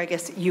 Mr. Chair, I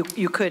guess you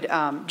could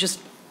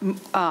just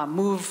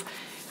move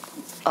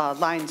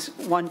lines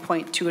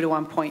 1.2 to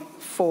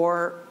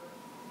 1.4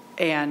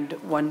 and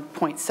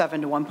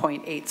 1.7 to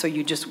 1.8, so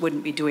you just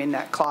wouldn't be doing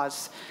that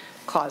clause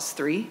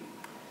 3.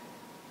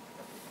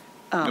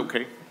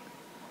 Okay.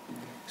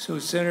 So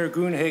Senator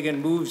Gruenhagen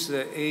moves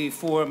the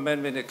A4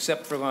 amendment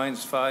except for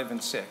lines 5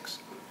 and 6.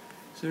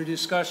 Is there a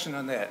discussion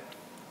on that?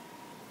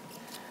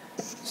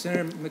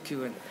 Senator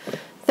McEwen.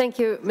 Thank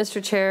you,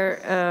 Mr. Chair.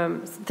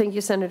 Thank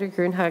you, Senator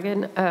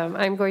Gruenhagen.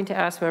 I'm going to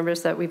ask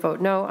members that we vote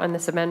no on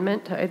this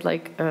amendment. I'd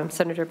like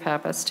Senator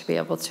Pappas to be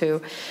able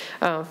to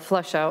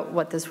flesh out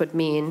what this would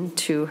mean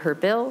to her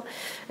bill,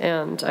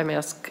 and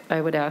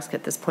I would ask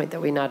at this point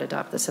that we not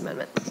adopt this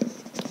amendment.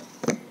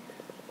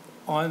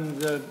 On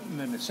the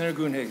amendment, Senator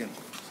Gruenhagen.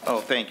 Oh,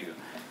 thank you.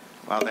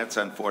 Well, that's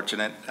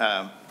unfortunate.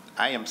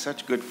 I am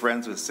such good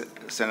friends with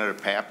Senator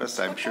Pappas,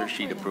 I'm sure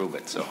she'd approve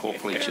it, so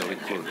hopefully she'll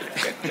include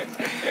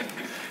it.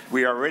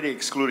 We are already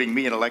excluding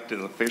me, an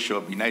elected official.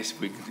 It'd be nice if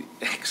we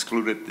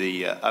excluded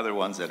the other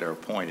ones that are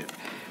appointed.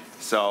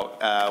 So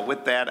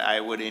with that, I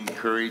would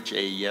encourage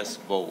a yes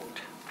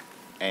vote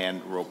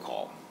and roll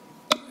call.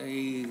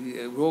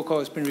 A roll call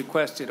has been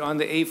requested on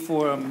the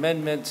A4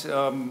 amendment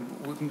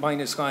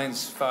minus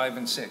lines 5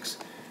 and 6.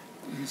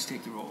 Please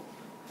take the roll.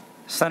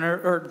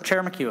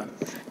 Chair McEwen.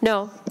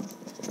 No.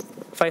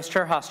 Vice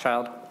Chair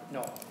Hoschild.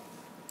 No.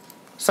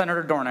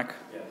 Senator Dornick.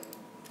 Yes.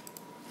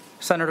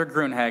 Senator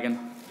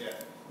Gruenhagen.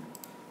 Yes.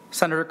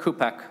 Senator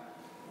Kupek.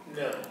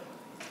 No.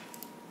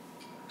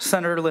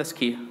 Senator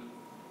Liskey.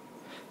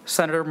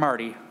 Senator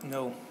Marty.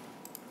 No.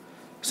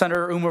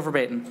 Senator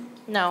Verbaeten.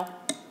 No.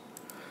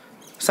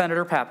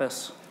 Senator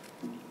Pappas.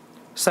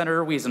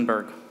 Senator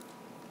Wiesenberg.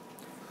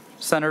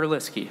 Senator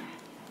Liskey.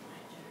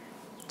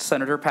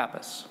 Senator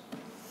Pappas.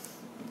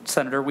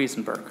 Senator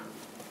Wiesenberg.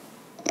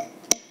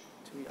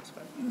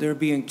 There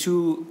being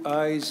 2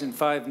 ayes and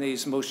 5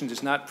 nays, the motion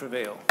does not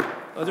prevail.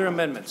 Other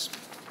amendments?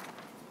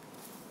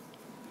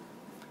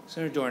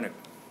 Senator Dornick.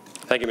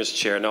 Thank you, Mr.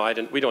 Chair. No,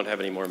 we don't have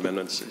any more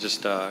amendments.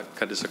 Just kind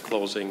of a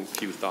closing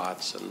few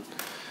thoughts. And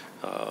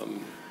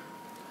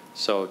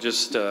so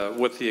just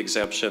with the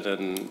exemption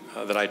and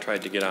that I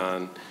tried to get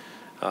on,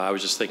 I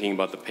was just thinking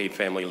about the paid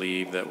family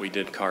leave that we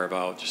did carve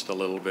out just a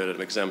little bit of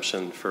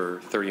exemption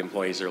for 30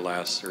 employees or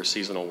less or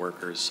seasonal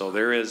workers. So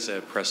there is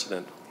a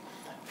precedent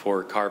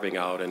for carving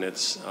out, and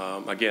it's,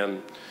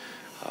 again,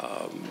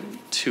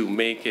 to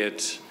make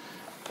it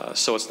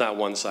so it's not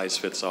one size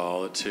fits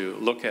all, to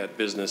look at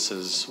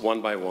businesses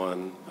one by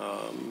one,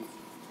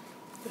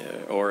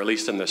 or at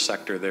least in the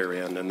sector they're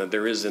in, and that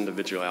there is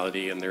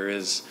individuality and there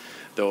is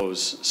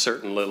those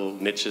certain little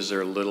niches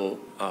or little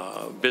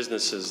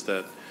businesses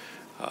that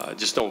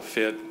just don't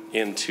fit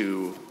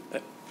into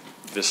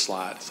this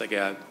slot. It's like,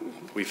 yeah,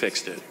 we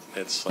fixed it.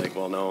 It's like,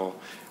 well, no,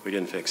 we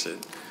didn't fix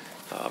it.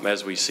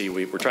 As we see,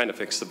 we're trying to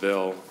fix the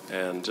bill,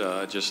 and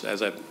just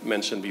as I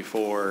mentioned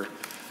before,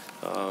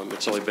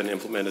 it's only been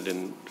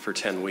implemented for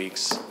 10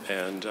 weeks,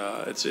 and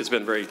it's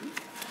been very,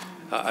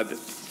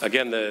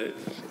 again,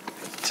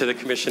 to the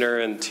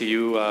commissioner and to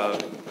you,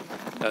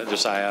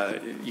 Josiah,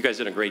 you guys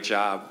did a great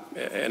job,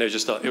 and it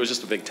was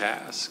just a big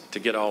task to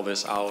get all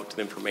this out,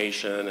 the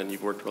information, and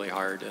you've worked really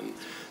hard, and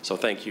so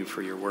thank you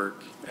for your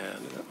work.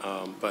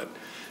 And but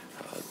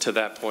to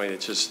that point,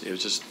 it was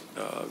just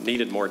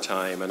needed more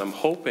time, and I'm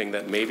hoping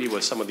that maybe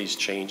with some of these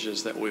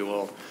changes that we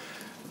will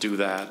do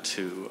that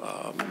to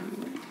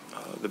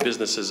the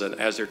businesses, and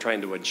as they're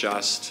trying to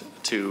adjust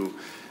to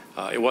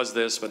it was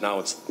this, but now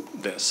it's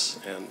this,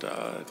 and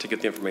to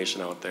get the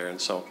information out there. And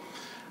so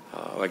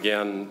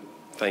again,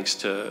 thanks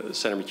to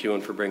Senator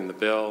McEwen for bringing the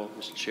bill,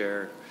 Mr.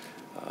 Chair.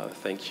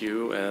 Thank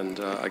you. And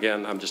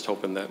again, I'm just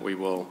hoping that we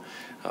will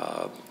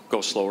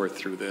go slower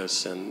through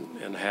this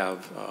and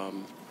have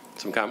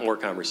some more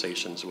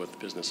conversations with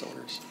business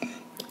owners.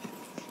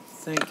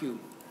 Thank you.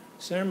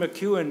 Senator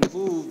McEwen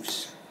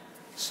moves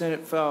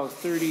Senate File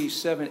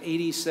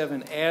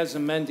 3787 as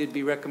amended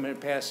be recommended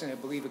passing. I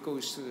believe it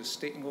goes to the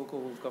state and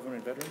local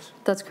government veterans.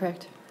 That's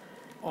correct.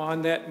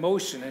 On that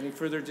motion, any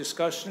further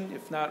discussion?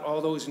 If not,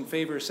 all those in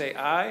favor say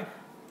aye.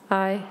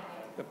 Aye.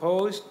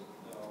 Opposed?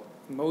 No.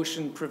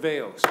 Motion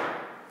prevails.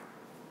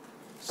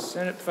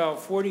 Senate File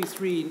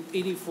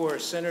 4384,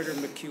 Senator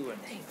McEwen.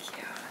 Thank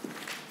you.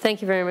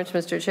 Thank you very much,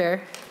 Mr.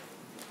 Chair.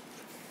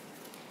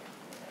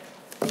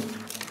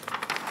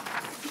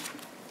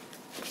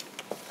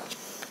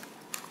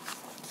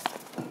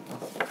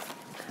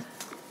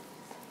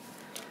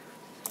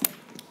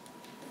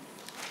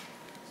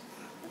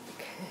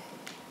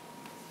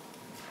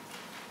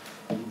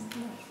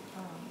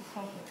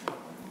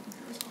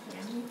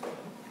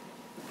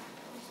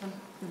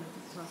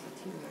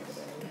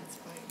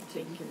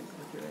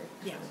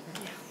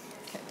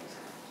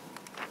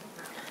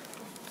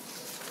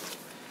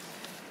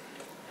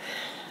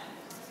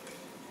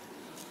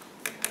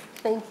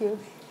 Thank you.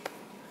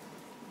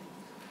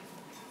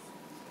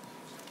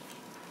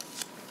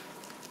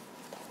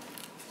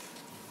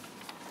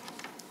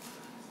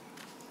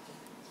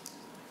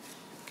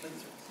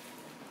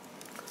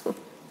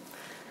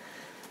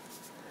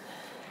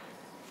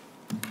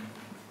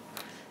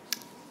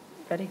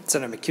 Ready?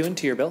 Senator McEwen,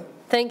 to your bill.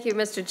 Thank you,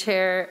 Mr.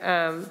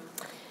 Chair.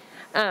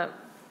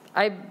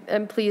 I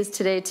am pleased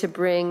today to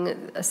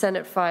bring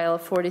Senate File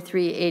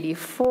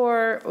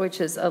 4384,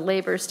 which is a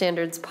labor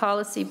standards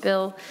policy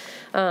bill,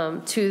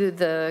 to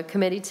the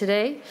committee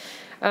today.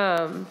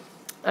 I'm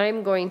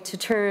going to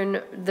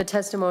turn the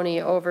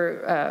testimony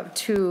over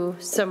to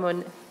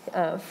someone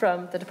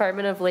from the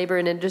Department of Labor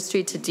and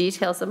Industry to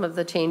detail some of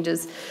the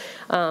changes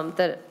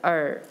that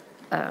are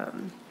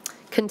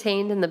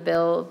contained in the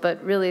bill,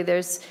 but really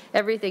there's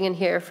everything in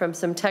here from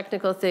some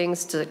technical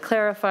things to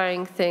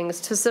clarifying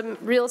things to some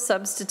real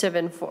substantive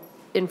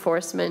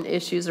enforcement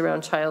issues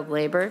around child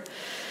labor.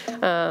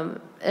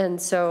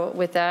 And so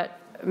with that,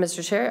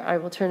 Mr. Chair, I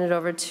will turn it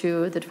over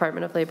to the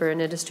Department of Labor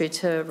and Industry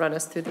to run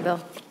us through the bill.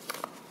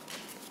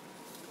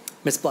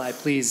 Ms. Bly,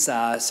 please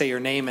say your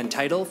name and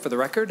title for the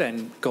record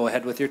and go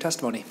ahead with your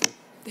testimony.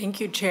 Thank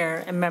you,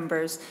 Chair and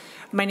members.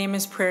 My name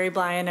is Prairie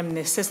Bly, and I'm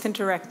the Assistant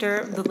Director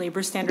of the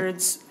Labor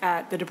Standards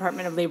at the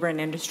Department of Labor and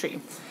Industry.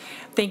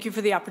 Thank you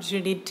for the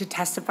opportunity to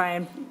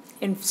testify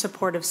in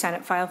support of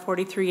Senate File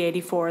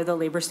 4384, the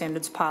Labor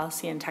Standards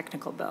Policy and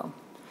Technical Bill.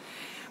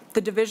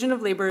 The Division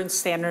of Labor and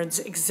Standards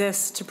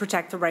exists to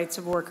protect the rights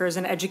of workers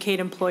and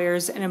educate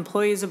employers and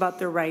employees about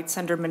their rights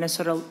under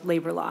Minnesota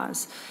labor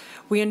laws.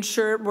 We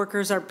ensure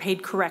workers are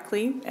paid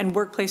correctly and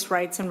workplace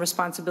rights and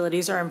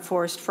responsibilities are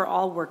enforced for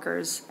all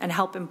workers and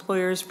help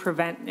employers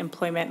prevent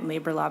employment and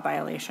labor law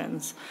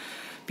violations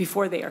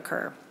before they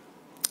occur.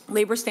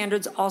 Labor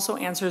Standards also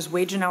answers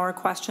wage and hour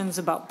questions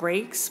about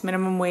breaks,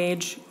 minimum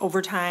wage,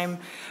 overtime,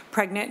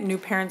 pregnant and new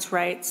parents'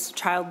 rights,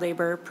 child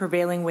labor,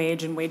 prevailing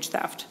wage, and wage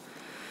theft.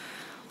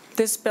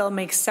 This bill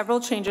makes several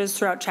changes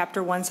throughout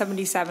Chapter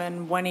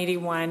 177,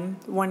 181,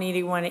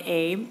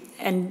 181A,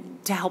 and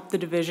to help the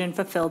division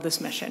fulfill this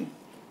mission.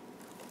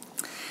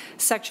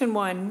 Section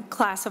 1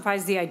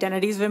 classifies the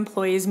identities of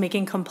employees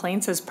making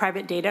complaints as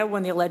private data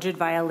when the alleged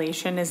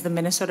violation is the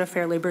Minnesota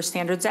Fair Labor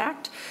Standards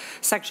Act,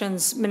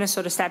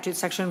 Minnesota Statute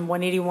Section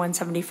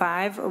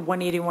 18175 or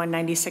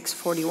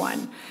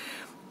 1819641.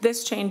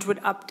 This change would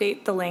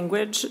update the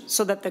language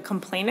so that the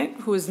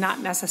complainant, who is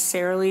not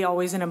necessarily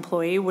always an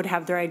employee, would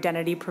have their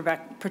identity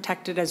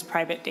protected as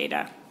private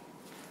data.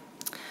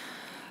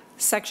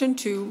 Section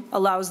 2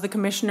 allows the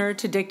commissioner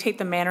to dictate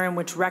the manner in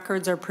which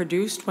records are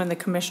produced when the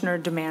commissioner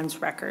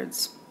demands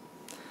records.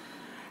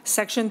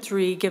 Section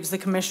 3 gives the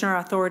commissioner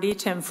authority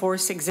to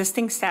enforce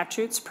existing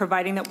statutes,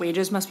 providing that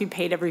wages must be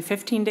paid every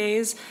 15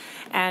 days,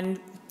 and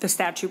the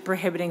statute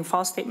prohibiting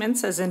false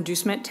statements as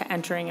inducement to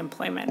entering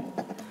employment.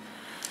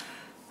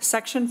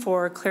 Section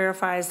 4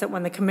 clarifies that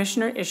when the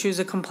commissioner issues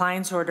a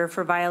compliance order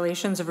for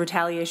violations of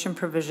retaliation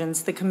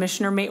provisions, the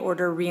commissioner may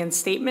order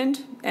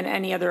reinstatement and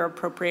any other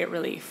appropriate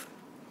relief.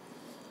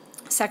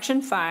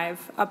 Section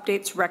 5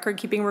 updates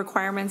record-keeping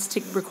requirements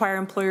to require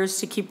employers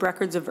to keep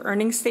records of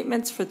earnings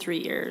statements for 3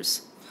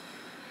 years.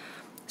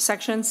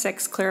 Section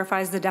 6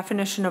 clarifies the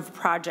definition of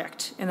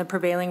project in the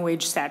prevailing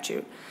wage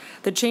statute.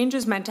 The change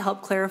is meant to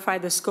help clarify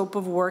the scope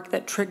of work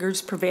that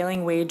triggers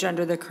prevailing wage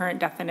under the current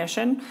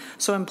definition,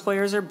 so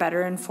employers are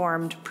better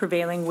informed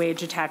prevailing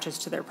wage attaches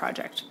to their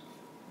project.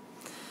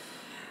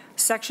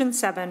 Section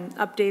 7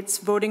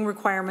 updates voting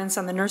requirements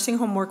on the Nursing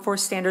Home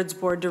Workforce Standards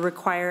Board to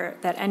require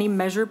that any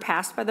measure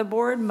passed by the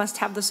board must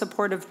have the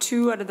support of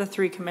 2 out of the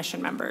 3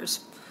 commission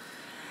members.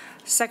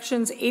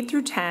 Sections 8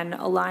 through 10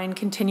 align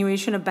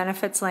continuation of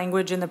benefits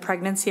language in the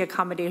pregnancy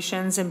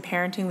accommodations and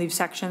parenting leave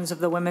sections of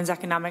the Women's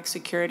Economic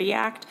Security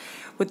Act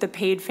with the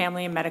paid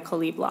family and medical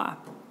leave law.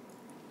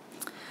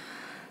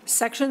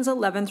 Sections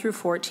 11 through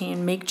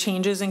 14 make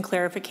changes and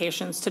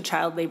clarifications to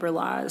child labor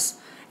laws,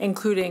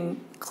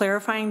 including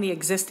clarifying the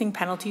existing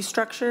penalty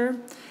structure,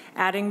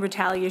 adding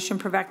retaliation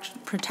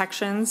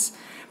protections,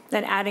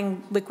 and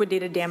adding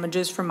liquidated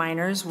damages for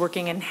minors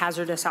working in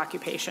hazardous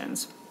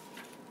occupations.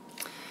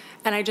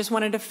 And I just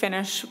wanted to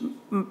finish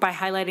by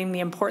highlighting the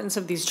importance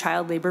of these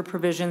child labor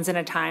provisions in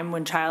a time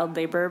when child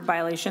labor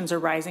violations are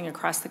rising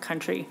across the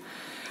country.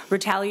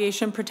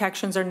 Retaliation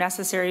protections are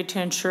necessary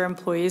to ensure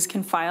employees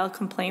can file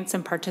complaints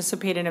and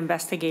participate in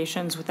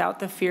investigations without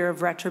the fear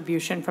of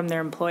retribution from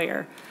their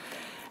employer.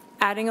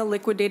 Adding a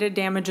liquidated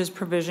damages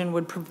provision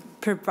would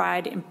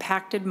provide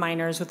impacted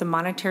minors with a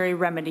monetary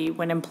remedy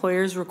when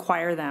employers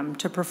require them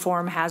to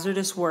perform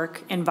hazardous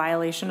work in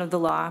violation of the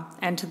law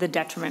and to the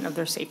detriment of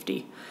their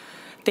safety.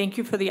 Thank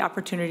you for the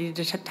opportunity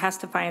to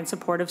testify in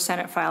support of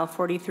Senate File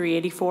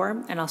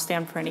 4384, and I'll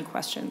stand for any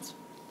questions.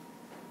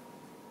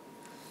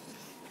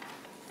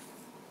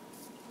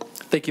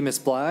 Thank you, Ms.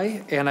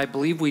 Bly. And I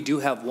believe we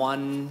do have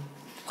one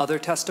other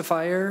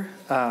testifier,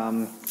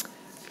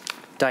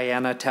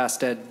 Diana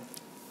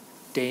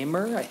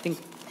Tasted-Damer, I think.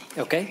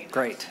 Okay,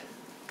 great.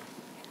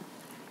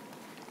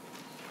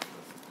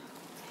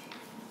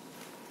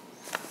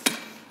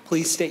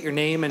 Please state your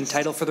name and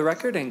title for the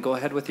record and go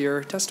ahead with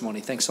your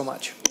testimony. Thanks so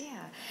much.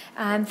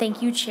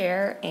 Thank you,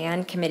 Chair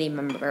and committee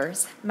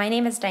members. My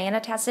name is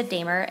Diana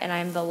Tasted-Damer, and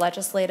I'm the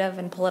Legislative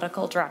and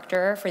Political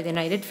Director for the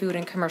United Food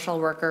and Commercial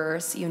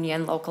Workers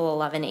Union Local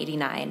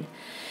 1189.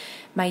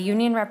 My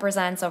union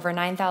represents over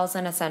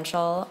 9,000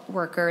 essential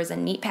workers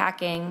in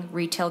meatpacking,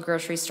 retail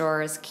grocery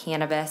stores,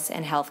 cannabis,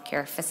 and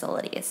healthcare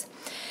facilities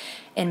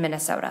in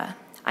Minnesota.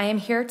 I am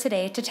here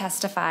today to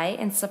testify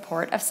in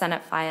support of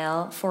Senate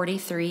File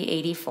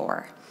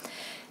 4384.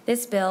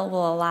 This bill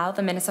will allow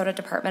the Minnesota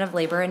Department of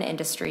Labor and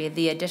Industry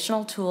the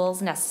additional tools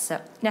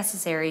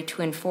necessary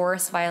to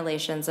enforce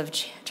violations of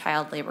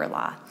child labor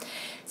law.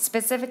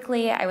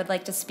 Specifically, I would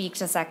like to speak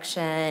to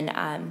Section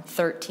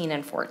 13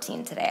 and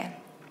 14 today.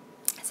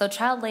 So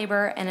child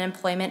labor and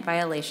employment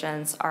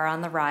violations are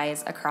on the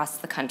rise across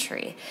the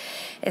country,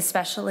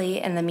 especially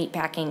in the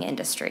meatpacking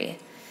industry.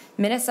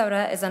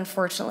 Minnesota is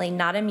unfortunately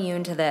not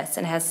immune to this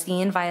and has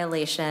seen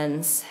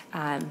violations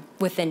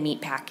within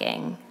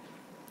meatpacking.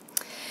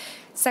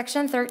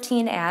 Section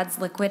 13 adds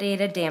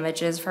liquidated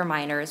damages for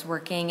minors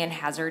working in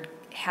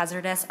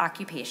hazardous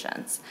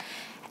occupations.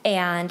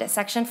 And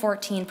Section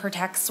 14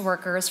 protects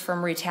workers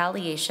from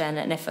retaliation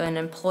and if an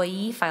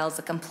employee files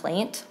a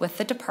complaint with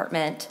the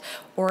department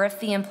or if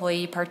the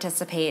employee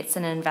participates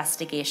in an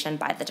investigation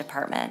by the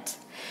department.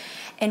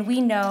 And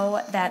we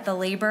know that the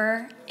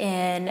labor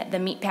in the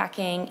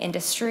meatpacking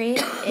industry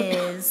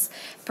is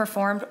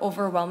performed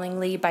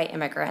overwhelmingly by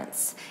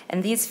immigrants.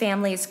 And these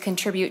families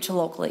contribute to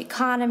local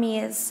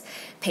economies,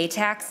 pay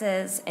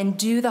taxes, and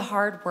do the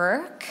hard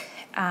work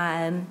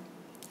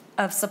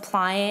of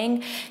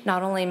supplying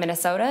not only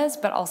Minnesota's,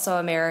 but also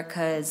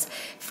America's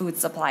food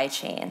supply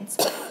chains.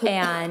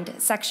 And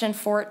Section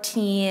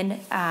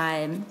 14,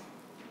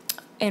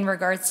 in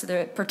regards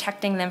to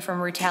protecting them from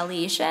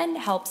retaliation,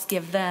 helps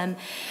give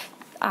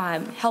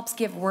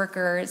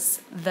workers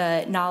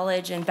the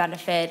knowledge and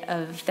benefit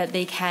of that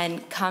they can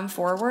come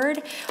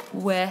forward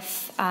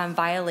with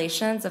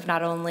violations of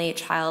not only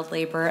child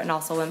labor and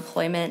also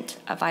employment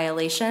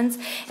violations,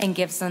 and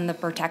gives them the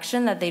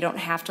protection that they don't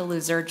have to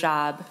lose their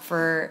job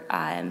for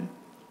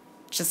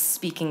just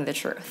speaking the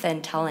truth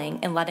and telling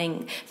and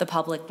letting the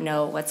public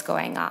know what's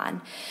going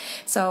on.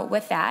 So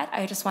with that,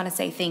 I just want to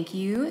say thank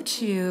you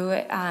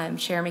to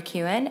Chair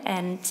McEwen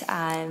and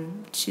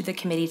to the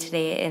committee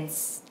today in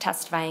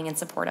testifying in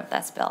support of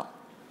this bill.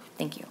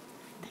 Thank you.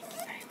 Thank you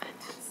very much.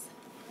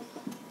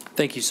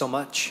 Thank you so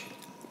much.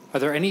 Are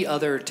there any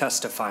other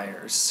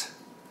testifiers?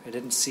 I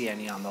didn't see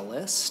any on the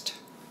list.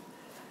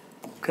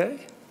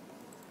 Okay.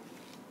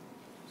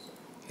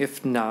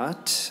 If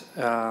not,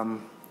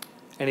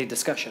 any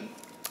discussion?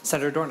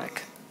 Senator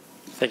Dornick.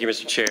 Thank you,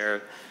 Mr.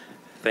 Chair.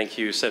 Thank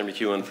you, Senator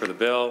McEwen, for the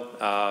bill.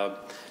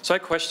 So I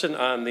question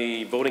on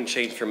the voting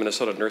change for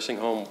Minnesota Nursing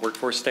Home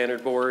Workforce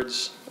Standard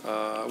Boards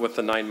with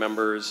the 9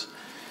 members.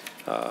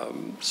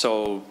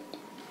 So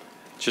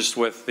just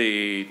with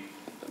the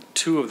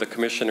 2 of the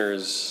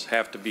commissioners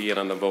have to be in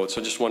on the vote.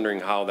 So just wondering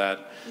how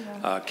that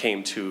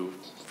came to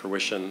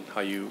fruition,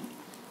 how you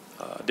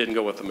didn't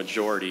go with the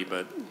majority,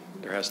 but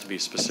there has to be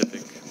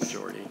specific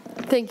majority.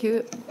 Thank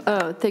you.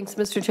 Thanks,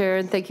 Mr. Chair,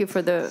 and thank you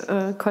for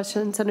the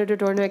question, Senator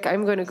Dornick.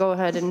 I'm going to go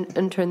ahead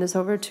and turn this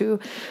over to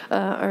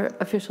our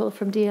official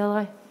from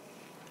DLI.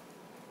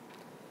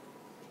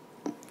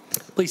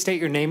 Please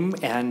state your name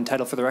and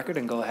title for the record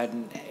and go ahead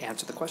and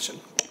answer the question.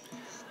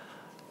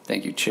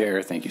 Thank you,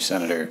 Chair. Thank you,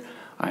 Senator.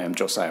 I am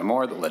Josiah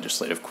Moore, the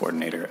Legislative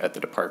Coordinator at the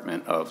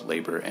Department of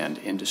Labor and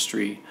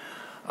Industry.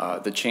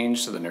 The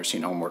change to the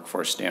nursing home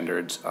workforce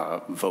standards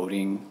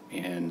voting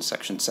in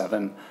Section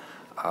 7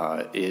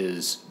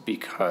 is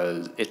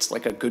because it's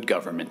like a good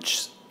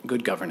governance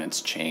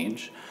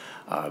change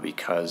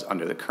because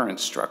under the current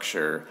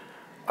structure,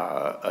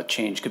 a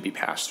change could be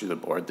passed through the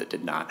board that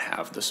did not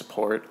have the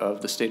support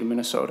of the state of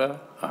Minnesota.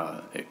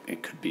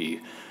 It could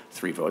be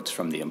 3 votes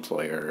from the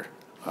employer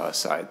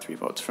side, 3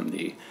 votes from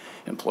the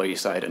employee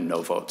side, and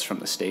no votes from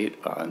the state.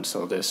 And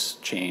so this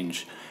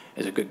change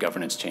is a good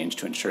governance change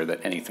to ensure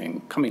that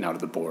anything coming out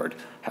of the board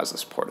has the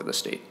support of the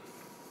state.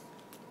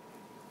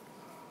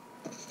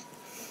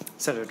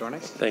 Senator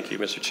Dornick. Thank you,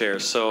 Mr. Chair.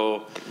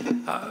 So,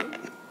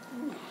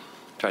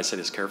 try to say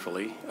this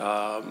carefully.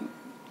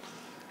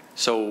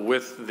 So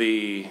with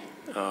the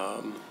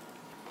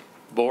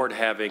board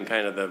having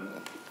kind of the,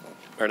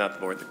 or not the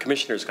board, the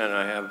commissioners kind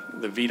of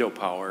have the veto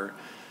power,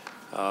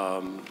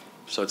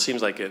 so it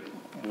seems like it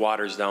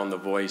waters down the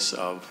voice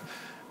of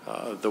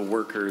the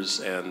workers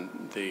and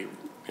the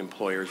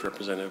employer's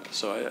representative.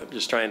 So I'm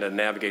just trying to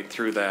navigate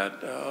through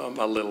that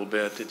a little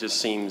bit. It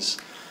just seems,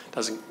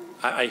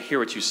 I hear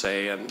what you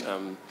say,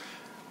 and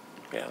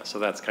yeah, so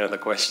that's kind of the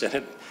question.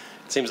 It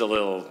seems a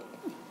little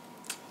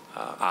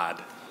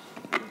odd.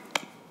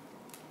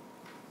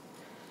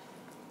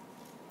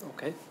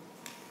 Okay.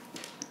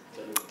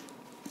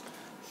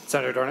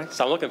 Senator Dornick.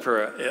 So I'm looking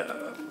for,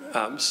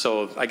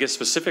 so I guess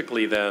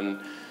specifically then,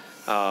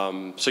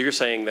 so you're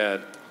saying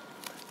that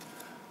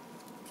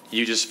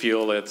you just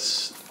feel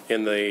it's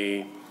in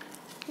the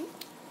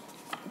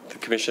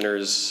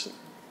commissioner's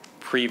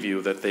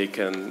preview that they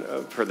can,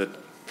 for the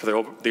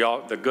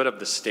good of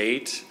the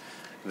state,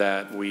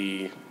 that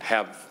we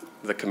have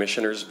the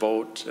commissioners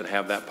vote and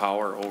have that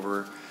power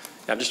over.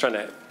 I'm just trying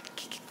to,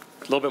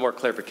 a little bit more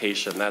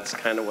clarification. That's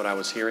kind of what I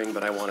was hearing,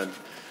 but I wanted,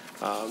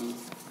 I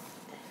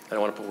don't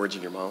want to put words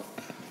in your mouth.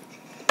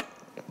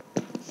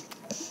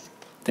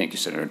 Thank you,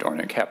 Senator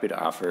Dornick. Happy to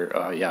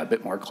offer, yeah, a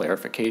bit more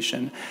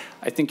clarification.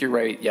 I think you're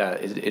right. Yeah,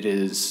 it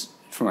is,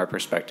 from our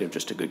perspective,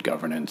 just a good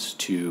governance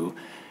to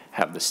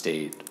have the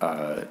state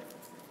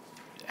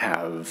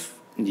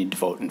need to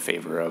vote in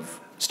favor of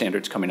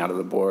standards coming out of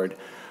the board.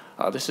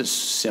 This is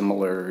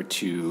similar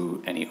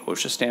to any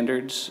OSHA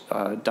standards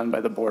done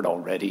by the board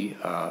already.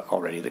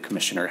 Already the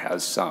commissioner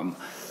has some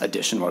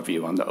additional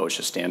view on the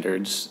OSHA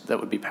standards that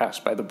would be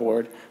passed by the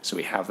board. So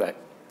we have that,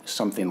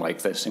 something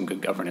like this in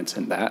good governance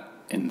in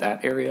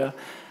that area.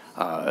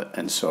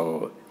 And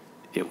so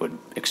it would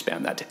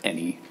expand that to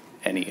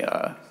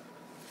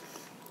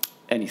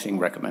anything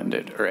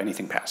recommended or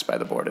anything passed by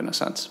the board in a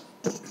sense.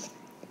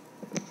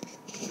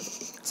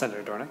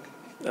 Senator Dornick.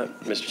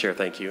 Mr. Chair,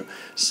 thank you.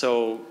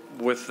 So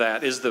with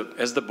that, has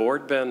the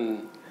board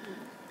been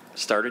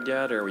started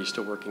yet, or are we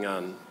still working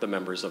on the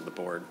members of the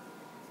board?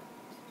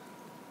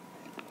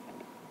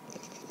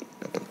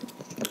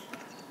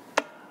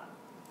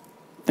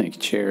 Thank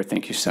you, Chair.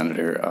 Thank you,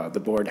 Senator. The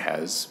board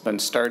has been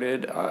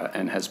started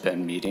and has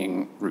been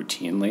meeting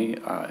routinely,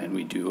 and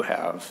we do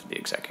have the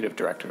executive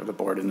director of the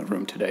board in the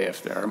room today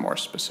if there are more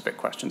specific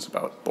questions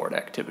about board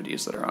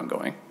activities that are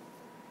ongoing.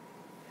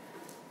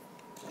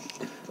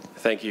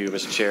 Thank you,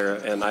 Mr. Chair.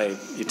 And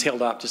you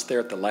tailed off just there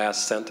at the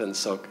last sentence,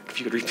 so if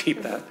you could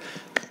repeat that.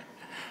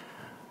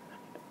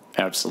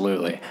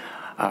 Absolutely.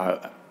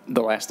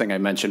 The last thing I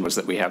mentioned was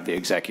that we have the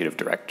executive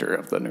director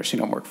of the Nursing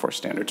Home Workforce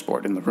Standards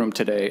Board in the room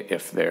today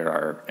if there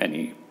are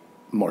any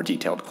more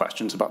detailed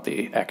questions about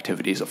the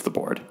activities of the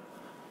board.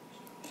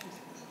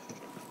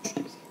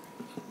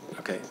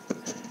 Okay.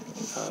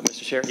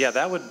 Mr. Chair, yeah,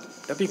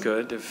 that'd be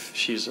good if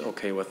she's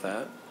okay with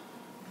that.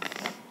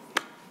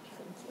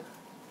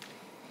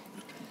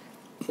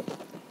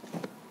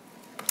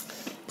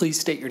 Please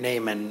state your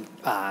name and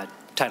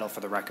title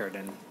for the record.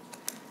 And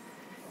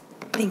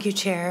thank you,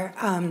 Chair.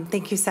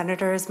 Thank you,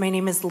 Senators. My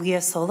name is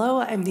Leah Solo.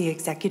 I'm the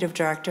Executive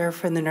Director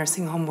for the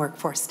Nursing Home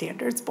Workforce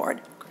Standards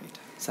Board. Great.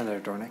 Senator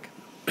Dornick.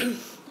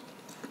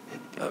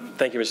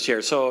 Thank you, Mr.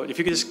 Chair. So if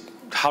you could just,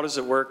 how does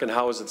it work and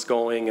how is it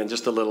going, and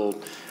just a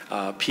little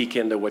peek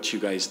into what you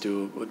guys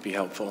do would be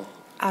helpful.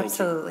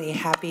 Absolutely.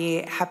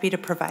 Happy to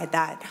provide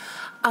that.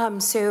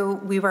 So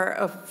we were,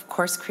 of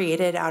course,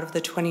 created out of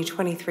the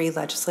 2023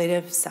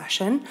 legislative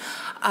session.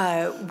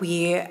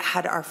 We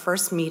had our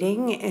first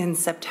meeting in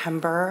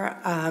September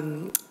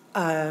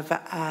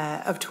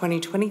of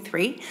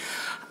 2023.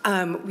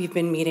 We've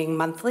been meeting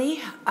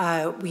monthly.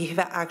 We've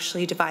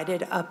actually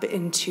divided up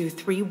into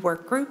 3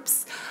 work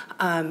groups.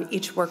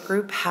 Each work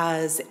group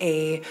has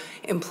a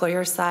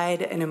employer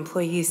side, an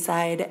employee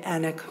side,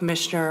 and a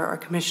commissioner or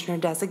commissioner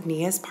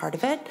designee as part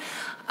of it.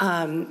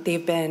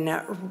 They've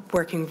been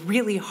working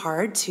really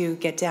hard to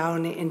get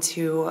down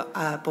into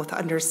both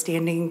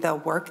understanding the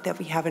work that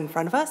we have in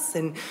front of us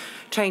and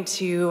trying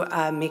to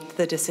make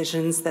the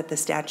decisions that the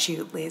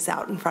statute lays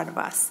out in front of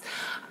us.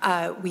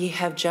 We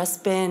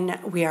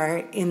are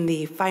in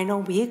the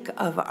final week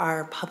of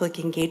our public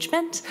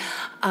engagement,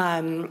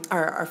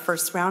 our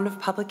first round of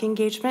public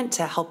engagement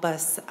to help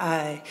us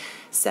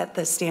set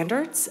the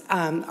standards,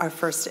 our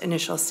first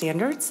initial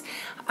standards.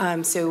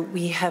 So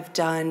we have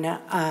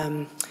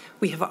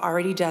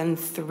already done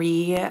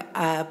 3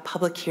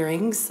 public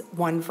hearings,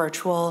 1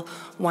 virtual,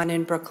 1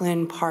 in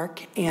Brooklyn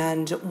Park,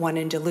 and 1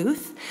 in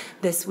Duluth.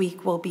 This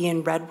week we'll be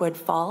in Redwood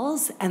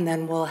Falls, and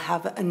then we'll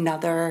have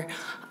another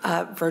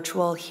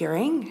virtual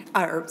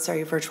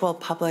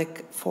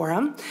public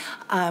forum.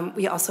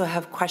 We also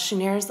have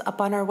questionnaires up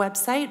on our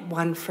website,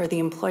 1 for the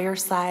employer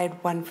side,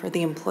 1 for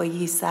the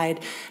employee side,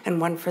 and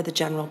 1 for the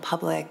general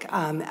public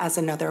as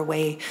another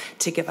way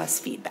to give us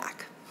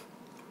feedback.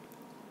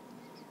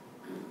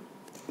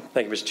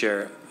 Thank you, Mr.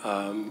 Chair.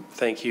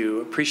 Thank you.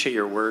 Appreciate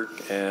your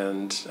work,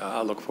 and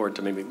I'll look forward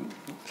to maybe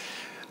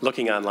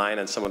looking online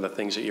on some of the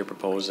things that you're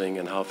proposing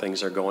and how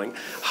things are going.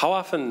 How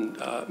often,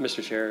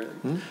 Mr. Chair,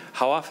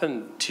 how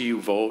often do you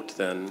vote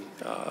then?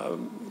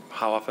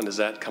 How often does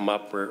that come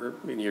up where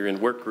you're in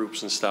work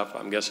groups and stuff?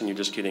 I'm guessing you're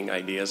just getting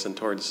ideas and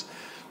towards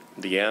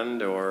the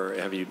end, or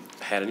have you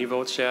had any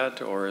votes yet,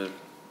 or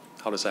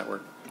how does that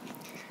work?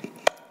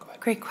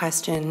 Great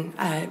question,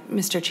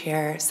 Mr.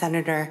 Chair,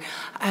 Senator.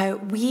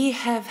 We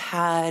have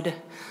had,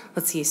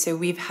 so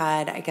we've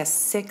had, I guess,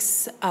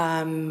 6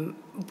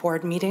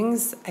 board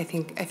meetings. I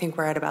think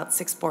we're at about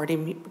 6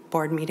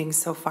 board meetings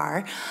so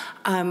far.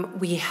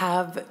 We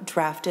have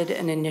drafted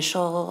an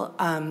initial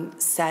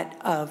set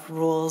of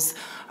rules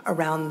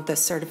around the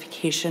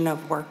certification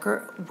of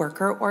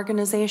worker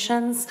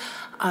organizations.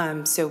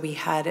 So we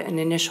had an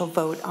initial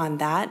vote on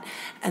that,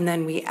 and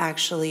then we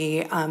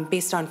actually,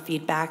 based on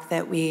feedback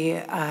that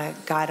we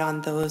got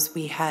on those,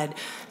 we had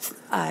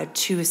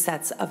 2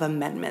 sets of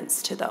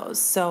amendments to those.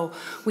 So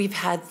we've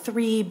had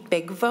 3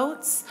 big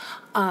votes,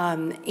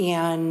 and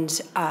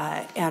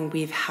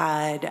we've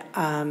had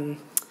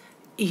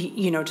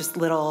just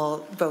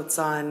little votes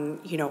on,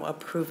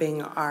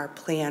 approving our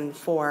plan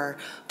for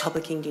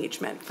public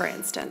engagement, for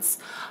instance.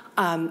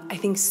 I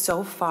think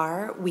so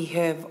far we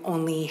have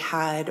only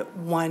had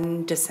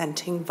 1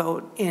 dissenting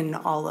vote in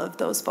all of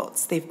those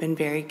votes. They've been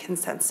very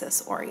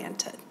consensus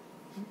oriented.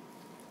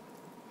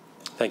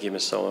 Thank you,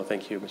 Ms. Solo.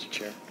 Thank you, Mr.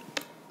 Chair.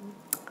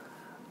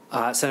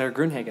 Senator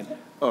Gruenhagen.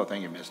 Oh,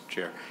 thank you, Mr.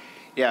 Chair.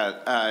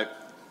 Yeah,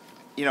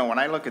 when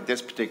I look at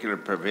this particular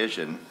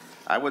provision,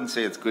 I wouldn't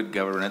say it's good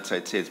governance.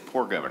 I'd say it's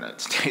poor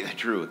governance, to tell you the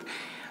truth.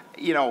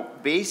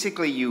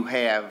 Basically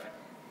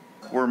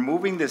we're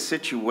moving the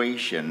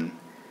situation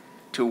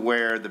to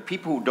where the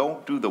people who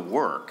don't do the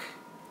work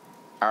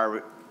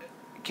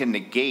can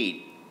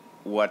negate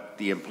what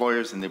the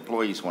employers and the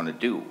employees want to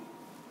do.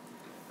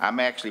 I'm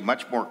actually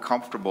much more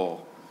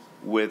comfortable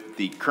with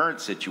the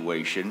current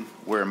situation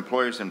where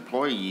employers and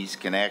employees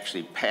can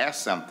actually pass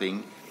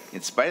something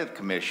in spite of the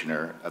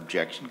commissioner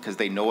objection because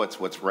they know it's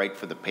what's right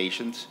for the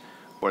patients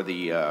or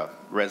the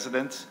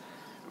residents,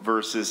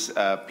 versus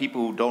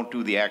people who don't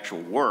do the actual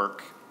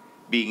work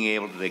being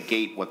able to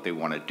negate what they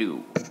want to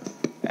do.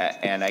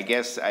 And I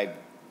guess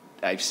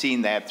I've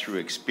seen that through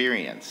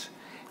experience.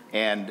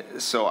 And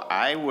so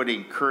I would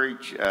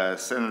encourage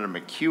Senator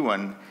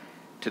McEwen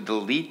to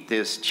delete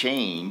this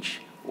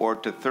change or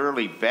to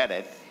thoroughly vet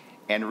it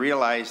and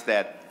realize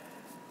that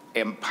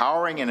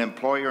empowering an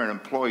employer and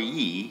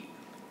employee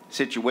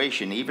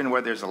situation, even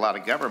where there's a lot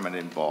of government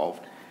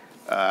involved,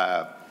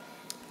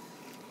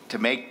 to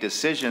make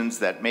decisions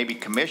that maybe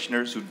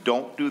commissioners who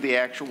don't do the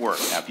actual work.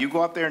 Now, if you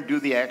go out there and do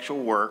the actual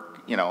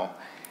work,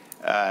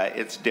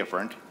 it's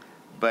different.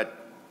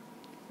 But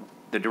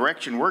the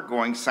direction we're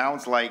going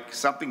sounds like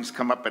something's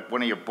come up at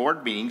one of your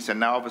board meetings, and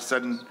now all of a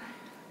sudden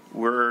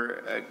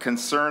we're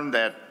concerned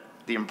that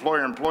the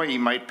employer-employee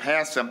might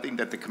pass something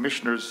that the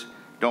commissioners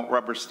don't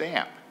rubber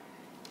stamp.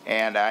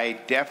 And I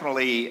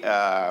definitely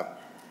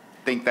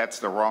think that's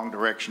the wrong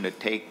direction to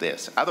take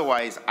this.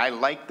 Otherwise, I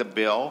like the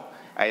bill.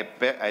 I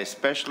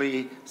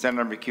especially,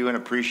 Senator McEwen,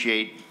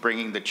 appreciate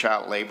bringing the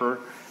child labor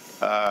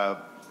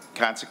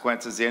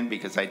consequences in,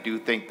 because I do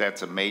think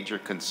that's a major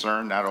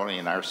concern, not only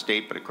in our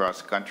state, but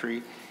across the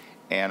country.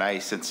 And I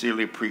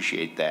sincerely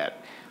appreciate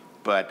that.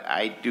 But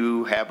I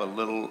do have a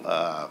little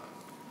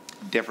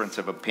difference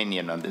of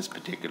opinion on this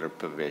particular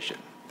provision.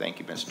 Thank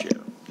you, Mr.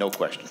 Chair. No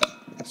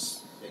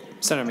questions.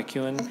 Senator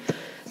McEwen.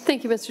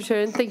 Thank you, Mr.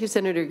 Chair, and thank you,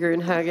 Senator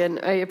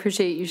Gruenhagen. I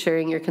appreciate you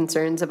sharing your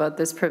concerns about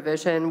this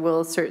provision.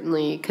 We'll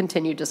certainly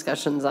continue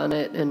discussions on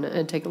it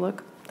and take a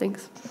look.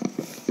 Thanks.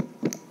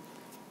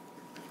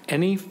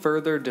 Any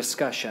further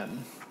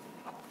discussion?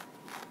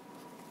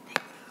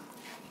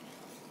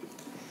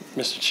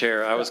 Mr.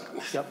 Chair,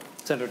 Yep,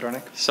 Senator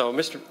Dornick. So,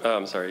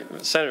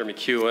 Senator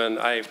McEwen,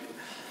 I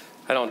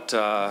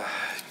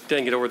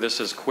didn't get over this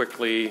as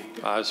quickly.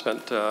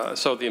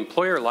 So the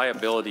employer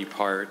liability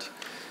part,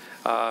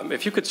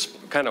 If you could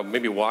kind of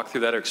maybe walk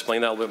through that or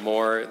explain that a little bit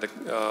more.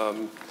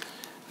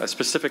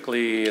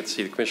 Specifically, let's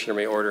see, the commissioner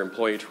may order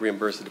employee to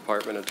reimburse the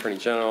department attorney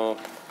general.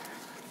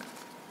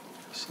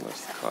 So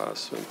that's the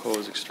cost,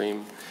 impose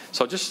extreme.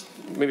 So just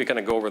maybe kind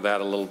of go over that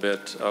a little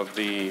bit of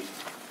the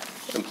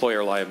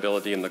employer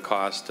liability and the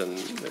cost and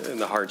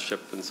the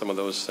hardship and some of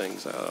those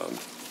things.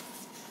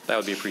 That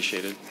would be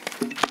appreciated.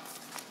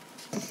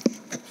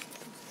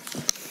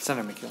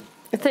 Senator McEwen.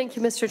 Thank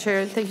you, Mr.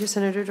 Chair. Thank you,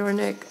 Senator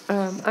Dornick.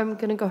 I'm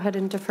going to go ahead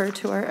and defer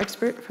to our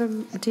expert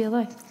from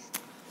DLI.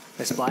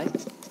 Ms. Blythe.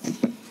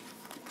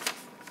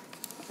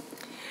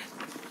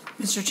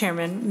 Mr.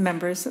 Chairman,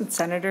 members, and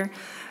Senator,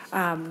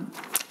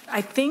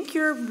 I think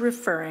you're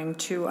referring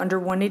to under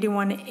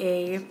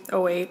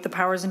 181A08, the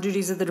powers and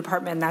duties of the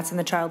department, and that's in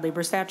the child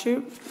labor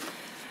statute.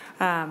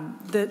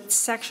 The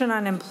section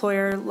on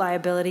employer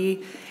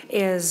liability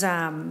is,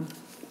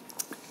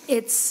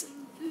 it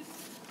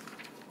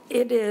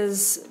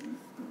is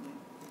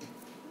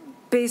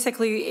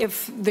basically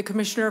if the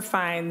commissioner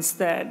finds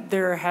that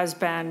there has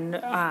been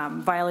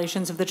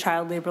violations of the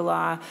child labor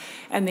law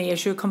and they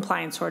issue a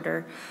compliance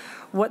order,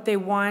 what they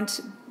want,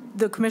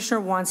 the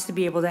commissioner wants to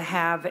be able to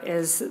have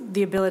is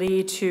the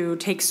ability to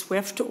take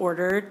swift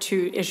order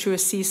to issue a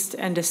cease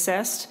and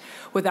desist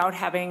without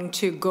having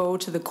to go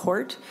to the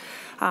court.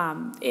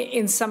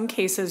 In some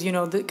cases, you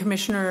know, the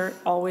commissioner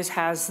always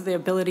has the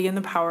ability and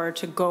the power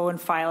to go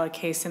and file a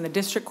case in the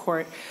district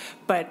court,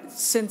 but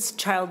since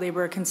child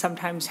labor can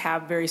sometimes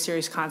have very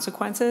serious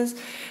consequences,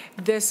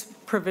 this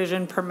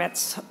provision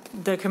permits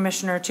the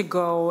commissioner to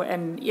go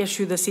and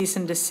issue the cease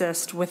and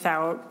desist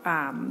without,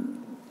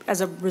 as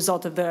a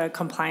result of the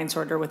compliance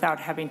order, without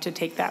having to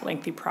take that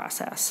lengthy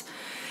process.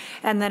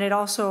 And then it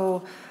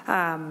also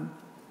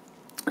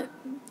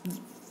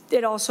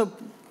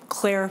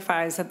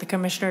clarifies that the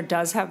commissioner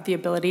does have the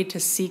ability to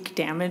seek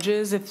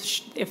damages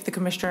if the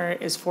commissioner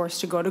is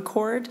forced to go to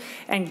court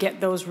and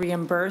get those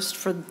reimbursed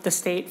for the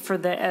state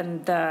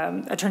and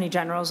the Attorney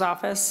General's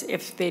office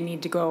if they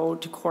need to go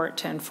to court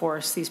to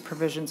enforce these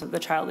provisions of the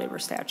child labor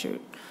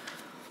statute.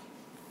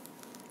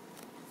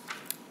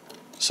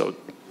 So,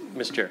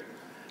 Mr. Chair,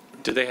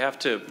 do they have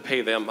to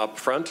pay them up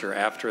front or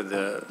after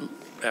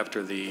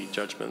the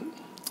judgment?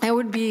 It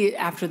would be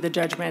after the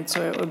judgment,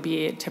 so it would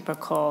be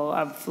typical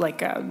of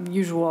like a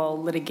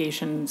usual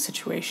litigation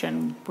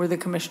situation where the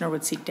commissioner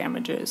would seek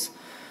damages.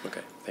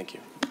 Okay, thank you.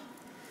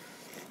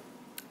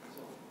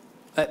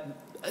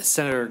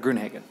 Senator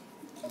Gruenhagen.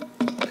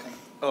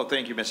 Oh,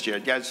 thank you, Mr. Chair.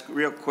 Guys,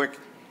 real quick.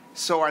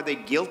 So are they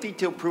guilty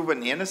till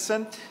proven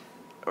innocent,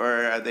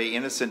 or are they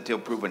innocent till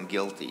proven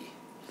guilty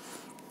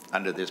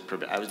under this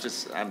provision?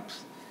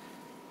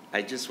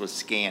 I just was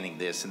scanning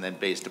this and then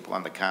based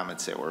upon the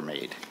comments that were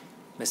made.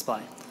 Ms.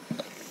 Bly.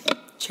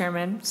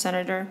 Chairman,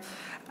 Senator,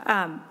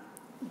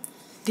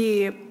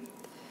 the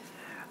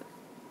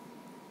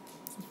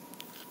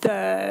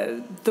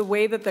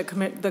way that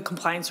the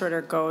compliance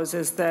order goes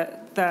is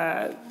that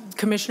the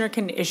commissioner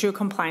can issue a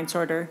compliance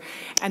order,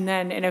 and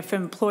then if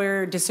an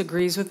employer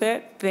disagrees with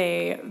it,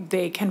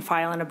 they can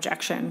file an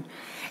objection.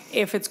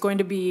 If it's going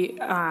to be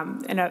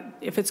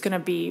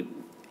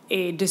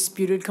a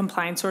disputed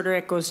compliance order,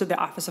 it goes to the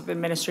Office of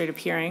Administrative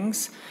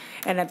Hearings.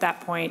 And at that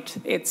point,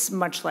 it's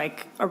much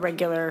like a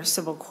regular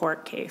civil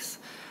court case.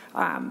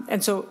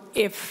 And so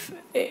if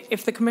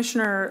the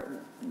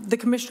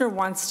commissioner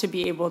wants to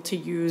be able to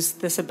use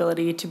this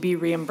ability to be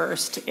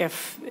reimbursed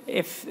if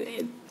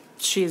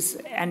she's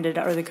ended,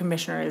 or the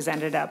commissioner has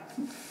ended up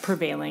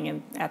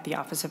prevailing at the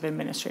Office of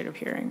Administrative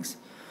Hearings.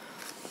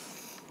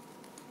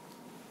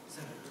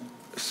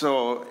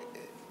 So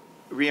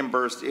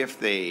reimbursed if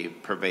they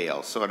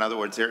prevail. So in other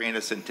words, they're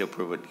innocent till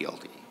proven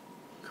guilty,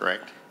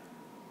 correct?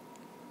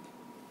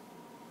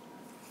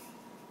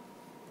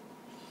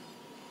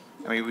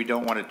 I mean, we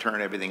don't want to turn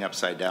everything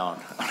upside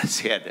down on its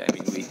head. I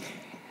mean,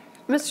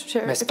 Mr.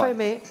 Chair, if I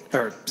may.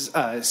 Or,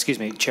 excuse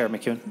me, Chair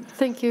McEwen.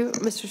 Thank you,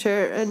 Mr.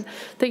 Chair, and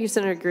thank you,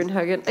 Senator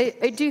Gruenhagen.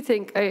 I do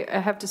think, I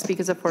have to speak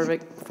as a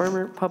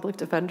former public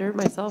defender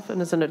myself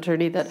and as an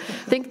attorney, that I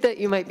think that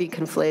you might be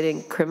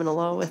conflating criminal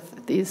law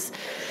with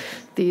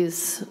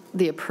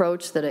the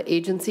approach that an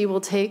agency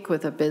will take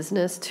with a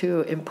business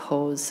to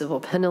impose civil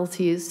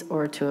penalties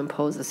or to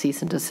impose a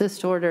cease and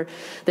desist order.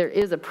 There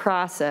is a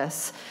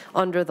process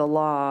under the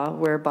law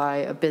whereby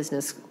a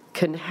business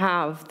can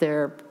have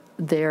the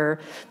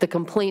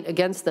complaint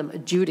against them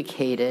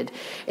adjudicated.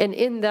 And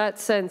in that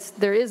sense,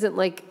 there isn't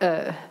like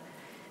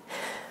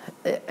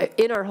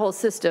in our whole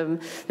system,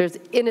 there's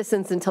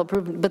innocence until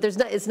proven, but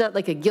it's not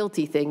like a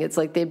guilty thing. It's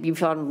like they'd be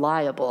found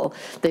liable.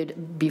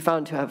 They'd be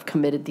found to have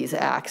committed these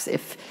acts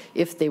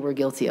if they were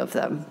guilty of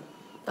them.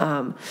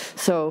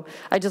 So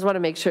I just want to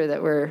make sure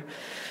that we're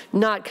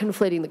not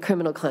conflating the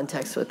criminal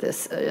context with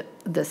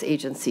this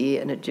agency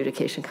and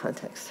adjudication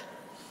context.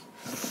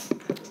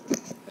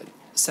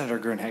 Senator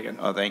Gruenhagen.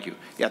 Oh, thank you.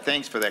 Yeah,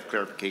 thanks for that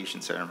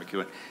clarification, Senator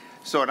McEwen.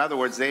 So in other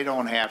words, they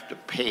don't have to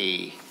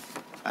pay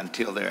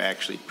until they're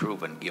actually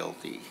proven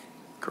guilty,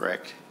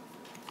 correct?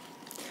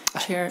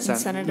 Chair and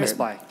Senator, Ms.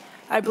 Bly.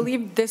 I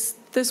believe this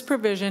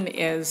provision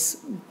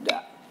is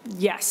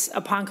Yes,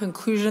 upon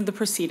conclusion of the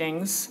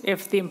proceedings,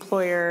 if the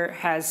employer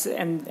has,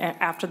 and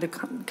after the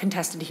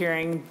contested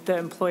hearing, the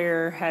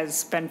employer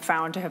has been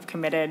found to have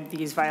committed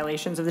these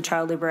violations of the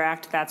Child Labor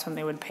Act, that's when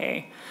they would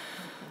pay.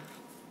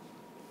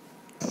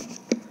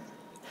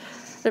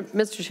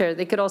 Mr. Chair,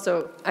 they could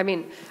also, I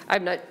mean,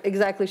 I'm not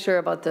exactly sure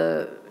about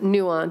the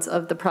nuance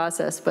of the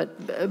process,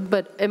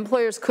 but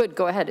employers could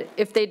go ahead,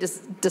 if they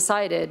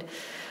decided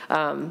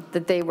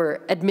that they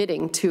were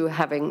admitting to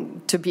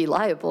having to be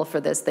liable for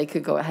this, they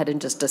could go ahead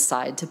and just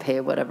decide to pay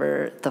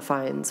whatever the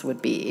fines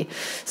would be.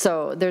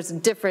 So there's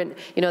different,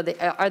 you know,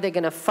 are they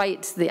going to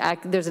fight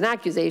there's an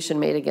accusation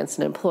made against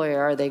an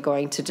employer, are they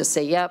going to just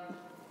say, yep,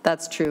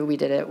 that's true, we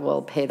did it,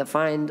 we'll pay the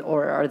fine,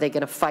 or are they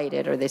going to fight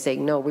it? Or are they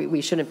saying, no, we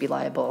shouldn't be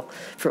liable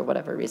for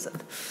whatever reason?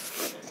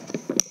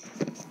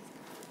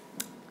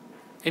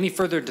 Any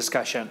further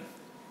discussion?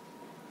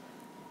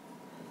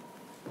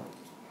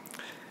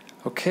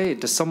 Okay,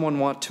 does someone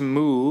want to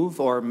move,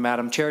 or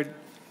Madam Chair,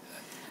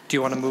 do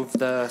you want to move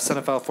the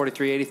Senate File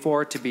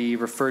 4384 to be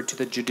referred to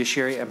the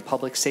Judiciary and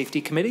Public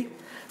Safety Committee?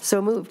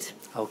 So moved.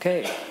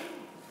 Okay.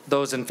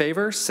 Those in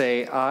favor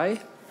say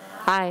aye.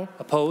 Aye.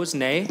 Opposed,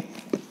 nay.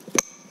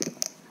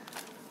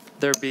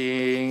 There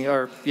being,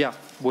 or yeah,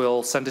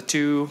 we'll send it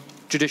to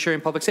Judiciary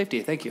and Public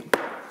Safety. Thank you.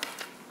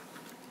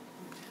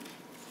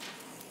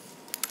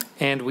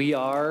 And we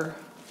are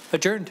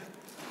adjourned.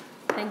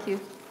 Thank you.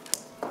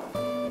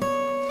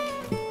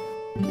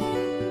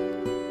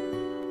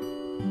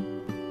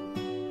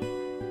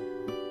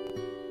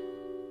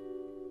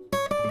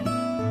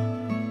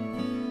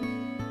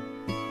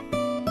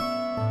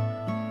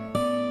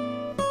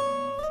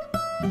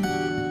 Mm-hmm.